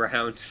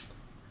background.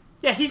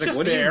 Yeah, he's Like, just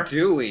what there. are you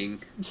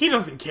doing? He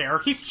doesn't care.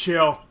 He's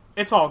chill.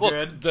 It's all Well,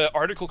 good. the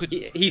article could.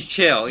 He's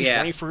chill. He's Yeah.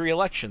 running for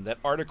re-election. That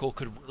article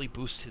could really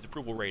boost his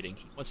approval rating.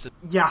 He wants to.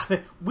 Yeah,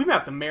 we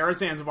met the mayor of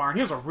Zanzibar, and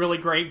he was a really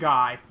great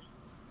guy.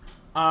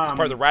 He's part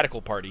of the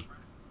radical party.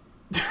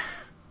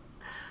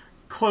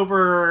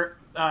 Clover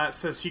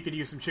says she could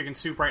use some chicken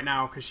soup right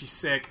now because she's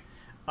sick.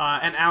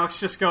 And Alex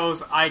just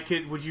goes,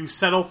 would you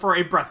settle for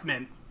a breath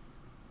mint?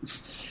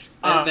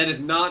 That is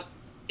not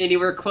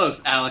anywhere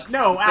close, Alex.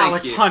 No, Thank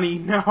Alex, you. honey,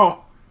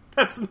 no.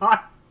 That's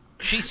not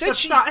She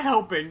not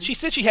helping. She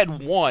said she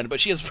had one,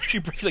 but she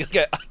brings like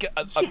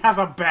She has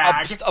a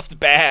bag. a stuffed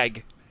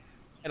bag,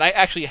 and I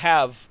actually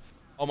have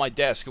on my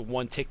desk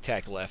one Tic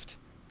Tac left.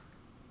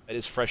 That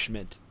is fresh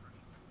mint.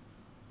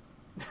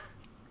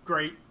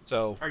 Great.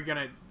 So Are you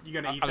gonna eat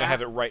that? I'm gonna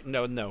have it right.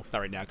 No, not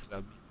right now because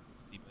I'll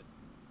be.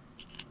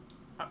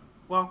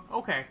 Well,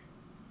 okay.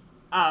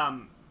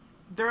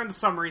 They're in the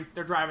submarine.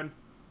 They're driving.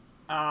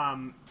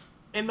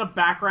 In the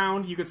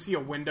background, you could see a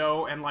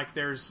window and like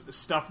there's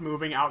stuff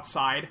moving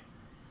outside.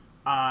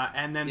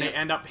 And then they Yep.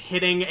 end up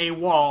hitting a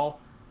wall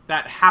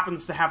that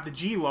happens to have the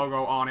G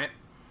logo on it.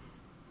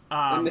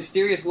 The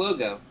mysterious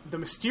logo. The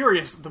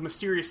mysterious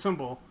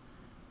symbol.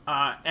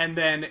 And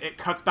then it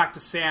cuts back to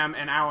Sam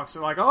and Alex.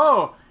 They're like,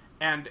 oh,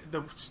 and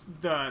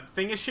the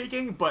thing is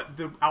shaking, but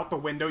out the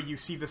window you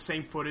see the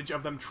same footage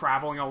of them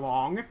traveling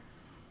along.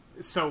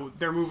 So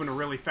they're moving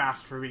really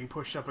fast for being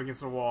pushed up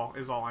against the wall,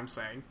 is all I'm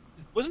saying.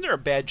 Wasn't there a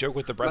bad joke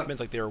with the breath mints,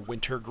 like they were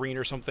winter green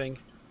or something?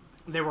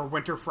 They were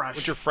winter fresh.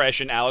 Winter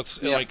fresh, and Alex,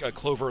 Yeah. like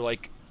Clover,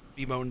 like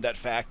bemoaned that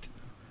fact.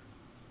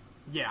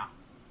 Yeah.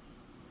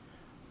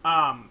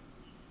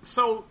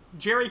 So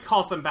Jerry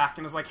calls them back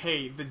and is like,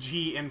 hey, the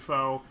G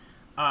info,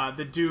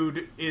 the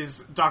dude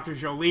is Dr.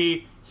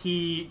 Jolie.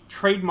 He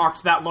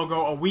trademarked that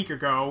logo a week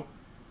ago.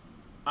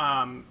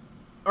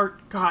 Or,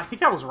 God, I think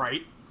that was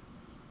right.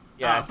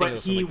 Yeah, I think it but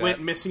was he something like went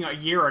that. missing a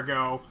year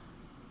ago,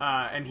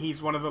 and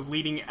he's one of the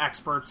leading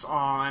experts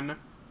on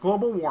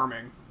global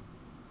warming.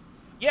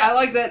 Yeah, I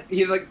like that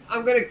he's like,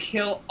 I'm gonna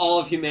kill all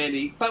of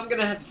humanity, but I'm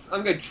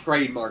gonna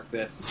trademark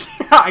this.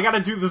 I gotta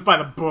do this by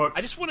the books.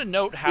 I just want to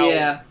note how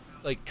Yeah.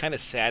 like kind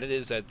of sad it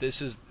is that this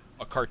is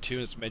a cartoon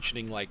that's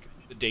mentioning like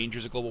the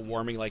dangers of global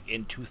warming like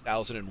in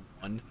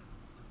 2001,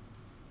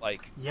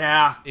 like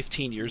Yeah.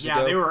 15 years Yeah,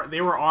 ago.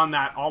 they were on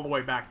that all the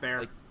way back there.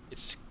 Like,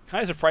 it's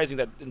kind of surprising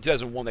that in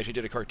 2001 they actually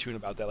did a cartoon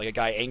about that, like a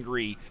guy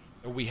angry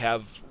that we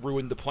have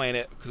ruined the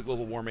planet because of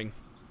global warming.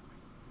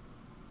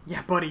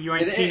 Yeah, buddy, you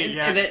ain't seen it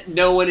yet. And that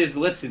no one is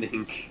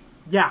listening.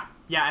 Yeah,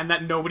 and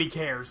that nobody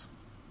cares.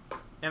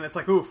 And it's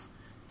like, oof,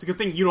 it's a good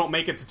thing you don't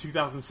make it to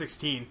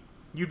 2016.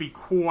 You'd be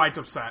quite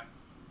upset.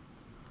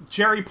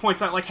 Jerry points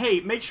out, like,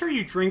 hey, make sure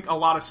you drink a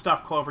lot of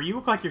stuff, Clover. You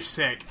look like you're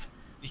sick.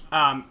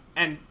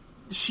 And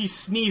she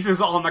sneezes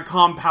on the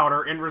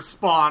compounder in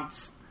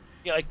response.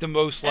 Yeah, like the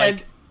most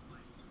like,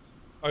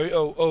 And,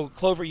 oh,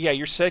 Clover, yeah,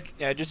 you're sick.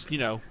 Yeah, just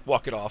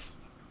walk it off.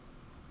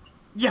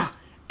 yeah,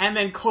 and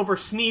then Clover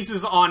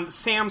sneezes on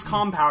Sam's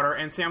compounder,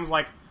 and Sam's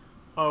like,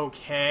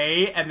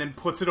 okay, and then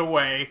puts it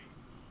away.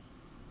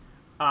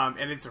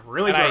 And it's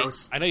really And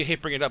gross. I know you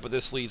hate bringing it up, but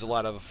this leads a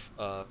lot of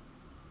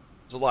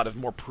there's a lot of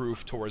more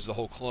proof towards the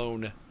whole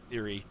clone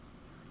theory,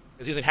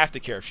 because he doesn't have to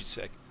care if she's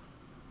sick.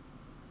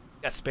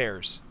 He's got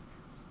spares.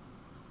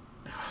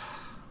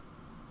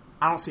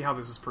 I don't see how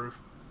this is proof.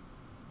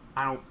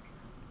 I don't.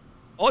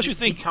 Unless you He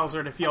think, tells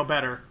her to feel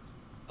better.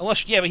 but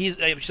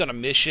she's on a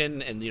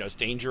mission and it's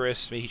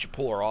dangerous. Maybe he should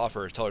pull her off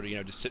or tell her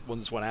to just sit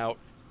this one out.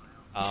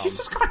 She's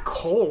just got a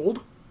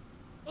cold.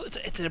 Well,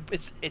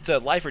 it's a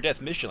life or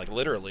death mission, like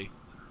literally.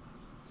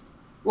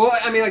 Well,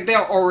 I mean, like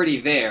they're already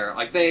there.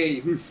 Like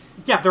they.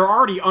 Yeah, they're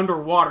already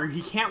underwater.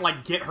 He can't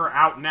get her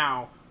out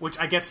now, which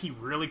I guess he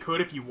really could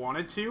if he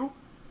wanted to.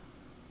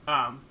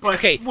 But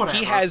Okay, whatever.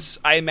 he has.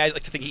 I imagine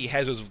to think he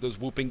has those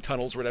whooping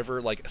tunnels, or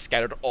whatever, like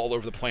scattered all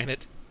over the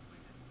planet.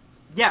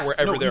 Yes,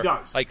 Wherever no, they're he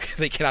does. like,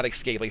 they cannot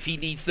escape. Like if he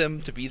needs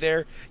them to be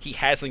there, he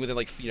has something within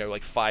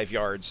like 5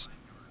 yards,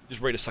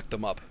 just ready to suck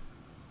them up.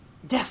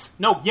 Yes,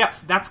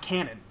 that's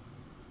canon.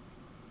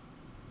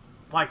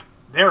 Like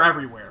they're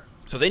everywhere.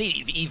 So they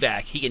need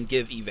evac. He can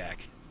give evac.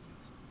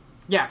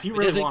 Yeah, if he He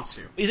really doesn't- wants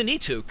to. He doesn't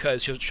need to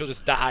because she'll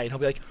just die, and he'll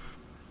be like,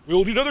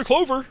 "We'll need another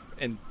Clover,"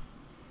 and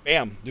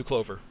bam, new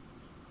Clover.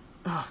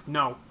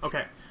 No,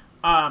 okay.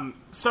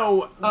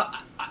 So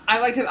I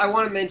like to. I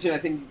want to mention. I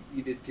think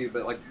you did too.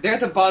 But like they're at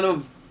the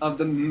bottom of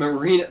the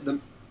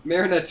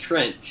Marina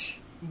Trench.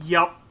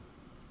 Yep.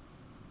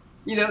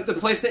 You know, the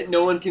place that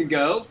no one can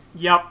go.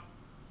 Yeah.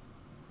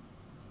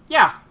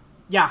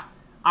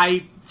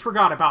 I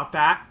forgot about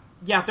that.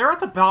 Yeah, they're at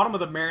the bottom of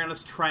the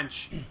Marianas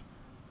Trench.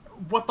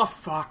 What the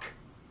fuck?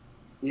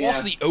 Yeah.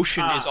 Also, the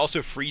ocean is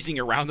also freezing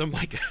around them,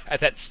 like at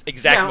that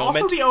exact Yeah,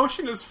 moment. also the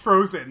ocean is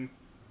frozen.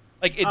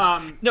 Like it's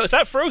no, it's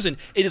not frozen.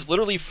 It is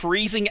literally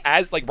freezing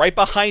as like right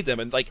behind them,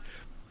 and like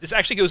this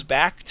actually goes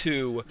back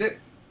to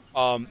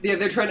Yeah,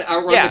 they're trying to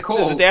outrun yeah, the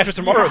cold. the Day After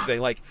Tomorrow Yeah. thing,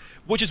 like,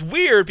 which is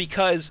weird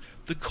because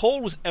the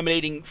cold was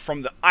emanating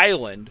from the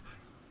island,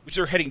 which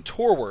they're heading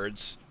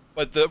towards,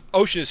 but the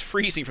ocean is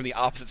freezing from the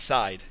opposite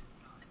side.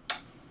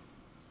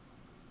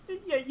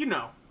 Yeah, you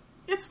know,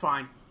 it's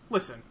fine.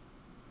 Listen,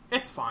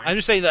 it's fine. I'm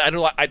just saying that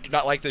I do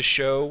not like this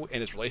show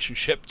and its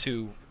relationship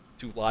to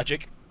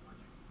logic.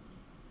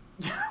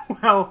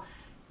 Well,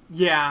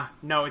 yeah,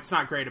 no, it's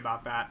not great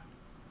about that.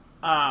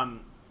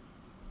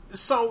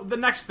 So the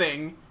next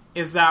thing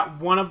is that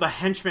one of the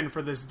henchmen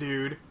for this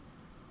dude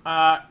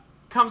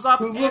comes up.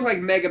 Who look like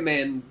Mega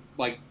Man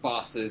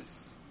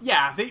bosses.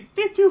 Yeah, they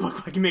do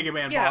look like Mega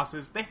Man Yeah.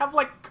 bosses. They have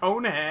like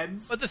cone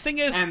heads. But the thing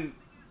is, and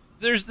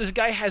this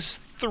guy has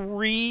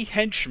 3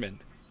 henchmen.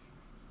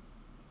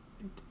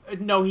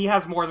 no, he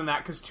has more than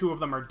that because 2 of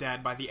them are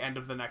dead by the end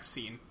of the next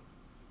scene.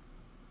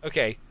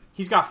 Okay,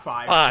 He's got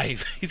 5.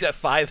 5. He's got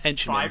 5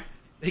 henchmen. 5?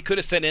 They could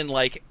have sent in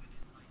like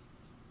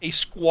a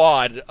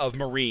squad of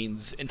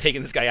Marines and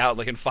taken this guy out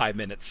like in 5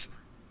 minutes.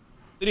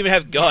 They don't even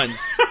have guns.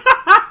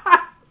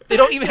 They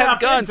don't even Yeah, have if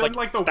they had guns. done,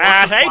 Like, the work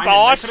 "Ah, to hey, find him,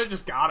 boss, they could have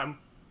just got him.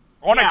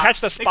 I want to Yeah, catch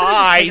the they could've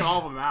just taken spies." all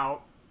of them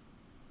out.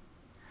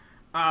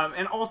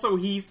 And also,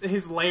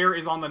 his lair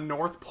is on the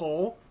North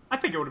Pole. I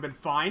think it would have been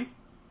fine.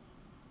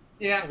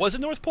 Yeah. Was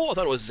it North Pole? I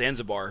thought it was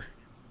Zanzibar.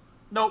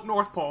 Nope,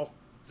 North Pole.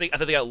 I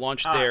thought they got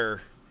launched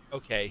there.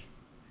 Okay.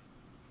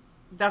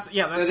 That's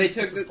No, that's they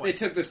his took place.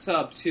 the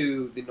sub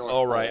to the North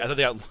All right. Pole. I thought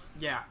they got.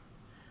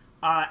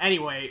 Yeah.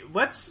 Anyway,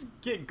 let's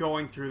get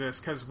going through this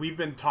because we've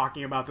been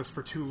talking about this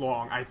for too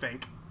long, I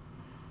think.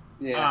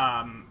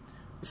 Yeah.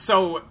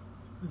 So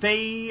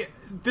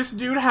this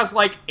dude has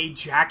like a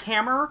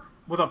jackhammer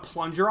with a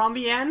plunger on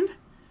the end,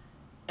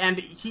 and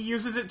he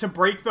uses it to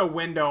break the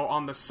window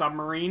on the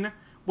submarine,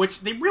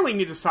 which they really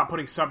need to stop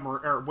putting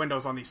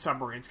windows on these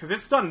submarines because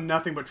it's done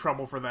nothing but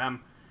trouble for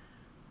them.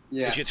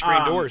 yeah. Did you get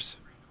screen doors?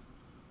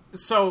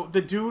 So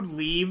the dude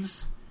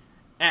leaves,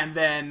 and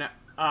then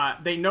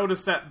they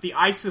notice that the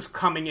ice is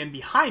coming in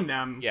behind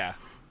them. Yeah.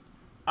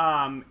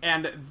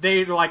 And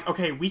they're like,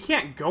 okay, we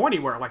can't go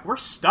anywhere. Like, we're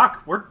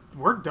stuck.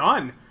 We're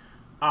done.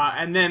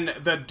 And then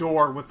the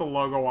door with the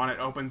logo on it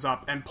opens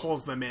up and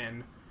pulls them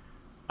in.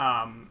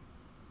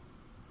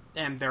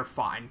 And they're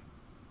fine.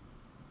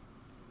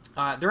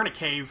 They're in a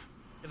cave.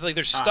 It's like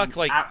they're stuck.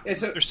 Yeah,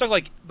 so- They're stuck.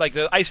 Like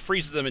the ice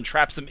freezes them and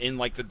traps them in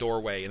like the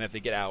doorway, and if they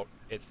get out,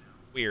 it's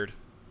weird.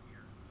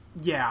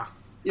 Yeah.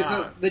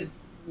 Yeah, so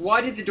why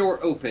did the door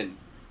open?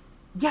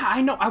 Yeah,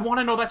 I know. I want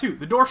to know that too.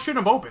 The door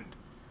shouldn't have opened.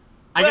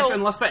 I guess Well-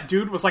 unless that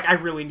dude was like, I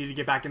really need to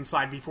get back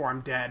inside before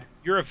I'm dead.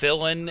 You're a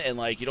villain, and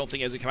like you don't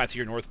think it doesn't come out to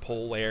your North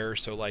Pole lair,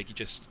 so like you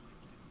just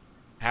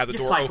have the You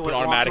door cycle open it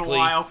once in a automatically.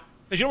 while.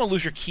 Because you don't want to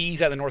lose your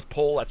keys at the North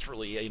Pole. That's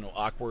really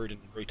awkward and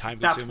very time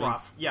That's consuming.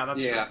 rough. Yeah,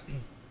 that's Yeah. true.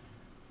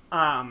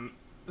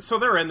 So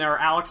they're in there.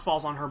 Alex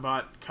falls on her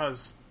butt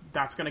because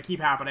that's going to keep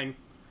happening.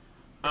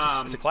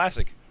 It's a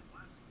classic.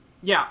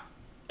 Yeah.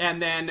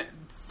 And then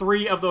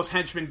 3 of those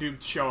henchmen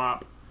dudes show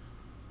up.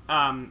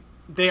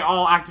 They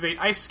all activate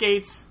ice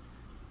skates,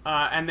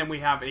 and then we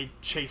have a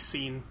chase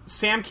scene.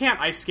 Sam can't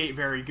ice skate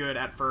very good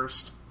at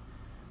first.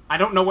 I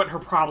don't know what her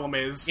problem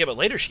is. Yeah, but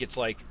later she gets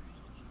like,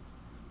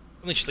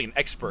 I think she's like an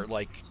expert.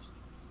 Like,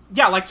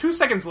 Yeah, like 2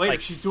 seconds later,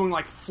 Like, she's doing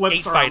like flips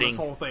skate around fighting. this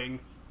whole thing.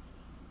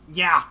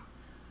 Yeah.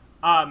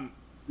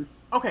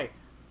 Okay.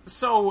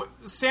 So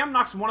Sam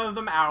knocks one of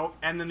them out,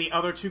 and then the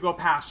other 2 go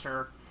past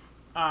her.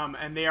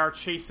 And they are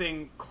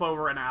chasing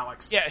Clover and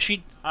Alex. yeah,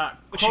 she.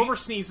 Clover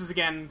sneezes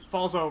again,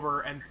 falls over,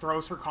 and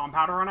throws her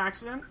compounder on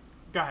accident.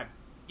 Go ahead.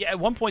 Yeah, at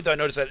one point though, I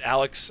noticed that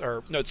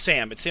it's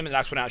Sam. It's Sam that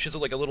knocks one out. She has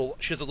like a little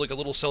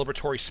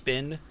celebratory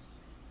spin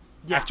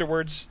Yeah.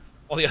 afterwards,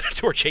 while the other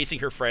 2 are chasing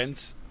her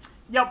friends.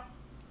 Yep.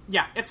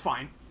 Yeah, it's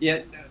fine.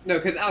 Yeah, no,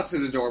 because Alex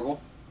is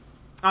adorable.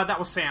 That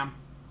was Sam.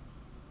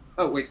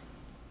 Oh, wait.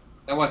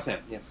 That was Sam,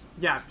 yes.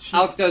 Yeah.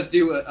 Alex does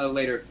do a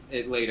later.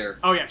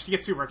 Oh yeah, she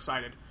gets super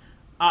excited.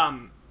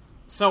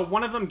 So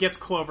one of them gets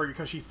Clover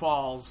because she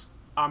falls.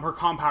 Her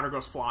compounder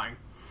goes flying.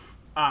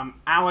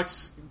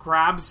 Alex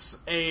grabs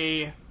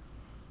a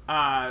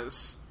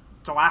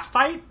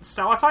stalactite.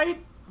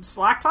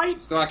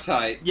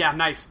 Yeah,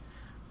 nice.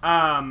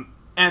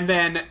 And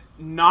then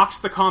knocks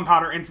the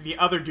compounder into the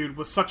other dude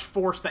with such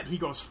force that he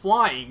goes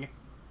flying.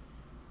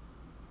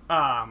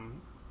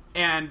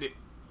 And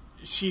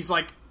she's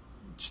like,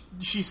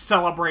 she's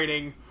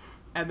celebrating,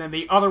 and then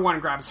the other one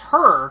grabs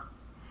her.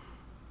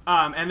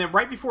 And then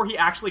right before he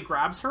actually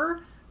grabs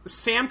her,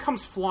 Sam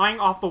comes flying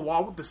off the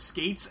wall with the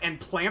skates and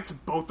plants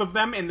both of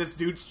them in this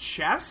dude's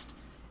chest,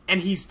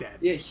 and he's dead.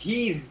 Yeah,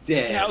 he's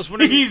dead. Yeah, I was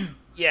wondering. He's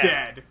yeah,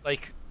 dead.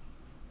 Like,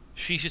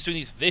 she's just doing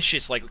these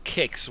vicious like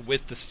kicks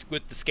with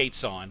the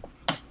skates on,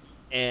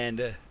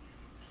 and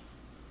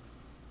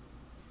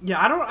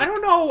Yeah, I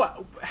don't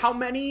know how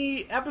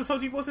many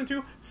episodes you've listened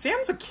to.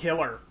 Sam's a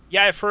killer.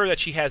 yeah, I've heard that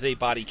she has a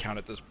body count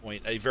at this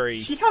point, a very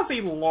She has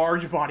a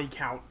large body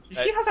count.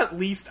 She has at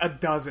least a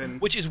dozen.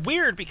 which is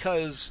weird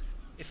because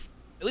if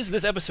at least in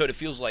this episode, it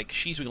feels like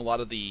she's doing a lot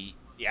of the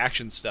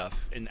action stuff,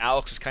 and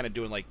Alex is kind of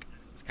doing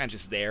it's kind of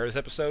just there this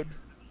episode.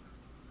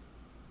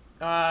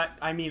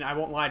 I mean, I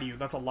won't lie to you.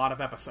 That's a lot of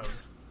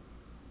episodes.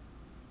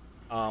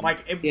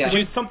 Yeah.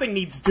 When something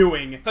needs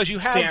doing, you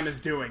have, Sam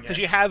is doing it. Because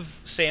you have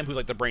Sam, who's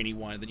like the brainy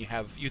one, then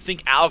you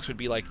think Alex would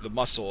be like the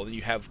muscle, then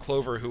you have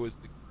Clover, who is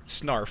the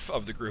snarf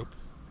of the group,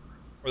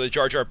 or the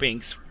Jar Jar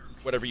Binks,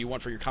 whatever you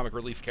want for your comic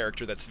relief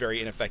character that's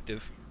very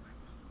ineffective.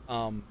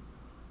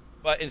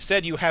 But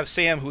instead you have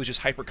Sam, who is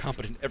just hyper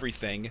competent in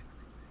everything,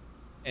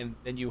 and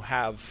then you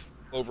have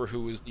Clover,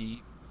 who is the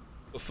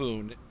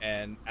buffoon,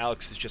 and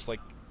Alex is just like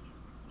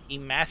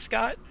team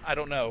mascot? I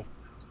don't know.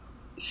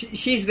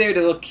 She's there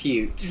to look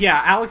cute.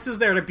 Yeah, Alex is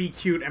there to be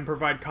cute and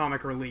provide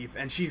comic relief,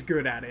 and she's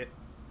good at it.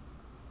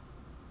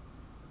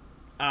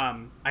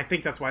 I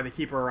think that's why they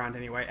keep her around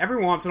anyway.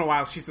 Every once in a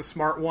while, she's the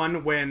smart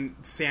one when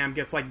Sam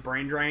gets, like,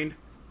 brain drained,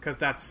 because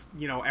that's,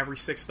 every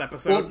 6th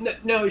episode. Well,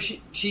 no,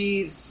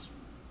 she's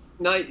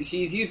not.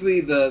 She's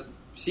usually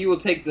she will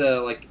take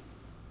the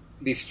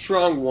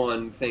strong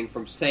one thing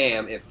from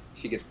Sam if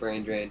she gets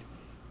brain drained.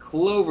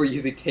 Clover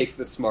usually takes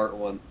the smart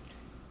one.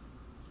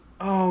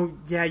 Oh,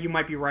 yeah, you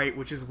might be right,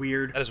 which is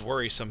weird. That is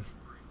worrisome.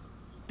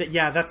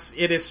 Yeah,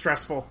 it is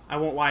stressful. I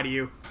won't lie to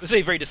you. This is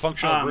a very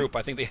dysfunctional group.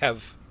 I think they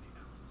have...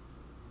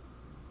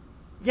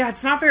 Yeah,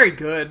 it's not very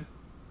good.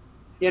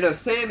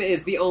 Sam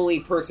is the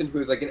only person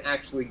who's an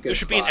actually good There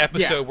should spot. be an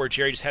episode where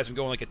Jerry just has him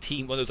going one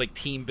of those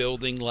team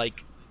building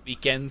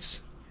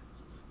weekends.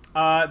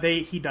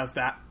 He does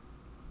that.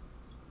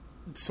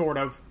 Sort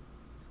of.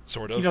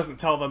 Sort of. He doesn't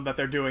tell them that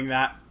they're doing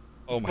that.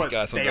 Oh my but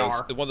god, they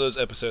are. One of those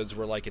episodes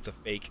where it's a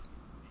fake.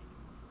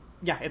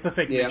 Yeah, it's a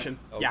fake mission.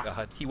 Oh yeah.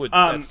 god, he would.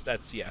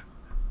 That's yeah.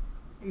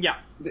 Yeah.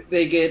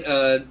 They get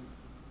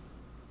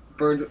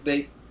burned.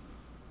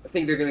 I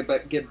think they're going to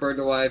get burned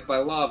alive by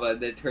lava,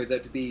 and then it turns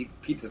out to be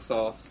pizza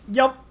sauce.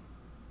 Yep.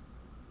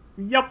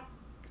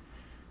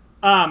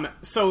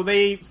 So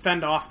they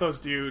fend off those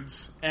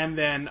dudes, and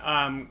then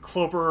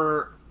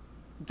Clover,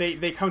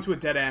 they come to a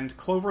dead end.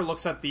 Clover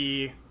looks at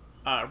the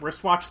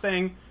wristwatch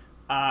thing,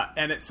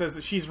 and it says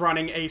that she's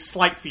running a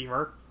slight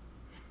fever.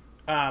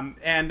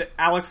 And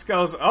Alex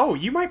goes, "Oh,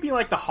 you might be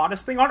the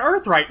hottest thing on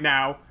Earth right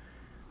now,"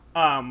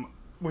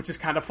 which is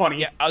kind of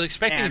funny. Yeah, I was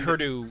expecting her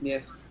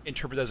to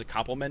interpret it as a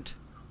compliment,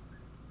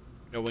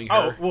 knowing her.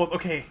 Oh, well,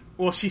 okay.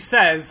 Well, she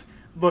says,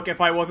 "Look, if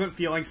I wasn't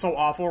feeling so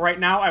awful right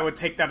now, I would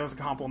take that as a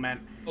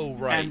compliment." Oh,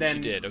 right, and then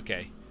she did,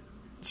 okay.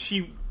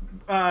 She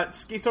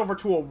skates over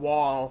to a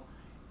wall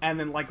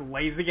and then,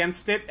 lays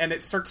against it, and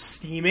it starts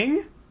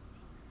steaming,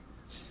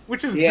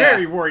 which is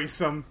very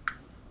worrisome.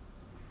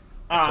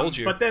 I told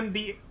you. But then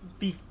the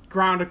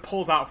ground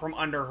pulls out from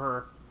under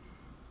her,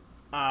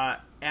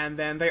 and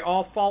then they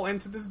all fall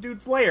into this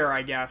dude's lair,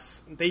 I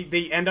guess.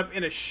 They end up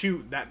in a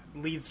chute that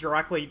leads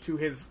directly to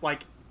his,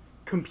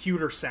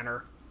 computer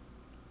center.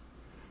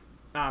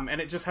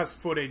 And it just has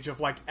footage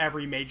of,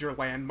 every major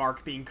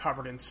landmark being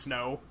covered in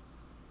snow.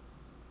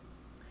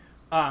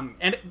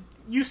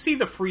 You see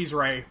the freeze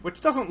ray,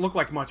 which doesn't look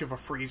like much of a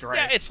freeze ray.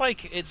 Yeah, it's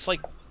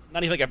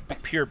not even a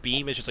pure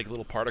beam, it's just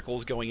little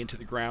particles going into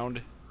the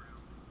ground.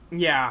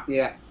 Yeah.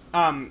 Yeah.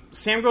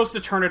 Sam goes to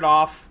turn it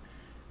off,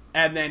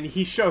 and then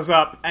he shows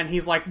up, and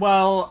he's like,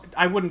 "Well,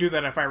 I wouldn't do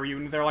that if I were you."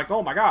 And they're like,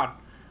 "Oh my god."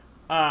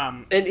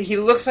 And he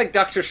looks like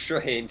Doctor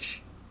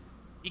Strange.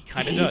 He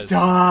kind of He does.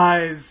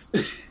 does.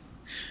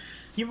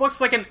 He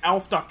looks like an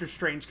elf Doctor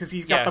Strange, because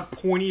he's got Yeah. the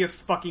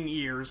pointiest fucking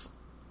ears.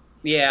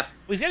 Yeah.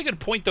 Well, he's got a good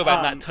point, though,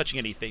 about not touching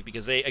anything,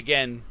 because they,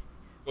 again,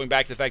 going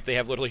back to the fact they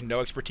have literally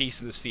no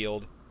expertise in this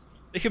field,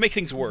 they can make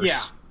things worse.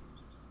 Yeah.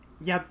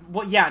 Yeah,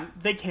 well, yeah,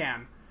 they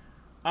can.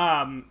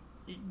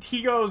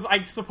 He goes,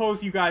 "I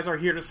suppose you guys are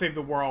here to save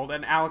the world,"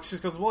 and Alex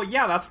just goes, "Well,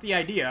 yeah, that's the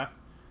idea."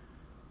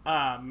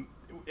 And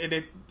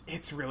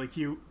it's really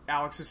cute.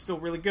 Alex is still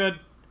really good.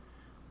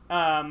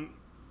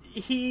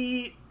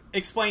 He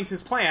explains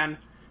his plan,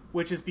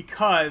 which is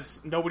because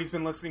nobody's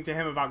been listening to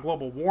him about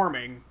global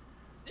warming.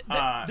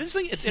 This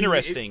thing, it's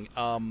interesting.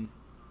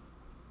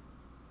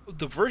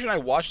 The version I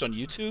watched on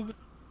YouTube,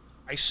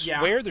 I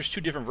swear there's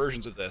two different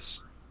versions of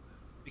this.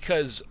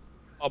 Because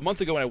a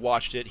month ago when I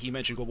watched it, he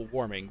mentioned global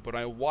warming, but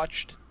I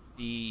watched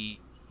the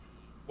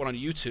one on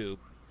YouTube.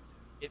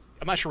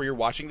 I'm not sure where you're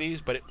watching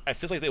these, but I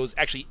feel like it was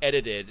actually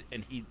edited,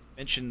 and he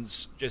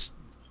mentions just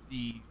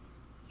the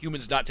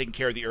humans not taking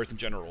care of the Earth in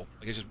general.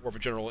 It's just more of a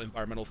general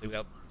environmental thing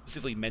without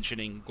specifically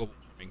mentioning global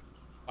warming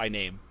by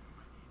name.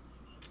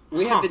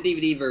 We have the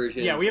DVD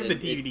version. Yeah, we have the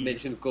and DVDs. It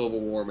mentions global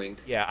warming.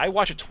 Yeah, I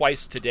watched it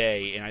twice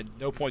today, and at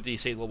no point did he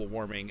say global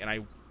warming, and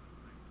I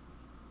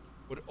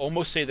would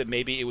almost say that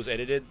maybe it was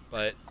edited,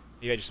 but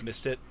maybe I just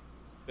missed it.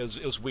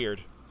 It was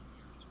weird.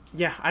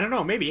 Yeah, I don't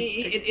know, maybe.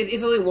 It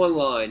is only one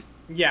line.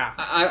 Yeah.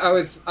 I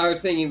was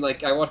thinking,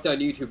 I watched it on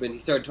YouTube, and he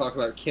started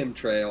talking about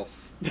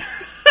chemtrails.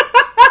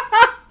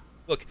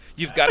 Look,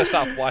 you've got to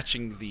stop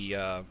watching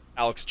the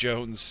Alex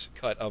Jones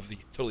cut of the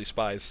Totally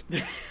Spies.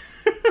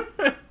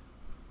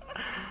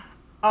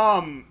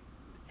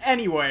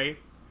 Anyway,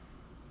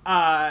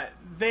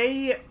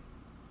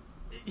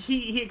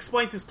 he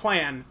explains his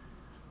plan,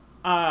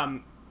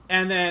 And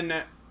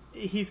then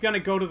he's going to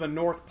go to the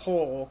North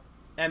Pole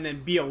and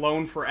then be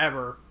alone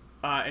forever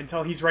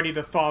until he's ready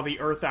to thaw the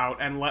Earth out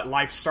and let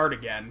life start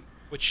again.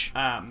 Which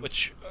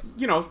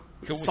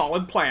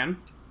solid plan.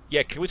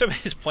 Yeah, can we talk about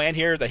his plan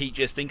here, that he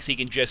just thinks he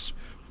can just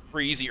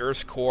freeze the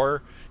Earth's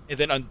core and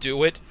then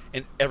undo it,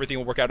 and everything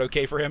will work out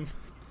okay for him?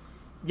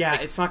 Yeah,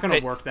 Like, it's not going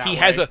to work that way. He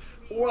has a...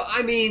 Well,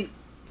 I mean,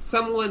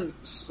 someone,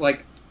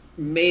 like,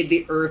 made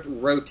the Earth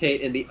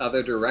rotate in the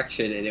other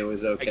direction, and it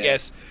was okay. I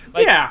guess.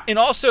 Like, Yeah. And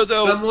also,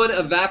 though... Someone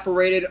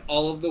evaporated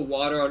all of the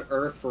water on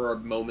Earth for a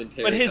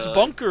momentary But his time.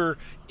 bunker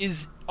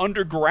is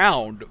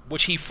underground,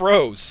 which he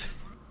froze.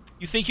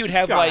 You think he would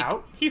have, Got like...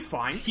 out. He's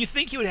fine. You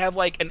think he would have,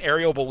 like, an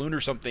aerial balloon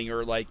or something,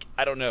 or, like,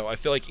 I don't know. I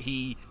feel like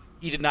he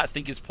did not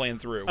think his plan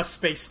through. A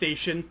space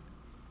station.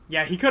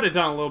 Yeah, he could have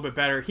done a little bit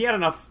better. He had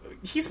enough...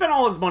 He spent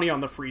all his money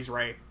on the freeze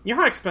ray. You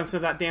know how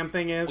expensive that damn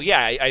thing is? Well, yeah,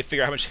 I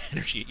figure out how much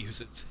energy it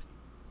uses.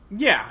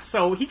 Yeah,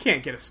 so he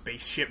can't get a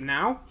spaceship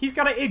now. He's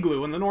got an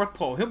igloo in the North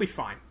Pole. He'll be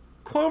fine.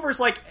 Clover's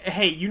like,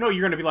 hey, you know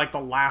you're going to be like the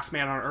last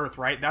man on Earth,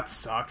 right? That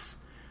sucks.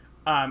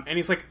 And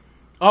he's like,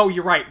 oh,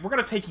 you're right. We're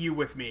going to take you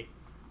with me.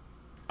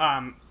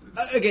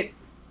 Again,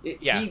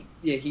 Yeah.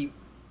 they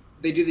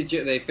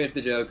finish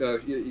the joke. Oh,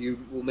 you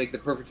will make the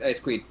perfect Ice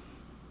Queen.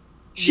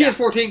 She is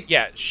 14.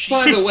 Yeah, By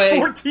She's the way,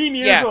 14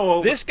 years yeah.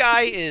 old. This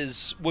guy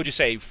is, would you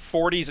say,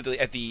 40s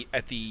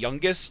at the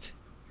youngest?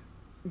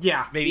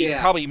 Yeah. Maybe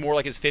Yeah. probably more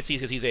like his 50s,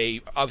 because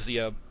he's obviously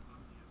a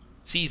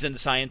seasoned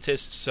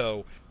scientist.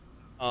 So,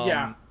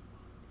 Yeah.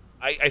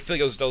 I feel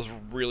like those were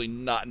really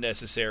not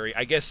necessary.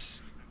 I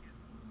guess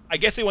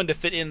they wanted to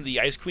fit in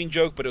the Ice Queen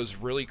joke, but it was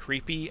really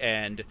creepy,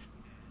 and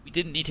we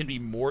didn't need him to be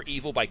more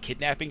evil by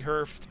kidnapping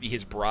her to be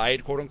his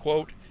bride, quote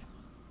unquote.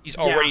 He's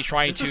already Yeah.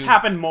 trying this to. has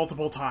happened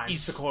multiple times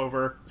He's- to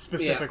Clover,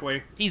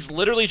 specifically. He's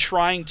literally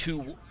trying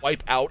to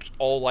wipe out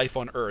all life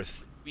on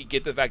Earth. We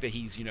get the fact that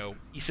he's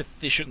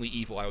sufficiently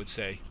evil, I would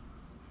say.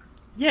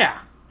 Yeah.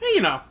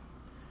 You know.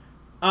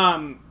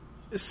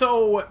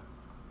 So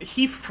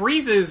he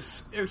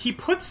freezes. He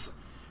puts.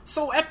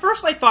 So at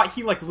first I thought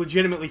he like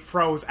legitimately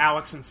froze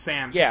Alex and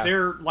Sam because Yeah.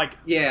 they're like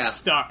Yeah.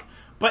 stuck.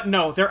 But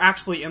no, they're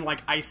actually in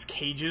like ice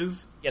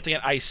cages. Yeah, it's like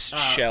an ice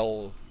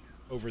shell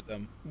over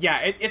them. Yeah,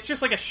 it's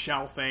just like a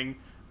shell thing.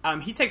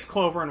 He takes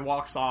Clover and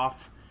walks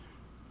off.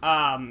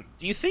 Do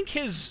you think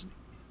his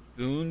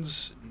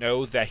goons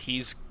know that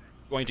he's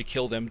going to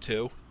kill them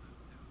too?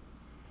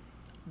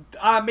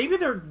 Maybe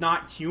they're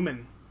not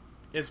human,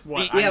 is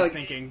what Yeah, I'm like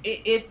thinking.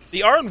 it's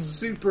They are-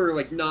 super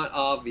like not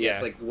obvious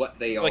Yeah. like what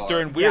they are. Like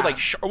they're in weird, Yeah. like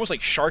almost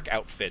like shark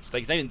outfits.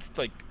 Like they didn't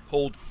like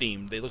cold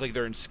themed. They look like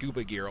they're in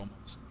scuba gear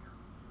almost.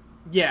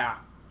 Yeah.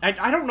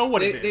 I don't know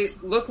what They it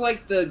is. look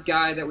like the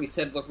guy that we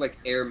said looked like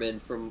Airman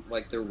from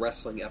like the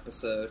wrestling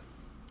episode.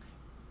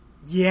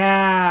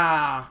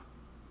 Yeah.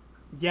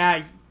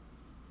 Yeah.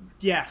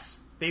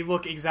 Yes. They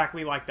look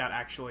exactly like that,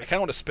 actually. I kind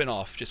of want a spin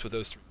off just with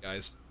those three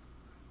guys.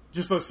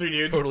 Just those three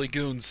dudes. Totally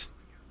goons.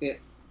 Yeah,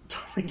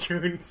 Totally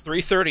goons.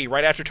 3:30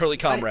 right after Totally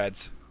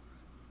Comrades.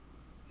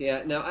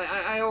 yeah. No,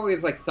 I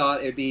always like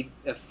thought it'd be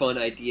a fun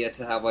idea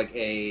to have like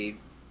a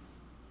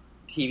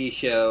TV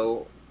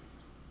show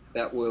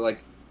that would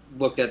like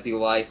looked at the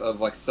life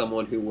of like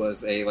someone who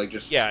was a like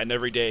just Yeah, and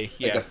every day.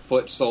 like Yeah. a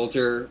foot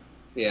soldier.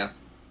 Yeah.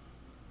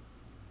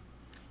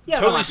 Yeah,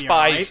 that Totally might be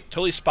Spies. alright.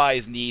 Totally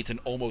Spies needs an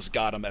Almost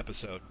Got 'Em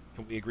episode.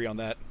 Can we agree on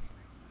that?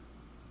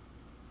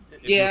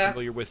 If Yeah. you're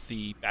familiar with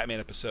the Batman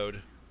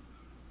episode,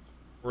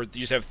 or you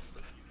just have.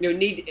 It would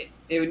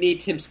need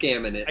Tim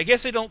Scam in it. I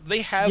guess they don't.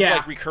 They have Yeah.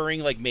 like recurring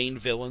like main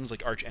villains,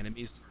 like arch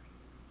enemies.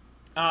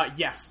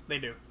 Yes, they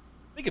do.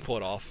 They could pull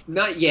it off.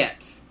 Not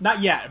yet.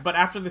 Not yet, but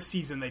after the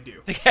season they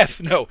do. They have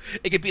no.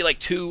 It could be like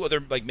two other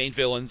like main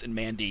villains and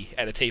Mandy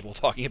at a table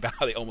talking about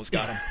how they almost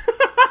got him.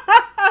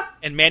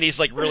 And Mandy's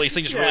like really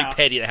something just Yeah. really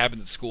petty that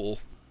happens at school.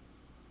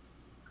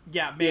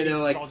 Yeah, maybe know,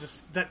 it's like- all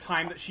just that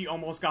time that she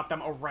almost got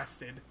them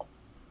arrested.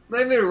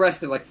 Not even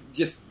arrested, like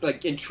just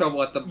like in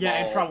trouble at the Yeah,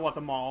 mall. in trouble at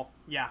the mall.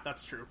 Yeah,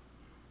 that's true.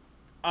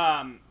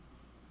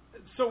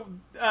 So,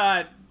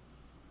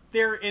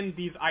 they're in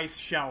these ice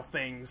shell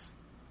things.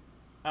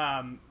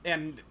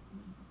 And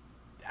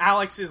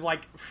Alex is,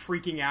 like,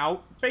 freaking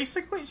out,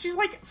 basically. She's,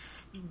 like,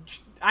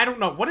 I don't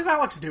know. What is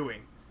Alex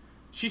doing?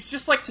 She's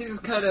just, like, She's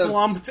kind of-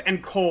 slumped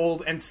and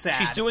cold and sad.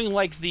 She's doing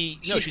like the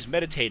no, She's- she's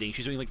meditating.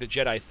 She's doing like the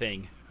Jedi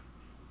thing.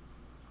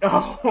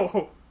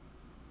 Oh.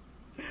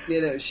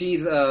 You know,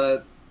 she's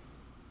it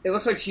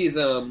looks like she's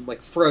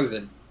like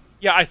frozen.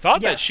 Yeah, I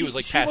thought Yeah, that she was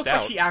like she passed looks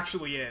out. like she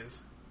actually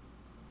is.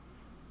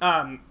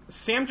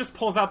 Sam just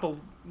pulls out the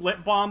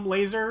lip balm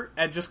laser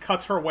and just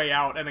cuts her way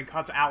out, and then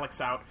cuts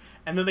Alex out,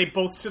 and then they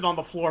both sit on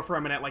the floor for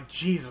a minute, like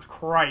Jesus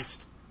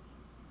Christ.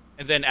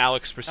 And then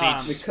Alex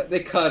proceeds. They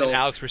cuddle. And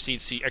Alex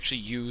proceeds to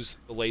actually use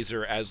the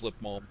laser as lip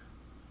balm.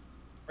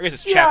 I guess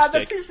it's Yeah, chapstick.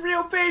 that seems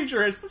real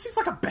dangerous. That seems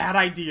like a bad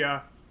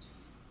idea.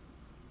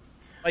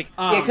 Like,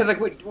 Yeah, because like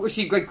when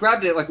she like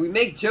grabbed it, like we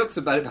make jokes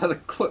about it. But I was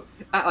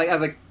like, I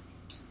was like,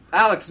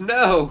 Alex,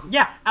 no.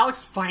 Yeah,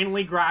 Alex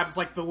finally grabs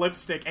like the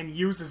lipstick and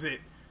uses it,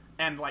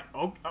 And like,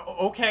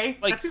 okay,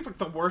 Like- that seems like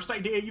the worst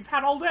idea you've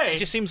had all day. It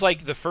just seems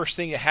like the first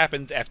thing that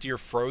happens after you're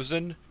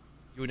frozen,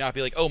 you would not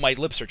be like, "Oh, my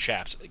lips are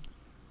chapped. Like,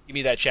 give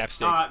me that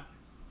chapstick."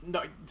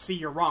 No, see,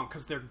 you're wrong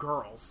because they're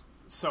girls,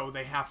 so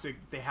they have to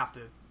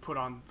put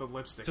on the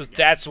lipstick. So again.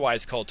 that's why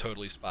it's called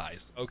Totally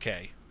Spies.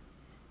 Okay.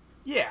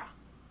 Yeah.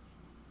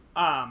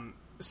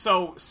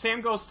 So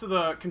Sam goes to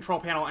the control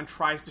panel and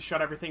tries to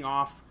shut everything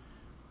off.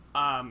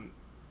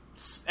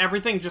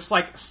 Everything just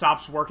like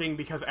stops working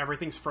because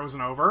everything's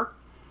frozen over.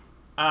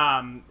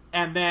 And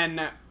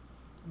then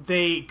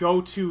they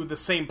go to the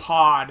same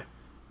pod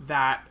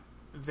that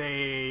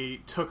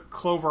they took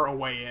Clover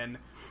away in,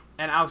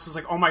 and Alex is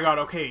like, "Oh my god,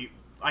 okay,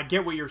 I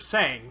get what you're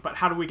saying, but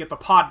how do we get the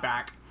pod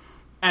back?"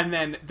 And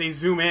then they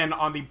zoom in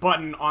on the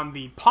button on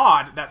the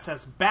pod that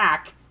says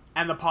back,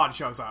 and the pod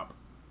shows up.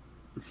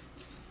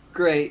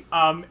 Great.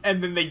 And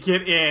then they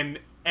get in,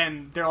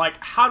 and they're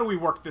like, how do we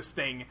work this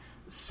thing?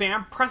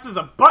 Sam presses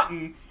a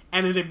button,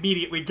 and it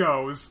immediately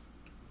goes.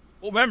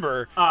 Well,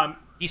 remember,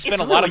 he spent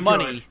it's a lot of really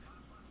money good.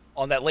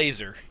 on that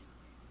laser.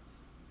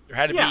 There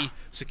had to Yeah. be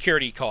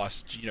security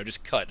costs,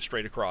 just cut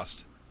straight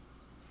across.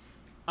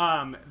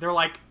 They're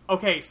like,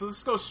 okay, so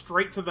this goes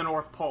straight to the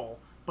North Pole,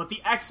 but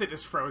the exit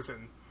is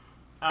frozen.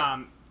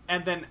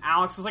 And then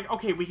Alex is like,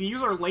 okay, we can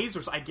use our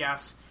lasers, I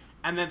guess.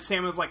 And then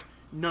Sam is like,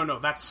 no,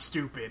 that's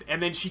stupid.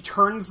 And then she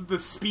turns the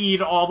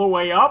speed all the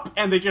way up,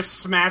 and they just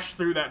smash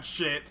through that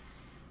shit.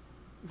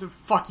 It's a,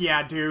 fuck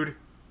yeah, dude.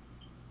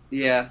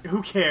 Yeah.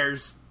 Who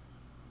cares?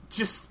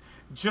 Just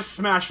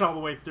smash all the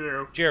way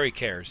through. Jerry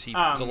cares. He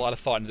puts a lot of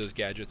thought into those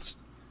gadgets.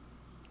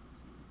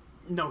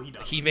 No, he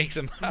doesn't. He makes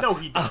them. No,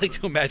 he I like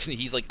doesn't. to imagine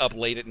he's like up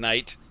late at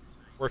night,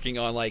 working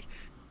on like,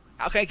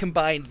 how can I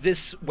combine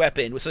this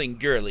weapon with something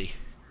girly,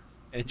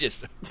 and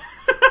just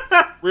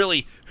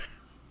really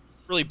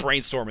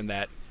brainstorming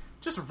that.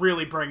 Just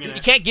really bringing You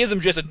it. can't give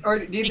them just a. Or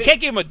do you You think- can't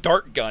give him a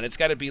dart gun. It's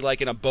got to be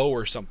like in a bow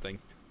or something.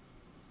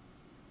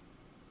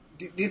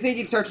 Do you think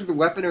he starts with the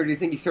weapon, or do you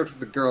think he starts with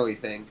the girly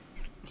thing?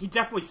 He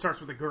definitely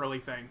starts with a girly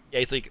thing. Yeah,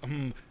 he's like,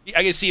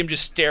 I can see him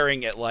just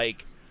staring at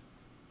like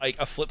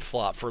a flip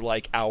flop for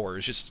like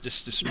hours, just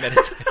just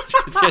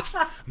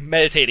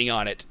meditating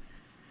on it.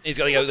 And he's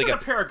got He like, looks like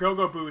at a pair of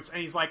go-go boots,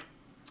 and he's like,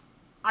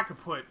 I could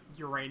put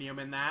uranium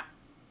in that.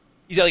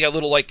 he's got like a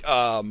little like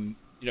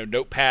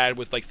notepad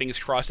with like things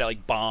crossed out,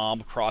 like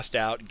bomb crossed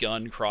out,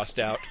 gun crossed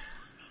out.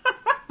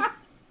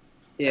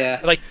 Yeah.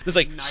 And, like there's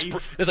like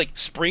Knife. there's like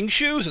spring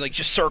shoes and like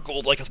just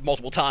circled like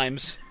multiple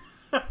times.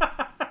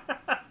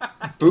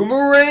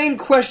 Boomerang?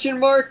 Question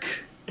mark.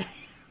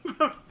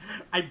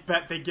 I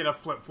bet they get a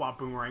flip-flop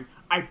boomerang.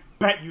 I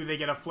bet you they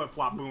get a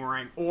flip-flop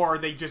boomerang. Or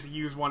they just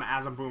use one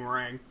as a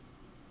boomerang.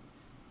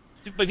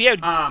 But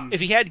if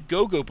he had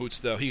go-go boots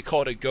though, he could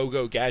call it a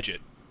go-go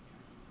gadget.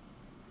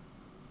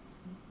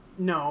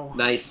 No.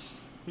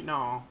 Nice.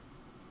 No.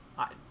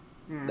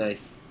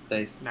 Nice.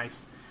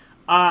 Nice.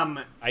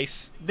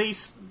 Ice.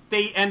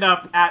 They end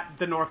up at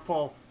the North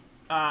Pole.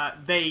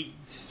 They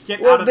get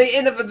out Well, of... they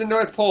end up at the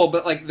North Pole,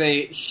 but like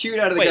they shoot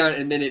out of the Wait. ground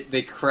and then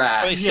they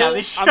crash. I mean, Yeah, so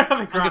they shot the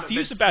I'm ground and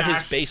confused then about his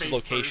smashed base's face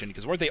location first.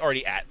 because weren't they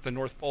already at the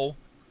North Pole?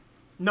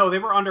 No, they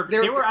were under...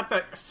 They're- They were at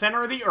the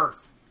center of the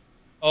Earth.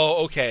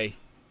 Oh, okay.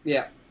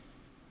 Yeah.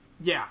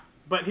 Yeah,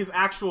 but his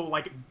actual,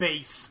 like,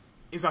 base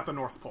is at the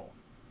North Pole.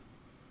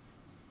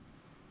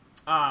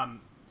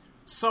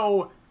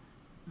 So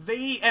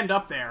they end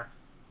up there,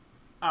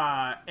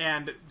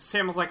 and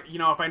Sam was like,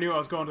 if I knew I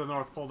was going to the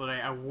North Pole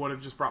today, I would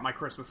have just brought my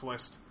Christmas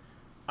list.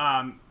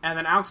 And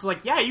then Alex is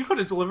like, yeah, you could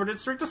have delivered it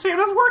straight to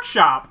Santa's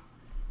workshop.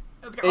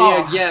 It's like,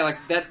 oh. Yeah, like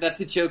that's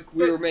the joke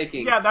we were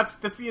making. Yeah, that's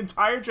the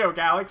entire joke,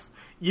 Alex.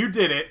 You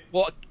did it.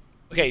 Well,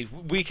 okay,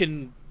 we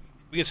can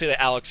say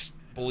that Alex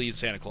believes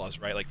Santa Claus,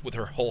 right? Like with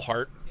her whole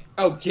heart.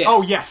 Oh, yes.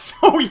 Oh, yes.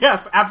 Oh,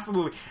 yes,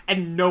 absolutely.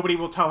 And nobody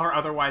will tell her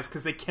otherwise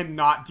because they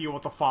cannot deal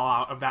with the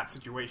fallout of that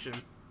situation.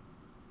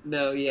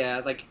 No,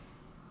 yeah, like,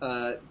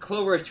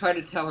 Clover has tried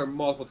to tell her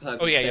multiple times.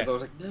 Oh, yeah, Sam, yeah. but I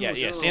was like, no,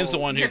 Yeah. no. Sam's the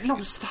one who. Yeah, no,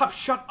 stop,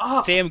 shut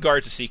up. Sam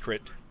guards a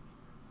secret.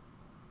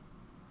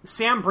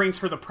 Sam brings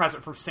her the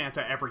present from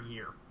Santa every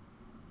year.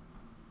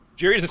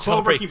 Jerry doesn't Clover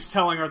celebrate. keeps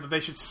telling her that they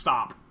should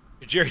stop.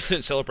 Jerry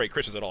doesn't celebrate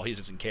Christmas at all. He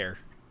doesn't care.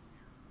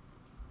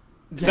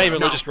 It's Yeah, not even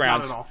no, religious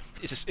grounds. Not at all.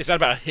 It's not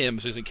about him,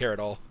 so he doesn't care at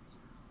all.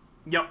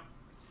 Yep.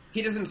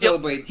 He doesn't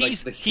celebrate, like,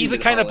 he's the he's the human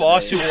kind of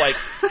boss who holidays.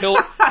 will,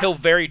 like he'll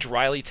very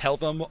dryly tell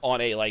them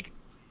on a like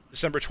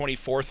December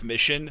 24th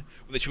mission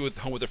when they shoot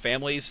home with their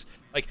families,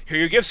 like, here are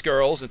your gifts,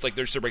 girls. And it's like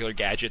they're just their regular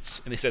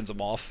gadgets, and he sends them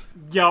off.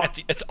 Yep.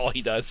 That's all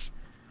he does.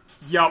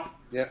 Yep.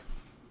 Yeah.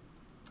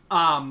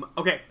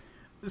 Okay.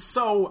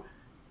 So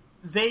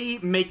they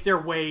make their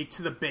way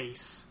to the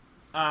base.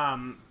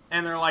 And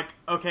they're like,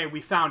 okay, we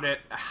found it.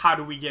 How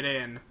do we get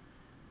in?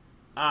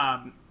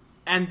 And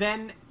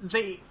then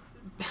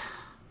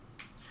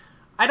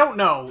I don't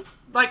know.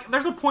 Like,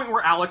 there's a point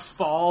where Alex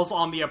falls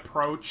on the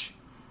approach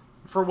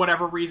for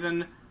whatever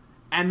reason,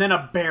 and then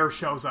a bear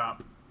shows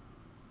up.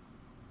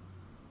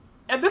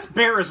 And this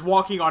bear is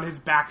walking on his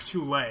back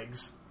two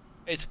legs.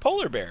 It's a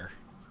polar bear.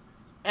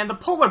 And the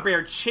polar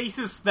bear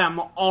chases them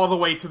all the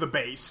way to the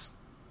base.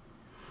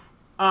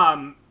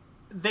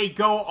 They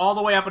go all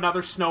the way up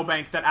another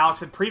snowbank that Alex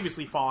had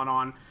previously fallen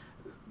on.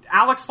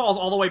 Alex falls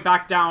all the way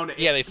back down.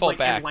 Yeah, they fall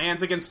back. And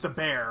lands against the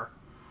bear.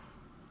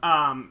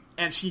 And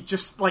she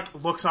just,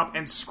 looks up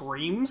and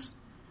screams.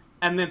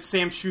 And then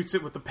Sam shoots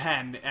it with the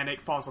pen, and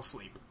it falls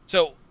asleep.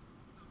 So,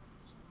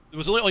 there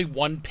was only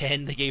one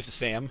pen they gave to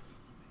Sam?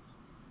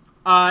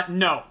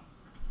 No.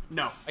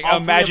 Like, All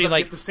I'm imagining, three of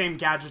them get the same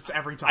gadgets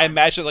every time. I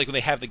imagine, when they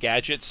have the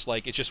gadgets,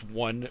 it's just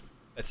one.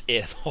 That's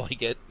it. That's all I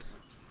get.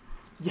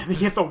 Yeah, they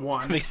get the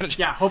one. They gotta just-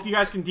 Yeah, hope you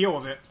guys can deal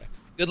with it.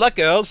 Good luck,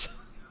 girls.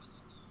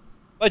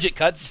 Budget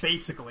cuts.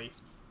 Basically.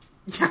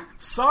 Yeah,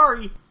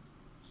 sorry.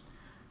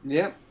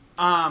 Yep.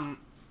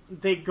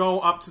 They go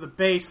up to the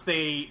base.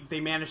 They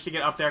manage to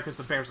get up there because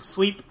the bear's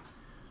asleep.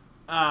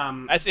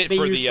 That's it they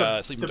for use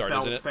the sleeping the dart,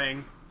 belt isn't it?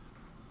 thing.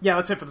 Yeah,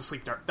 that's it for the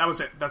sleep dart. That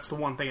was it. That's the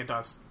one thing it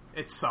does.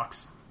 It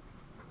sucks.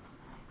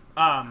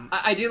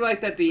 I do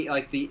like that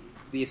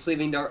the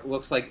sleeping dart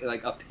looks like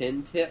a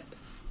pin tip.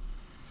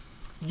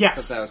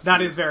 Yes, That was that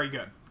cute. is very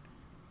good.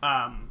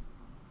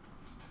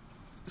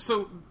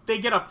 So they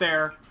get up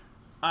there.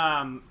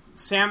 Sam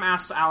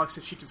asks Alex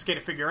if she can skate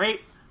a figure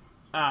eight.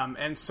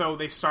 And so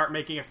they start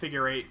making a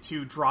figure eight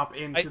to drop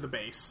into the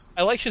base.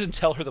 I like she doesn't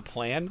tell her the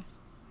plan.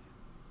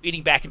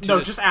 Eating back into No,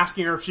 this, just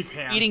asking her if she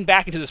can. eating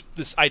back into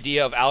this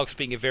idea of Alex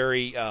being a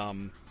very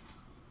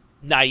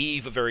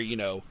naive, a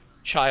very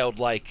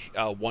childlike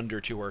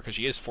wonder to her because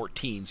she is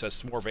 14, so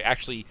it's more of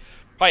probably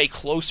a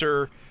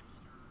closer,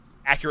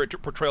 accurate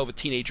portrayal of a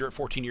teenager at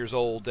 14 years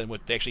old than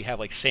what they actually have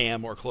like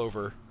Sam or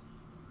Clover.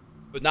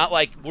 But not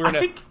like we're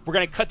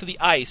gonna cut to the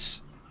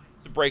ice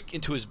to break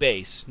into his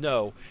base.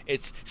 No,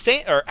 it's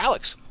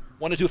Alex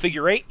want to do a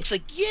figure eight. It's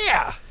like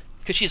yeah,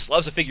 because she just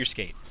loves a figure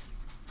skate.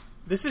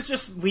 This is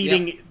just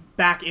leading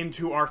back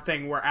into our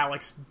thing where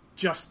Alex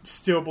just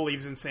still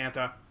believes in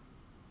Santa.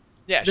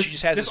 Yeah, This, she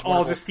just has this this all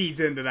wonderful- just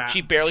feeds into that.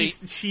 She barely-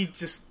 she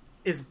just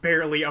is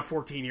barely a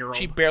 14-year-old.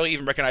 She barely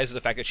even recognizes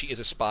the fact that she is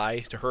a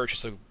spy. To her, it's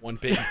just one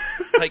big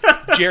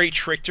Jerry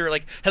tricked her.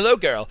 Like, hello,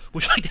 girl.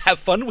 Would you like to have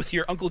fun with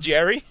your Uncle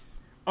Jerry?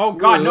 Oh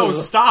God, no! Ugh.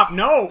 Stop!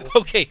 No!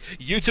 Okay,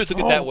 you two took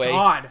it Oh, that way.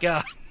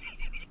 God.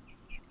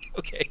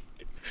 Okay.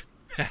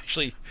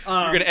 Actually,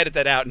 you're gonna edit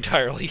that out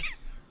entirely.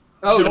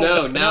 Oh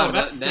No, no!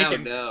 that's Now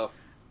sticking. no.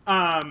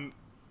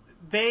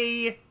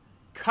 They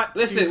cut.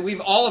 Listen, to...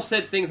 we've all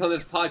said things on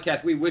this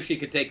podcast we wish we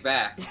could take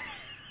back.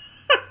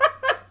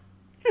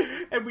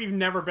 and we've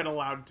never been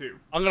allowed to.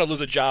 I'm gonna lose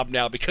a job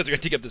now because they're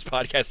gonna take up this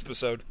podcast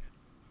episode.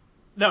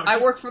 No, I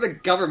just- work for the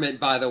government,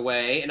 by the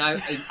way, and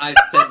I've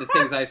said the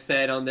things I've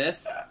said on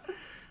this.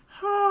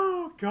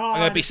 Oh God! I'm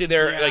gonna be sitting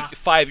there Yeah.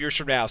 5 years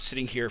from now,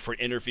 sitting here for an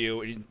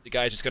interview, and the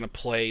guy's just gonna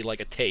play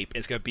a tape, and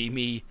it's gonna be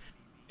me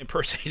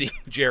impersonating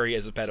Jerry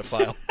as a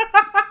pedophile.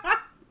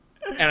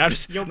 And I'm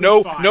just You'll be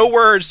no fine.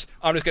 words.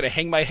 I'm just gonna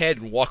hang my head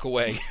and walk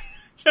away.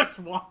 just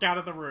walk out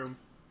of the room.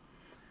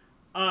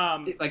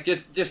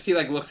 Just he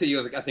looks at you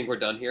as I think we're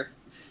done here.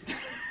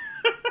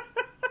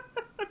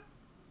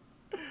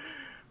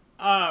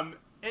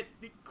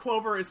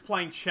 Clover is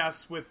playing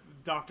chess with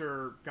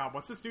Dr. God,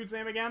 what's this dude's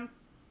name again?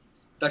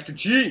 Dr.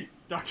 G.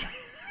 Dr.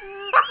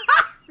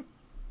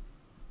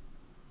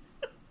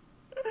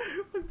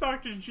 with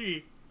Dr.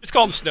 G. Just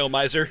call him Snow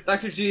Miser.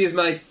 Dr. G is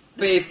my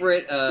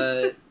favorite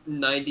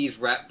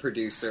 90s rap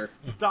producer.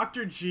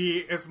 Dr. G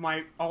is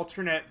my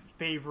alternate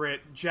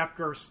favorite Jeff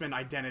Gerstmann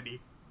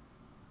identity.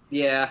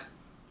 Yeah.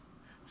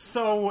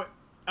 So,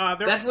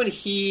 That's when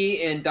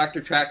he and Dr.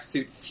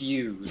 Tracksuit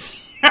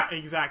fused. Yeah,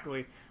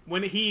 exactly.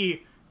 When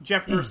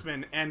Jeff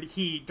Gerstmann, and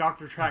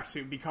Dr.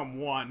 Tracksuit, become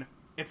one,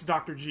 it's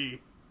Dr.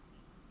 G.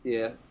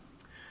 Yeah.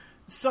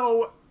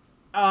 So,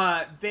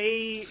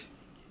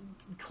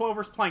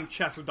 Clover's playing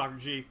chess with Dr.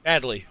 G,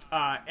 Badly.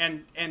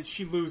 and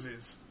she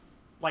loses,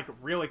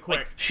 really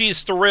quick.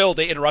 She's thrilled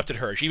they interrupted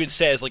her. She even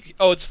says,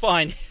 oh, it's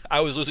fine.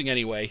 I was losing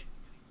anyway.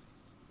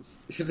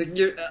 He was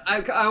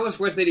like, I almost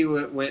wish that he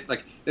went,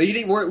 no,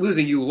 you weren't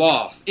losing, you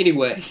lost.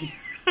 Anyway.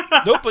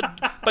 Nope,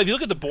 but if you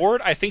look at the board,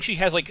 I think she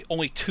has,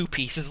 only 2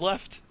 pieces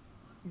left.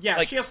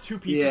 Yeah, she has 2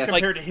 pieces Yeah.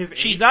 compared to his 8.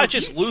 She's not so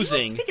just She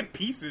losing. was taking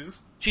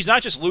pieces. She's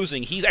not just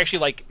losing. He's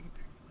actually,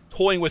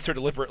 toying with her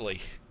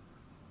deliberately.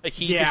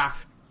 He's Yeah.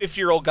 this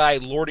 50-year-old guy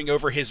lording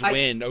over his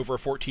win over a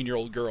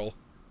 14-year-old girl.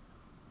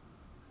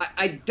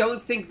 I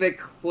don't think that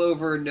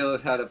Clover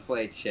knows how to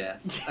play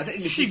chess. I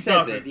think She says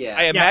doesn't. it, yeah.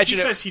 I imagine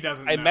she it- says she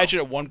doesn't I know. imagine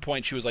at one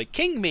point she was like,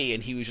 "King me,"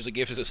 and he was just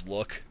gives us this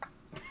look.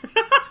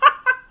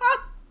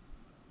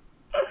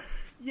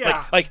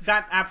 Yeah,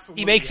 that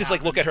absolutely He makes this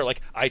happened. look at her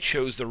like, "I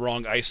chose the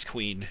wrong ice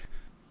queen."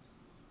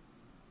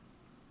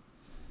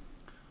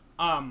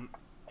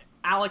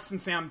 Alex and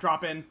Sam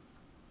drop in.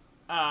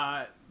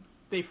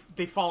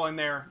 They fall in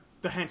there.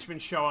 The henchmen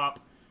show up.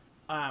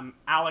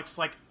 Alex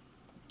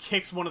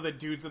kicks one of the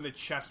dudes in the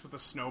chest with a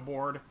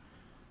snowboard.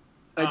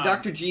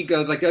 Dr. G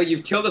goes oh,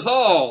 you've killed us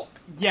all!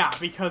 Yeah,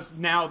 because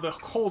now the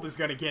cold is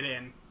going to get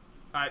in.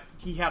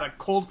 He had a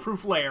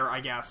cold-proof layer, I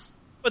guess.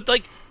 But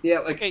Yeah,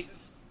 okay,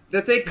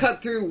 that they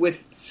cut through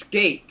with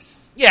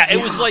skates. yeah,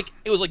 it was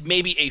like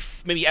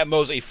maybe at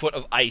most a foot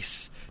of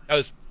ice that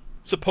was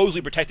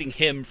supposedly protecting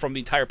him from the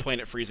entire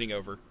planet freezing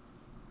over.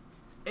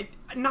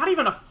 Not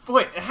even a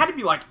foot. It had to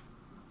be like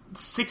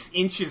 6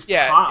 inches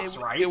Yeah, tops,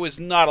 right? it was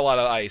not a lot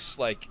of ice.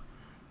 Like,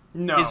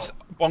 no. his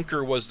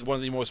bunker was one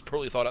of the most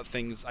poorly thought out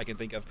things I can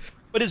think of.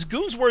 But his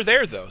goons were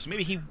there, though, so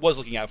maybe he was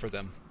looking out for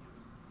them.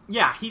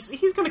 Yeah, he's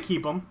gonna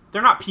keep them.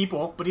 They're not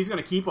people, but he's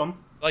gonna keep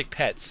them. Like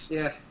pets.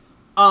 Yeah.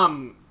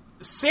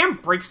 Sam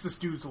breaks this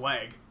dude's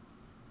leg.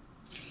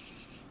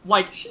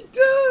 Like, She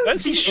does.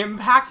 Does he the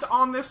impact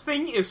on this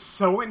thing is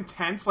so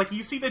intense. Like,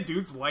 you see the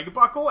dude's leg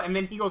buckle, and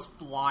then he goes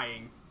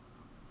flying.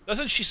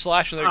 Doesn't she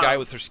slash another guy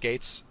with her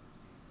skates?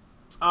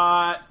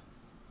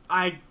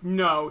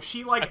 No,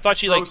 she like I thought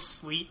she, throws like-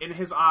 sleet in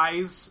his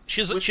eyes.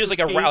 She was with like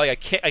the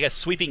skate. like a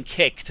sweeping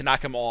kick to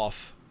knock him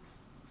off.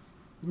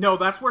 No,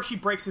 that's where she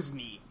breaks his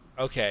knee.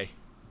 Okay.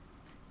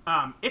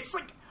 It's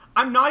like,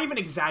 I'm not even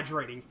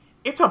exaggerating.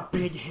 It's a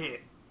big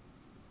hit.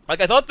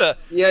 Like, I thought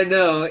Yeah,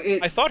 no.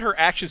 I thought her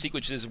action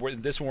sequences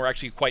in this one were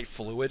actually quite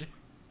fluid.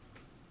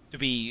 To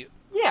be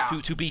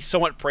to be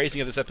somewhat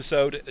praising of this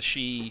episode,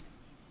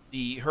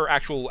 her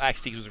actual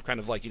action sequences were kind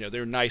of like,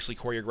 they're nicely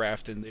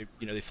choreographed and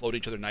they float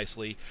each other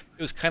nicely.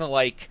 It was kind of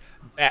like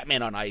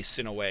Batman on ice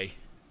in a way.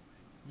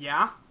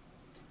 Yeah?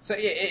 So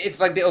it's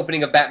like the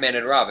opening of Batman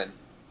and Robin.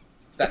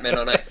 It's Batman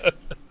on Ice.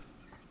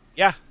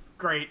 Yeah,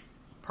 Great.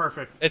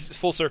 Perfect. it's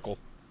full circle.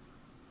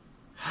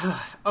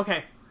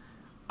 Okay.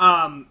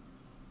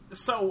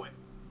 So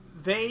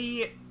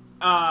they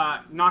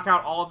knock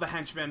out all of the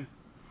henchmen.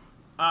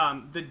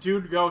 The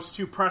dude goes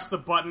to press the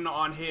button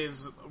on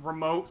his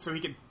remote so he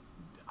can.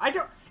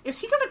 Is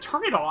he going to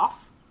turn it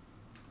off?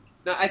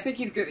 No, I think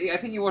I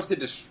think he wants to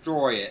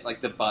destroy it, like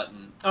the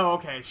button, Oh,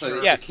 okay, so sure.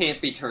 that Yeah. it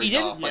can't be turned He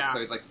didn't- off. Like, yeah. so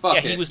he's like, "Fuck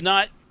it." He was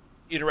not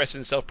interested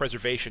in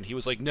self-preservation. He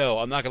was like, no,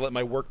 I'm not going to let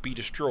my work be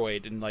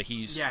destroyed. And like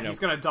he's He's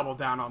going to double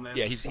down on this.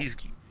 yeah, he's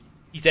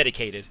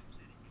dedicated.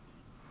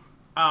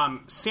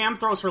 Sam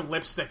throws her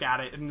lipstick at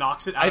it and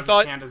knocks it out of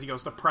thought- his hand as he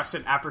goes to press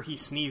it after he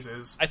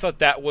sneezes. I thought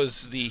that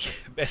was the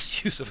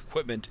best use of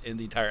equipment in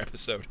the entire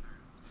episode.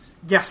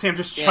 Yeah, Sam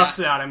just chucks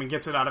it at him and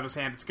gets it out of his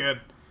hand. It's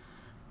good.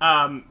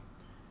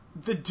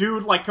 The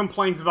dude,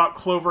 complains about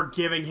Clover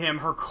giving him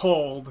her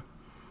cold,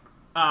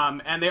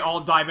 and they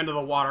all dive into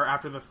the water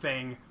after the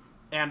thing,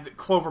 and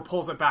Clover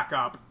pulls it back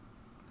up.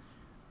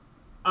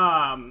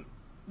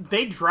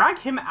 They drag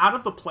him out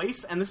of the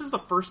place, and this is the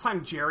first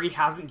time Jerry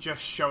hasn't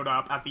just showed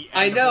up at the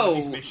end of one of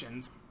these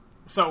missions.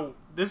 So,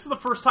 this is the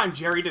first time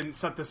Jerry didn't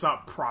set this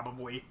up,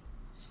 probably.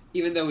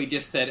 Even though we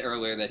just said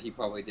earlier that he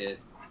probably did.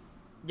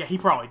 Yeah, he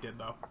probably did,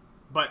 though.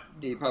 But,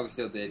 He probably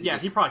still did.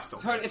 he probably still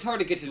did. It's hard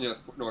to get to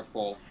North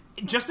Pole.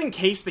 Just in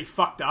case they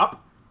fucked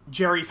up,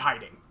 Jerry's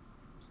hiding.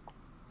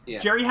 Yeah.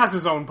 Jerry has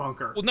his own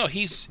bunker. Well, no,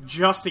 he's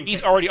Just in case.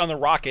 he's already on the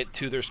rocket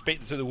to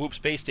to the Whoop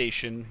space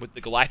station with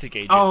the Galactic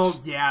agents. Oh,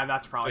 yeah,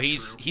 that's so probably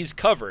true. he's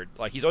covered.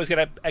 Like, he's always got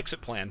an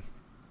exit plan.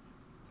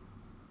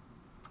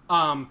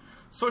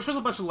 So it shows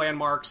a bunch of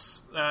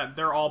landmarks.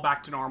 They're all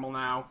back to normal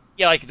now.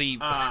 Yeah, like the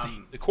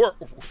core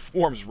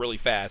forms really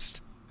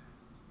fast.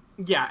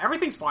 Yeah,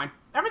 everything's fine.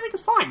 Everything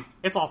is fine.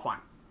 It's all fine.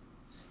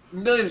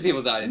 Millions of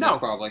people died in this,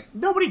 probably.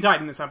 Nobody died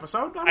in this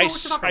episode. I don't know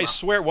what you're talking I about.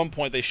 swear at one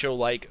point they show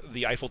like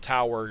the Eiffel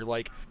Tower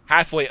like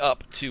halfway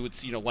up to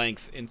its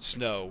length in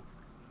snow,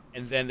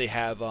 and then they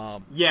have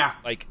Yeah.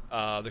 like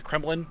the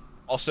Kremlin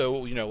also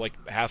like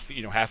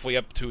halfway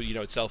up to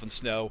itself in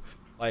snow.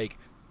 Like,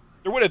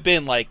 there would have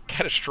been like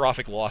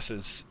catastrophic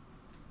losses.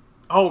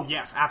 Oh,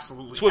 yes,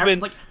 absolutely. This would have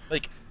been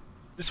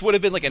this would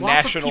have been like a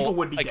Lots of national people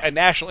would be like dead. a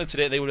national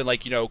incident. They would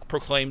have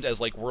proclaimed as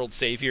like world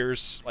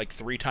saviors like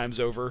 3 times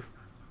over.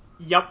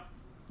 Yep.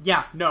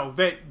 Yeah, no,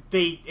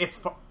 it's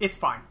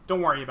fine.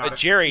 Don't worry about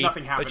But it.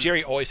 Nothing happened. But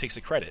Jerry always takes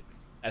the credit.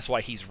 That's why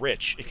he's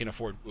rich and can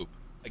afford Whoop.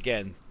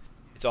 Again,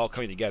 it's all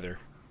coming together,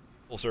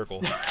 full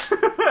circle.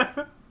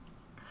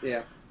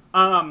 Yeah.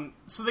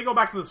 So they go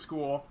back to the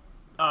school.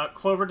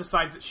 Clover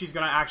decides that she's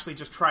going to actually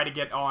just try to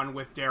get on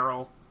with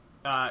Daryl,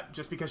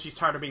 just because she's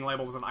tired of being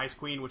labeled as an ice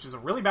queen, which is a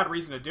really bad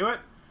reason to do it.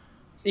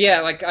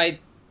 Yeah,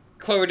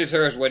 Clover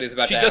deserves what is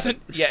about She to doesn't.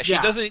 happen. Yeah, she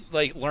Yeah. doesn't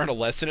learn a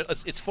lesson.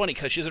 It's funny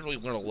because she doesn't really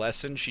learn a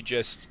lesson. She's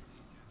just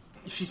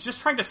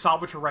trying to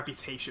salvage her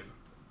reputation.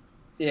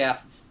 Yeah.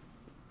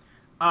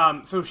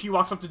 So she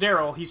walks up to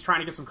Daryl. He's trying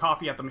to get some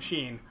coffee at the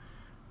machine.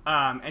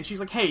 And she's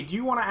like, hey, do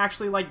you want to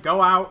actually,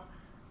 go out?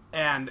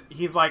 And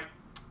he's like,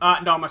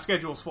 no, my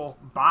schedule's full.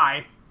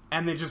 Bye.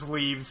 And then just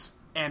leaves.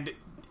 And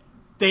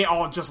they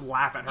all just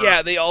laugh at her.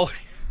 yeah. They all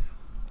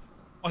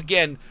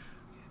again,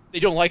 they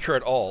don't like her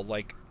at all.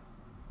 Like,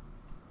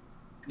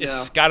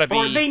 No. it's got to be.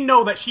 Or they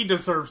know that she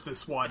deserves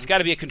this one. It's got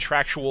to be a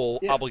contractual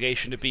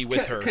obligation to be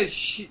with her. Because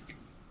she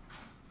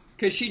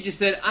just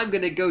said, I'm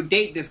going to go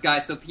date this guy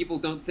so people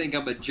don't think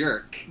I'm a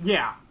jerk.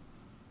 Yeah.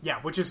 Yeah,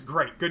 which is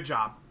great. Good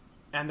job.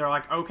 And they're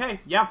like,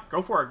 okay, yeah,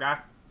 go for it, guy.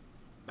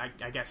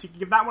 I guess you can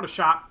give that one a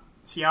shot.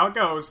 See how it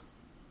goes.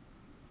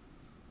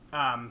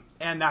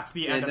 And that's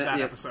the end of that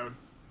episode.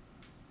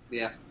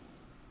 Yeah.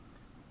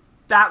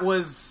 That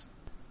was...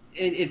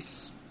 It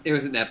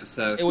was an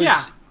episode. It was.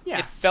 Yeah.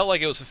 It felt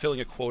like it was fulfilling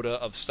a quota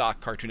of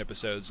stock cartoon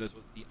episodes. As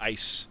with the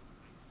ice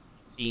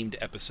themed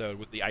episode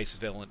with the ice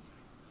villain,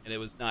 and it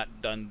was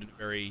not done in a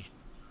very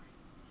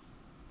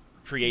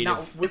creative.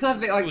 Now, It's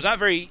not it was not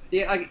very.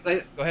 yeah.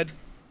 Go ahead.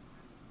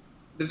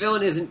 The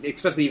villain isn't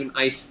especially even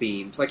ice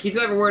themed. Like he's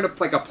never wearing a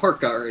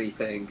parka or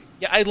anything.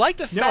 Yeah, I like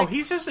the fact. no,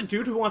 he's just a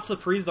dude who wants to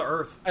freeze the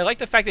Earth. I like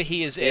the fact that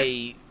he is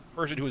a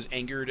person who is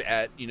angered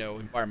at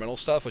environmental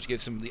stuff, which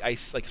gives him the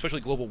ice, like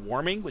especially global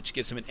warming, which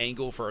gives him an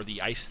angle for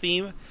the ice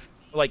theme.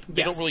 Like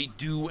they don't Yes. really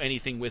do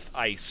anything with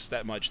ice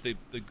that much. The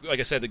like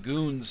I said, the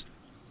goons,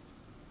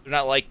 they're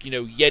not like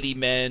Yeti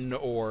men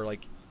or like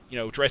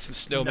dressed in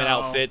snowman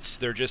No. outfits.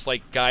 They're just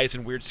like guys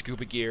in weird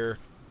scuba gear.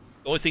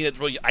 The only thing that's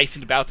really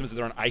icing about them is that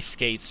they're on ice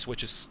skates,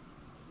 which is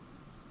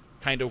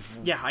kind of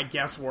Yeah, I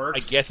guess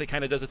works. I guess it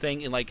kind of does a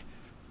thing, and like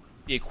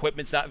the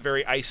equipment's not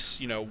very ice,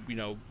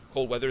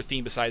 cold weather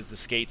themed besides the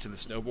skates and the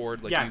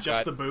snowboard. Like Yeah, you've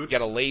just got, the boots. You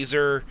got a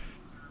laser,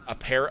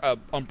 a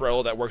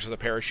umbrella that works as a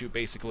parachute,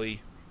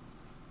 basically.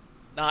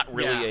 Not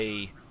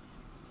really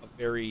a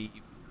very.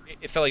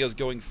 It felt like it was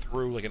going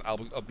through like an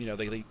album.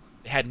 They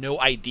had no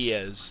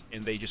ideas,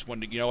 and they just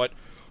wanted to. You know what?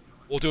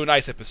 We'll do a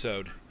nice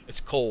episode. It's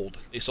cold.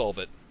 They solve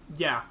it.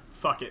 Yeah,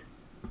 fuck it.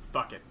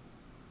 Fuck it.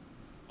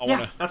 I Yeah,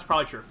 wanna. that's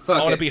probably true. I Fuck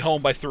want to it. be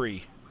home by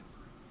 3.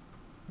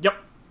 Yep.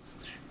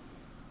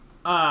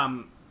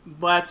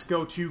 Let's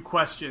go to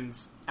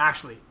questions.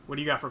 Ashley, what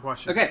do you got for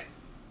questions? Okay.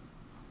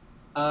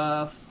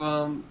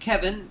 From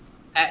Kevin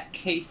at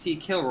KC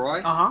Kilroy.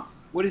 Uh-huh.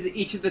 What is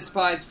each of the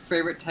spies'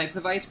 favorite types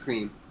of ice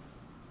cream?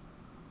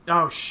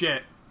 Oh,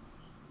 shit.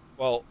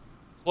 Well,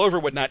 Clover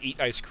would not eat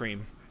ice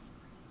cream.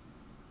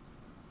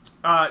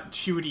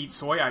 She would eat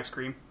soy ice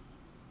cream.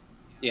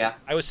 Yeah.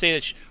 I would say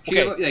that.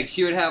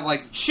 She would have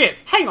like. Shit,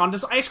 hang on,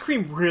 does ice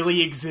cream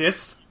really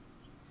exist?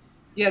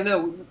 Yeah,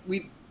 no,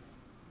 we.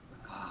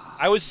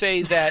 I would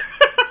say that.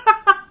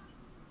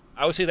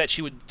 I would say that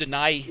she would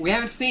deny. We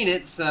haven't seen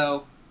it,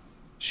 so.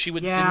 She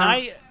would Yeah.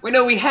 deny. Wait,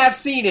 no, we have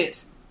seen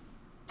it.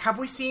 Have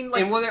we seen,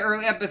 like... In one of the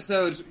early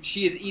episodes,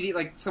 she is eating,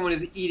 like, someone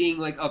is eating,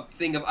 like, a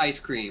thing of ice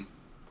cream.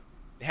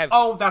 Have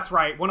Oh, that's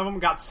right. One of them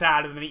got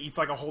sad and then he eats,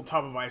 like, a whole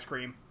tub of ice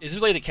cream. is this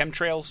related to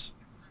chemtrails?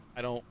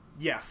 I don't.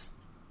 Yes.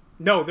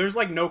 No, there's,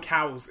 like, no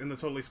cows in the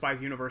Totally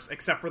Spies universe,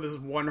 except for this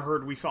one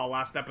herd we saw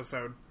last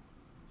episode.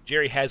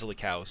 Jerry has the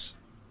cows.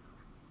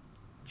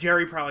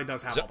 Jerry probably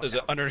does have all the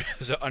There's cows.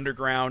 there's an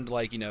underground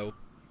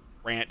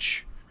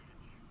ranch.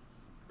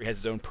 Where he has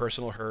his own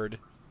personal herd.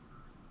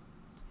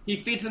 He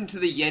feeds them to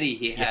the Yeti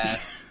he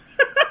has.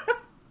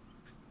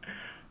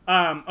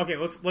 Okay,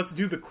 let's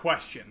do the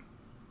question.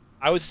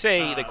 I would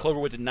say that Clover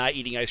would deny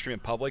eating ice cream in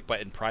public, but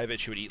in private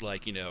she would eat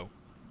like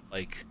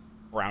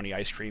brownie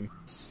ice cream.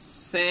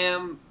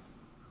 Sam,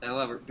 I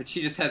love her, but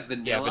she just has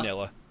vanilla. Yeah,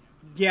 vanilla.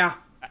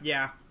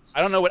 Yeah.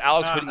 I don't know what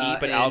Alex would eat,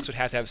 but and- Alex would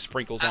have to have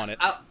sprinkles on it.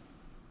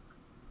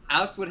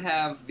 Alex would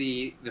have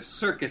the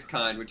circus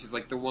kind, which is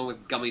like the one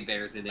with gummy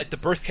bears in it. Like the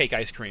birth cake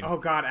ice cream. Oh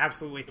god,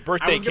 absolutely.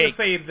 birthday I was gonna cake.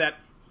 say that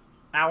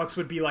Alex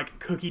would be like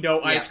cookie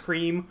dough ice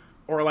cream,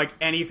 or like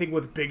anything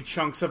with big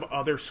chunks of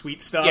other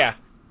sweet stuff. Yeah.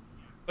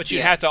 But you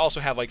Yeah. have to also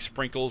have like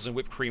sprinkles and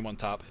whipped cream on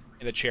top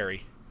and a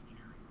cherry.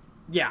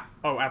 Yeah.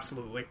 Oh,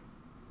 absolutely.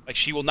 Like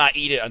she will not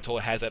eat it until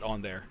it has that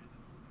on there.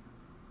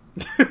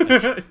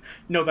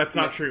 No, that's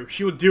not true.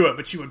 She would do it,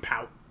 but she would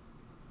pout.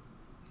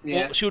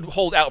 Yeah. Well, she would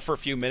hold out for a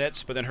few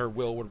minutes, but then her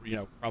will would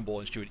crumble,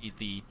 and she would eat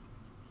the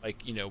I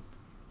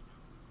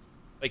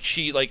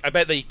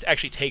bet they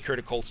actually take her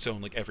to Cold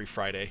Stone like every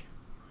Friday.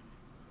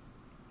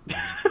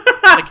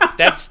 Like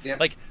that's Yep.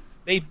 like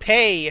they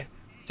pay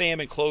Sam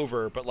and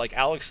Clover, but like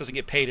Alex doesn't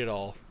get paid at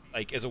all.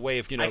 Like as a way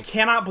of I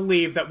cannot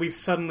believe that we've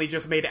suddenly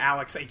just made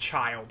Alex a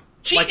child.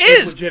 she like,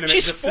 is. illegitimate,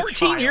 She's just a 14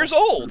 child. years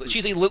old.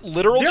 She's a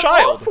literal They're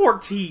child. all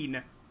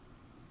 14.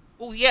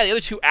 Well, yeah, the other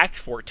two act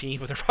 14,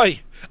 but they're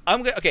probably.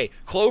 Okay,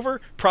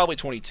 Clover probably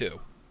 22,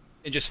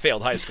 and just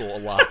failed high school a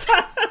lot.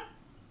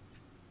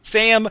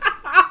 Sam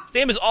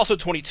is also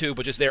 22,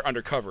 but just there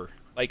undercover.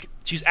 Like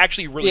she's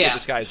actually really good Yeah, at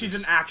disguises. She's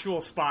an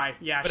actual spy.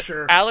 Yeah, But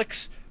sure.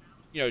 Alex,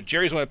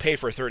 Jerry's want to pay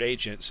for a third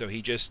agent, so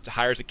he just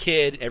hires a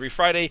kid every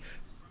Friday.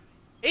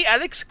 Hey,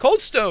 Alex,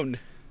 Cold Stone.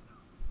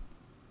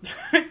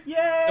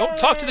 Yay! Don't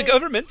talk to the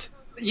government.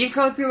 You've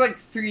gone through like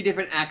 3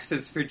 different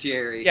accents for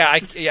Jerry. Yeah.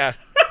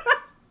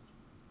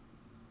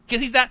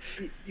 Because he's not.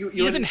 You He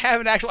doesn't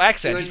have an actual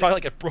accent. He's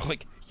probably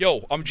like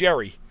yo, I'm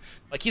Jerry.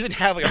 Like he doesn't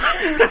have like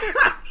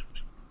a.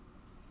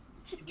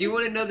 Do you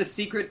want to know the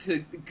secret to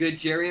good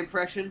Jerry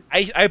impression?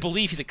 I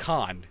believe he's a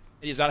con. And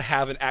he does not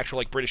have an actual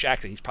like British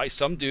accent. He's probably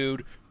some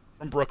dude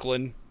from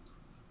Brooklyn.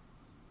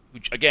 Who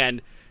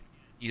again,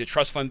 he's a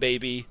trust fund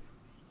baby.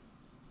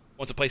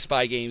 Wants to play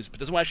spy games, but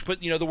doesn't want to actually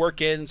put the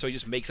work in. So he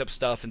just makes up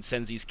stuff and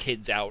sends these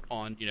kids out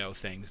on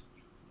things.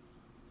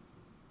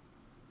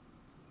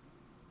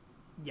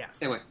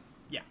 Yes. Anyway,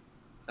 Yeah.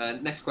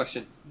 next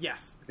question.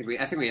 Yes. I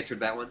think we answered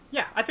that one.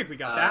 Yeah, I think we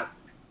got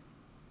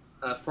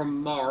that.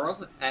 From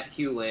Marv at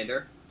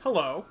Hughlander.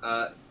 Hello.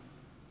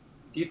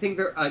 Do you think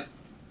there?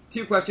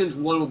 2 questions.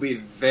 One will be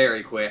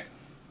very quick,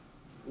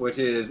 which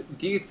is: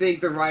 do you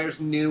think the writers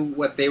knew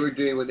what they were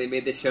doing when they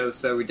made the show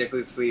so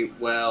ridiculously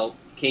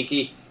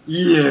kinky?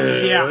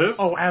 Yes. Yeah.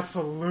 Oh,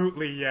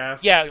 absolutely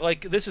yes. Yeah,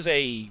 like this is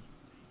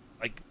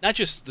not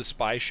just the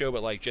spy show,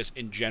 but like just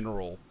in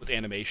general with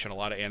animation. A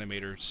lot of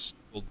animators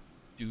will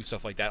do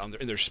stuff like that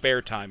in their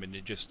spare time, and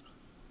it just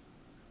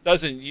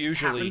doesn't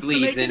usually Happens to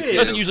bleeds make it into- in.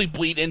 doesn't usually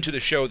bleed into the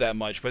show that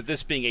much. But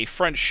this being a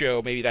French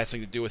show, maybe that's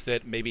something to do with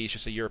it. Maybe it's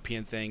just a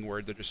European thing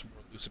where they're just more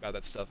loose about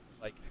that stuff.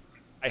 Like,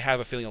 I have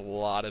a feeling a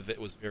lot of it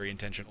was very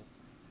intentional.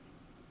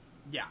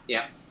 Yeah.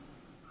 Yeah.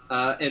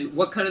 And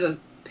what kind of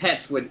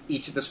pets would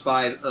each of the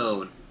spies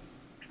own?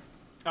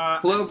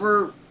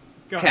 Clover,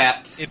 Go ahead.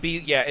 cats. It'd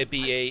be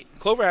a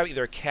Clover have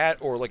either a cat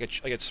or like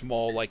a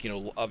small, like,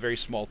 a very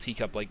small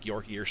teacup like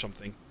Yorkie or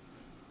something.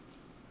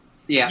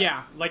 Yeah.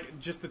 Yeah, like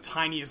just the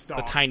tiniest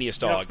dog. The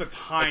tiniest dog. Just the Like,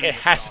 tiniest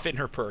it has dog. to fit in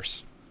her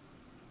purse.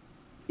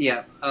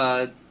 Yeah.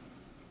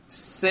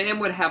 Sam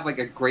would have like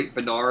a Great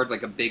Bernard,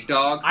 like a big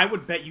dog. I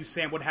would bet you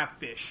Sam would have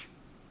fish.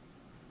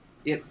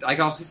 Yeah, I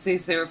can also say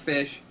Sam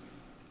fish.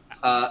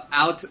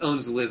 Alex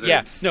owns lizards.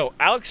 Yeah, no,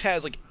 Alex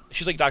has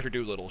she's like Dr.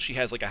 Doolittle. She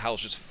has like a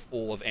house just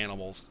full of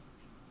animals.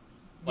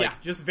 Like, Yeah,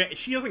 just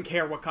she doesn't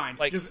care what kind.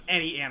 Like, just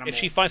any animal. if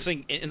she finds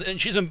something, and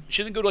she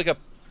doesn't go to like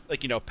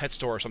a pet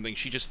store or something.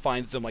 She just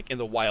finds them like in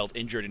the wild,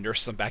 injured, and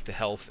nurses them back to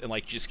health, and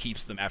like just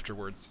keeps them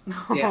afterwards. Yeah.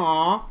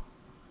 Aww.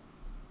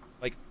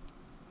 Like,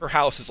 her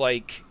house is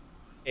like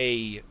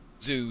a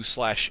zoo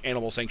 /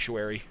 animal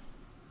sanctuary.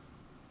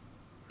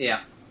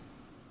 Yeah.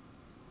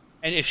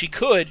 And if she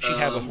could, she'd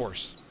have a Um,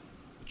 horse.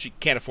 But she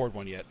can't afford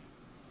one yet.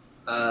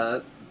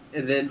 And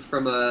then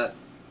from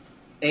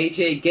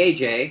AJ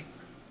Gay,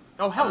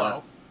 Oh,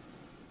 hello.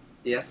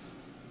 yes,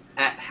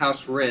 at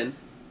House Rin.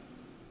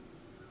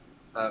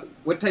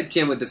 What type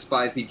gym would the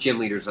spies be gym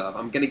leaders of?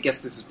 I'm gonna guess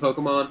this is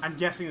Pokemon. I'm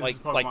guessing this like-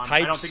 is Pokemon. like I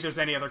don't types? think there's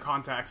any other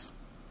context.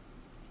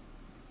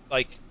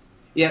 Like,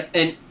 Yeah,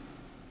 and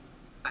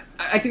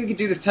I think we could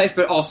do this type,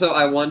 but also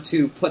I want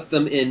to put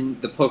them in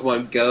the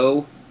Pokemon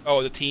Go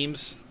oh, the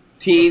teams.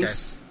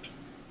 teams,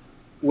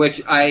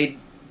 which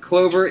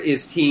Clover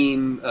is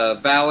Team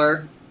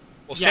Valor,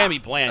 Well, Yeah. Sammy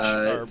Blanche.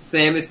 or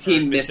Sam is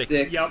Team Mystic.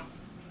 Mystic, Yep.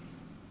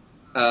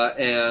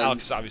 and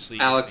Alex is obviously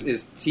Alex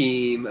is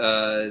Team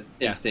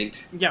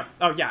Instinct. Yeah.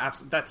 Oh, yeah.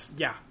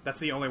 Absolutely. That's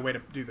the only way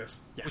to do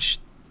this. Yeah. Which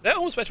that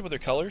almost matches up with their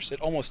colors. It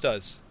almost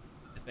does.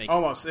 I think.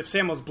 Almost. If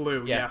Sam was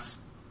blue, Yeah. yes.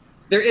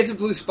 There is a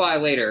blue spy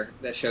later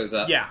that shows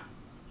up. Yeah.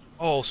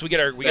 Oh, so we get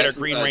our That,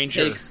 Green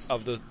Ranger takes-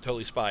 of the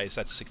Totally Spies.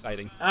 That's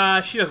exciting.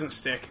 She doesn't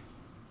stick.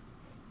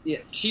 Yeah,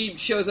 she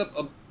shows up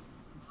a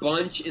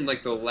bunch in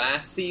like the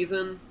last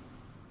season,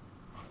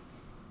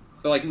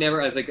 but like never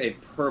as like a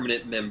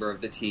permanent member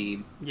of the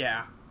team.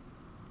 Yeah.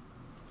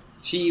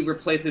 She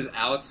replaces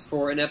Alex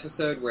for an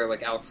episode where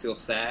like Alex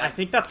feels sad. I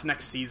think that's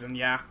next season,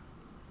 yeah.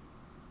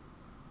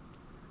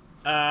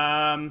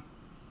 I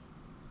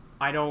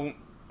don't...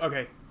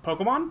 Okay,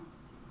 Pokemon?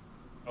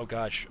 Oh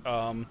gosh.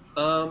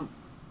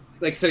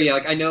 Like so, yeah.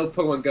 Like I know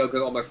Pokemon Go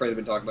because all my friends have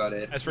been talking about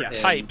it. As for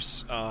Yes.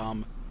 types,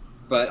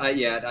 But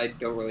I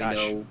don't really Gosh.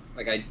 know.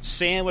 Like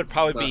Sam would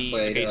probably be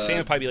Last played, Sam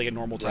would probably be like a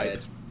normal type.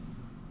 Red.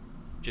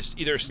 Just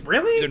either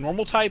Really? either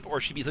normal type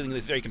or she'd be something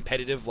that's very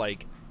competitive,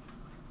 like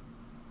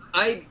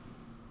I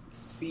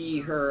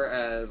see her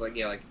as like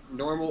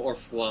normal or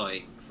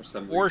flying for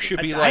some reason. or should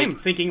be I like am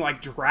thinking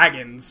like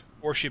dragons.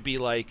 or should be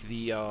like the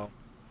yeah,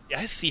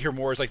 I see her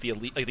more as like the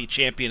elite, like the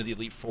champion of the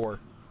Elite Four.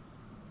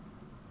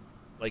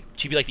 Like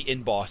she'd be like the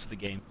in boss of the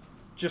game.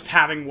 Just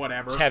having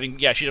whatever. Just having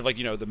she'd have like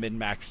the min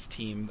max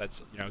team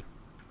that's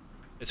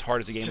as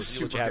hard as the game Just is.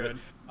 super have good.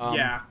 It.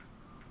 Yeah.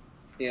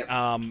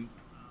 Yeah.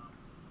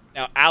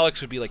 Now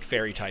Alex would be like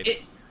fairy type.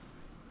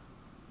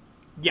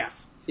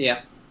 Yes.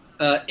 Yeah.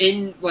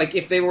 In like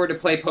if they were to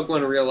play Pokemon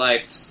in real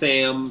life,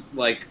 Sam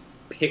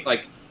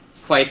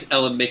fights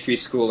elementary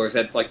schoolers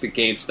at like the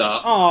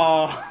GameStop.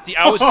 Oh. See,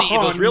 I would see if it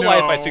was real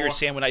life. I no. figured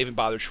Sam would not even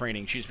bother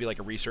training. She'd just be like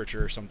a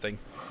researcher or something.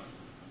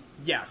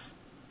 Yes.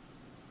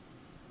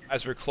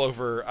 As for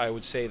Clover, I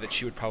would say that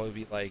she would probably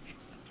be like,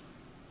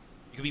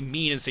 you could be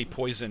mean and say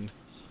poison.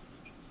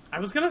 I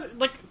was gonna say,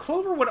 like,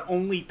 Clover would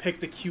only pick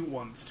the cute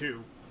ones,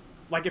 too.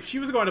 Like, if she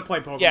was going to play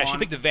Pokemon, Yeah, she'd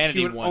pick the vanity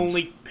she would ones.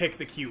 only pick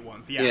the cute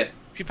ones, yeah. Yeah.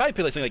 She'd probably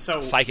pick like something like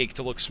So- psychic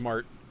to look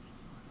smart,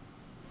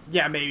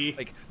 Yeah, maybe.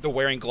 like the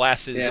wearing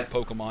glasses Yeah. of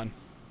Pokemon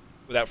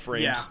without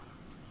frames. Yeah.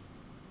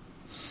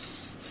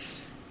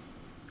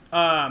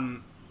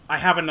 I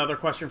have another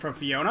question from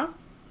Fiona.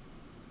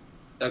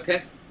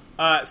 Okay.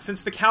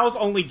 Since the cows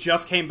only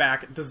just came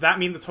back, does that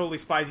mean the Totally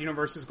Spies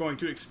universe is going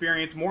to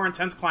experience more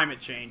intense climate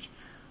change?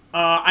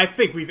 I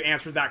think we've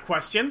answered that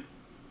question.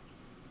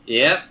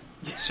 Yep.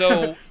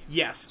 So,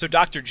 Yes. so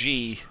Dr.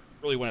 G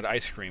really wanted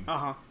ice cream.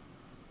 Uh-huh.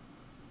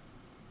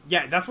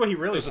 Yeah, that's what he It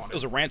really was, wanted. it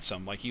was a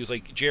ransom. Like he was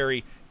like,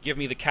 Jerry, give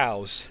me the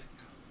cows.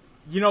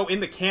 You know, in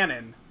the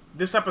canon,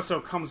 this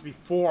episode comes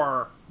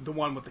before the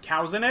one with the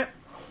cows in it.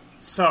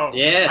 So,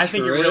 Yeah, I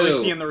think you're really true.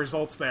 seeing the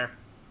results there.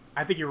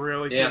 I think you're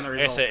really seeing the Like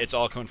I results. said, it's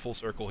all coming full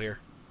circle here.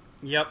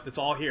 Yep, it's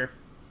all here.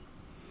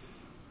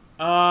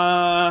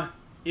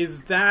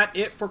 Is that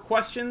it for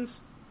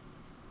questions?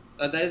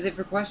 That is it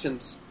for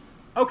questions.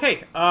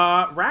 Okay,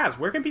 Raz,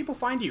 where can people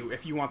find you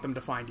if you want them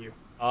to find you?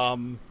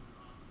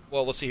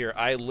 Well, let's see here.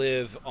 I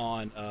live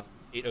on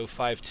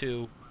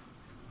 8052.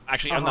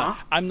 Actually, Uh-huh.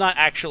 I'm not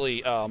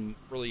actually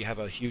really have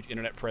a huge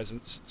internet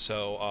presence.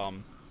 So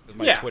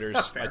my Yeah, Twitter's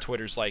that's fair. my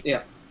Twitter's like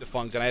Yeah.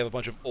 defunct, and I have a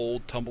bunch of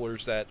old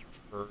Tumblrs that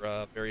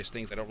for various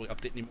things I don't really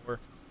update anymore.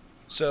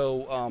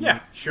 So Yeah, you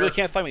sure. really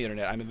can't find me on the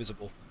internet. I'm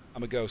invisible.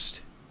 I'm a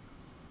ghost.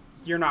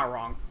 You're not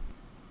wrong.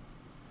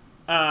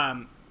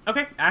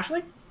 Okay,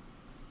 Ashley?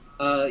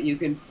 You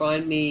can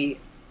find me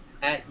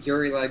at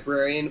Yuri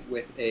Librarian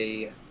with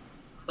a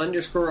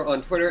underscore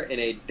on Twitter and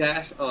a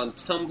dash on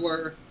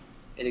Tumblr,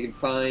 and you can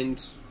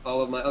find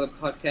all of my other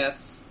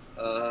podcasts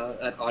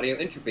at Audio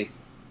Entropy.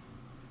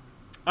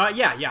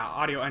 Yeah,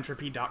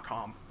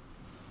 audioentropy.com.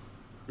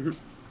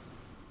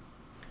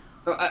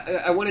 Oh,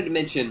 I wanted to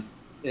mention,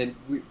 and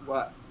we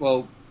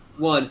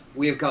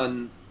have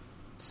gotten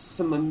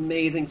some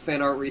amazing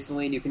fan art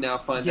recently, and you can now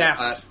find that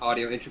Yes. at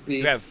Audio Entropy.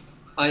 You have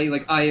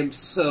I am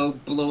so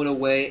blown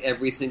away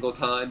every single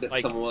time that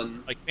Like-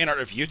 someone. like fan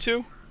art of you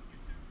two?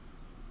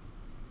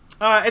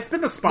 It's been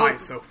the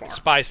Spies so far.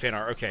 Spies fan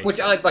art. Okay. Which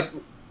I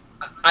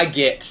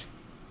get,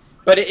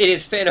 but it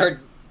is fan art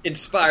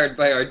inspired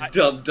by our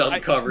dumb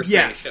conversation.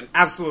 Yes,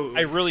 absolutely.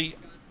 I really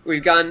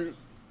We've gotten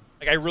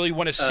I really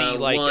want to see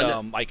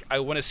one- I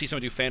want to see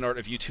someone do fan art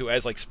of you two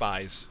as like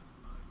spies.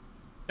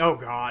 Oh,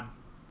 God.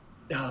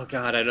 oh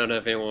god, I don't know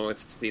if anyone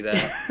wants to see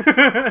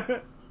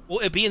that. Well,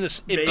 it'd be in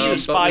this it'd be Maybe, in the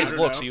but spies I don't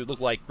look, know. so you look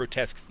like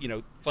grotesque,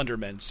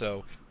 Thundermen.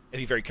 So I'd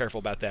be very careful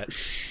about that.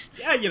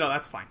 Yeah,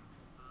 that's fine.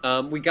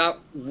 We got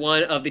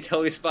one of the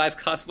Totally Spies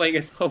cosplaying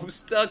as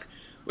Homestuck,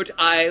 which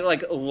I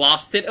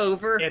lost it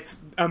over. It's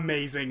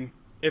amazing.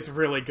 It's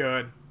really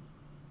good.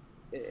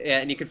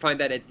 And you can find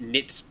that at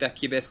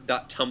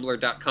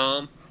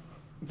knitspecubus.tumblr.com.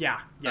 Yeah,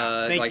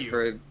 thank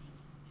you.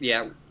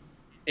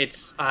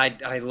 It's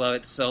I love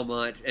it so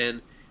much,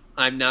 and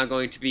I'm now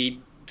going to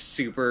be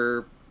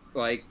super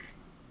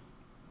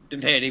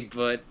demanding,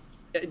 but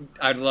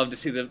I'd love to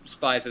see the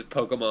spies as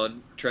Pokemon,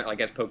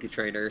 as Poke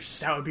trainers.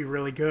 That would be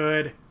really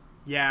good.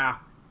 Yeah.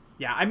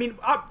 I mean,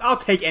 I'll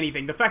take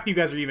anything. The fact that you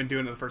guys are even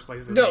doing it in the first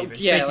place is No, amazing.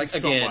 yeah, Thank you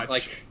so again,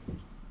 much.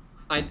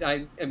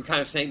 I am kind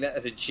of saying that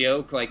as a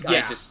joke. I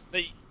Yeah. just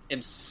They-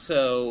 am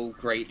so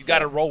grateful. You got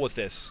to roll with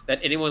this. that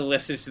anyone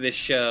listens to this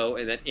show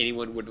and that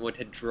anyone would want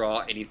to draw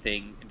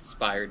anything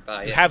inspired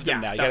by You it. have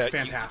them Yeah, now. that's You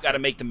fantastic. got to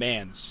make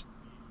demands.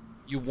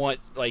 You want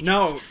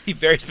No. be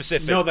very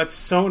specific. No, that's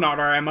so not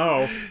our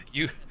MO.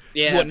 you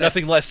Yeah, you want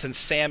nothing that's- less than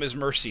Sam as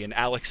Mercy and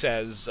Alex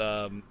as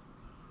Farah.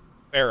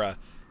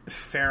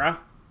 Farah?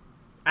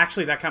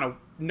 Actually, that kind of...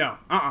 No.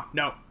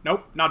 No.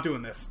 Nope. Not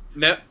doing this.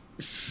 No.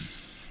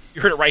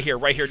 You heard it right here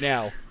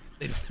now.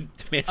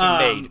 Demands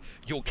are Um, made.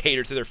 You'll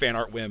cater to their fan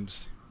art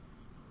whims.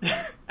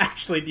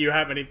 Actually, do you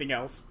have anything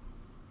else?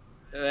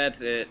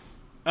 That's it.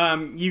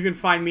 You can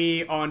find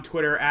me on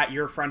Twitter at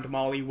your friend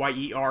Molly,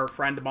 YER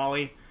friend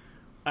Molly.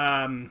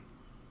 Yeah,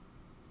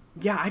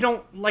 I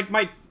don't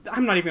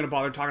I'm not even gonna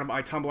bother talking about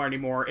my Tumblr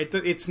anymore.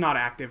 It's not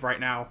active right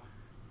now.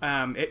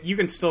 You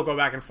can still go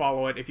back and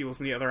follow it if you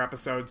listen to the other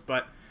episodes,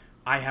 but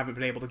I haven't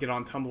been able to get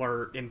on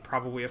Tumblr in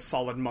probably a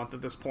solid month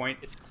at this point.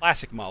 It's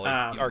classic Molly.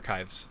 Um, The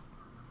archives.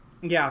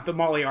 Yeah, the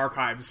Molly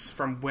archives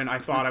from when I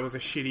thought I was a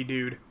shitty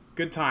dude.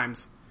 Good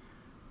times.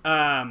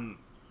 Yeah,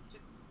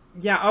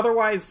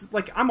 otherwise,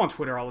 I'm on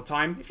Twitter all the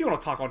time. If you want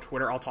to talk on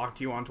Twitter, I'll talk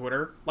to you on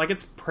Twitter.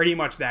 It's pretty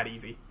much that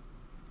easy.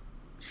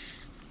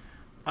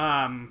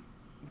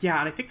 Yeah,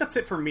 and I think that's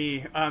it for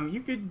me.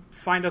 You could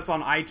find us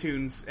on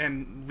iTunes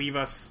and leave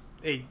us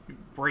a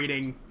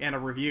rating and a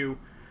review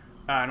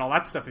and all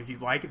that stuff if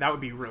you'd like. That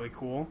would be really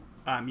cool.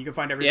 You can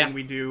find everything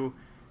we do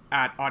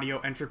at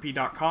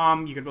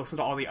audioentropy.com. You can listen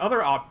to all the other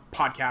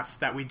podcasts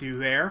that we do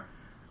there.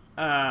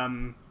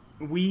 I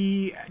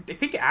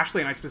think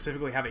Ashley and I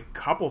specifically have a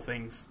couple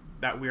things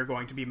that we're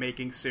going to be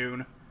making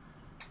soon.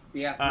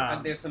 Yeah,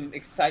 there's some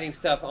exciting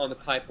stuff on the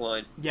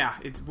pipeline. Yeah,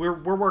 we're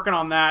working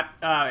on that.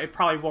 It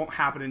probably won't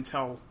happen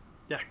until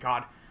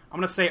I'm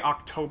gonna say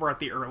October at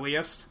the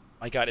earliest.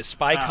 My God, is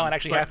SpyCon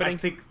actually but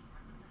happening?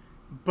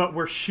 But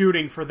we're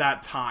shooting for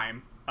that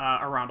time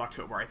around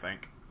October, I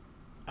think.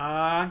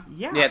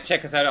 Yeah,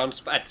 check us out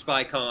at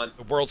SpyCon.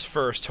 The world's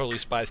first Totally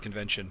Spies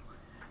convention.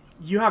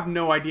 You have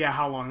no idea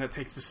how long that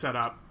takes to set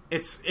up.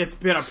 It's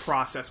been a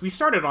process. We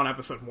started on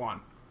episode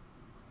 1.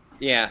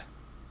 Yeah,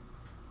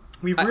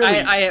 We really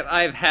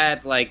I've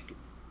had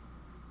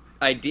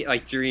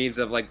dreams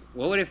of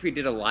what if we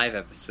did a live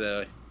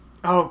episode?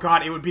 Oh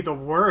god, it would be the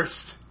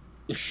worst.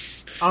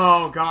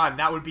 Oh god,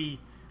 that would be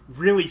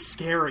really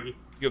scary.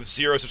 You have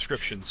 0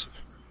 subscriptions.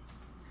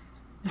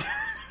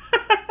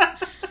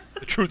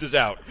 The truth is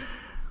out.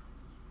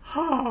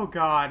 Oh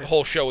god. The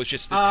whole show was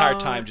just this entire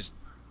time just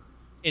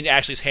in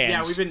Ashley's hands.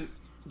 Yeah, we've been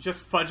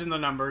just fudging the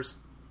numbers.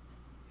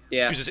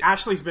 Yeah, She was just,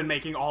 Ashley's been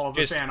making all of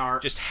the fan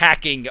art. just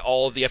hacking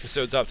all of the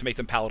episodes up to make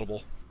them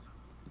palatable.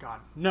 God,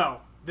 no.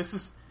 This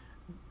is...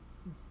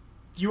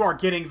 You are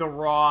getting the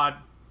raw,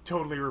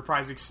 totally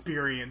reprised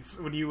experience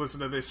when you listen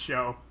to this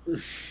show.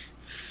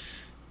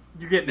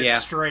 You're getting it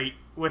straight,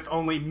 with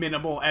only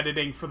minimal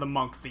editing for the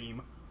monk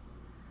theme.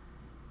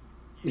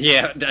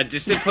 Yeah,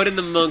 just to put in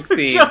the monk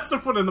theme. Just to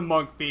put in the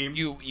monk theme.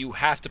 You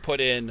have to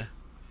put in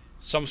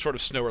some sort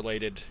of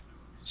snow-related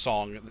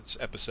song in this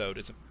episode.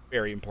 It's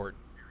very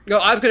important. No,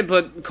 I was going to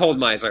put Cold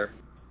Miser.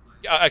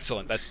 Yeah,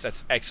 excellent.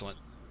 That's excellent.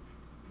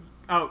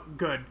 Oh,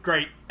 good,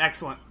 great,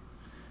 excellent.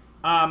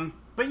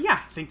 But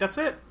yeah, I think that's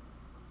it.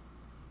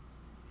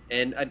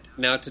 And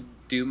now to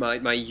do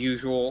my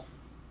usual,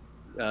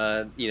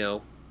 my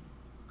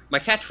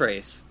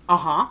catchphrase.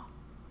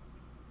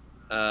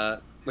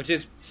 Which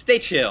is stay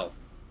chill.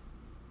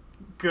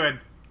 Good,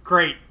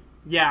 great,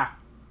 yeah,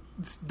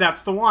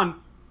 that's the one.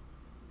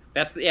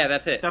 That's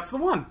it. That's the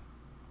one.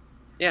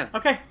 Yeah.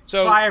 Okay.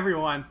 So bye,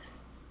 everyone.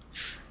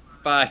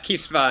 Bye. Keep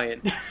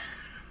spying.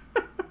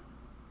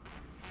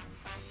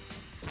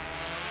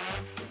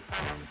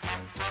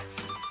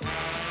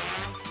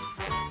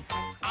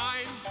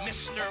 I'm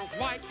Mr.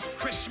 White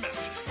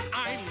Christmas.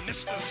 I'm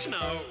Mr.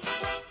 Snow.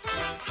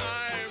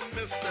 I'm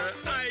Mr.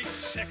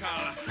 Icicle.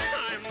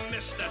 I'm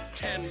Mr.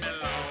 10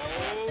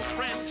 Below.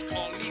 Friends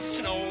call me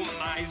Snow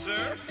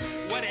Miser.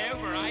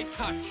 Whatever I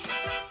touch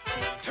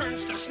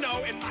turns to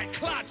snow in my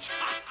clutch.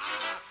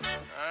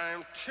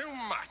 I'm too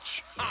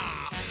much.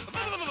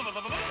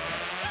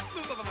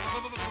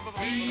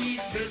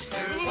 He's Mr.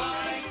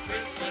 White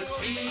Christmas,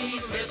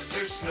 he's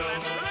Mr.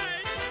 Snow.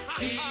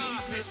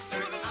 He's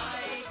Mr.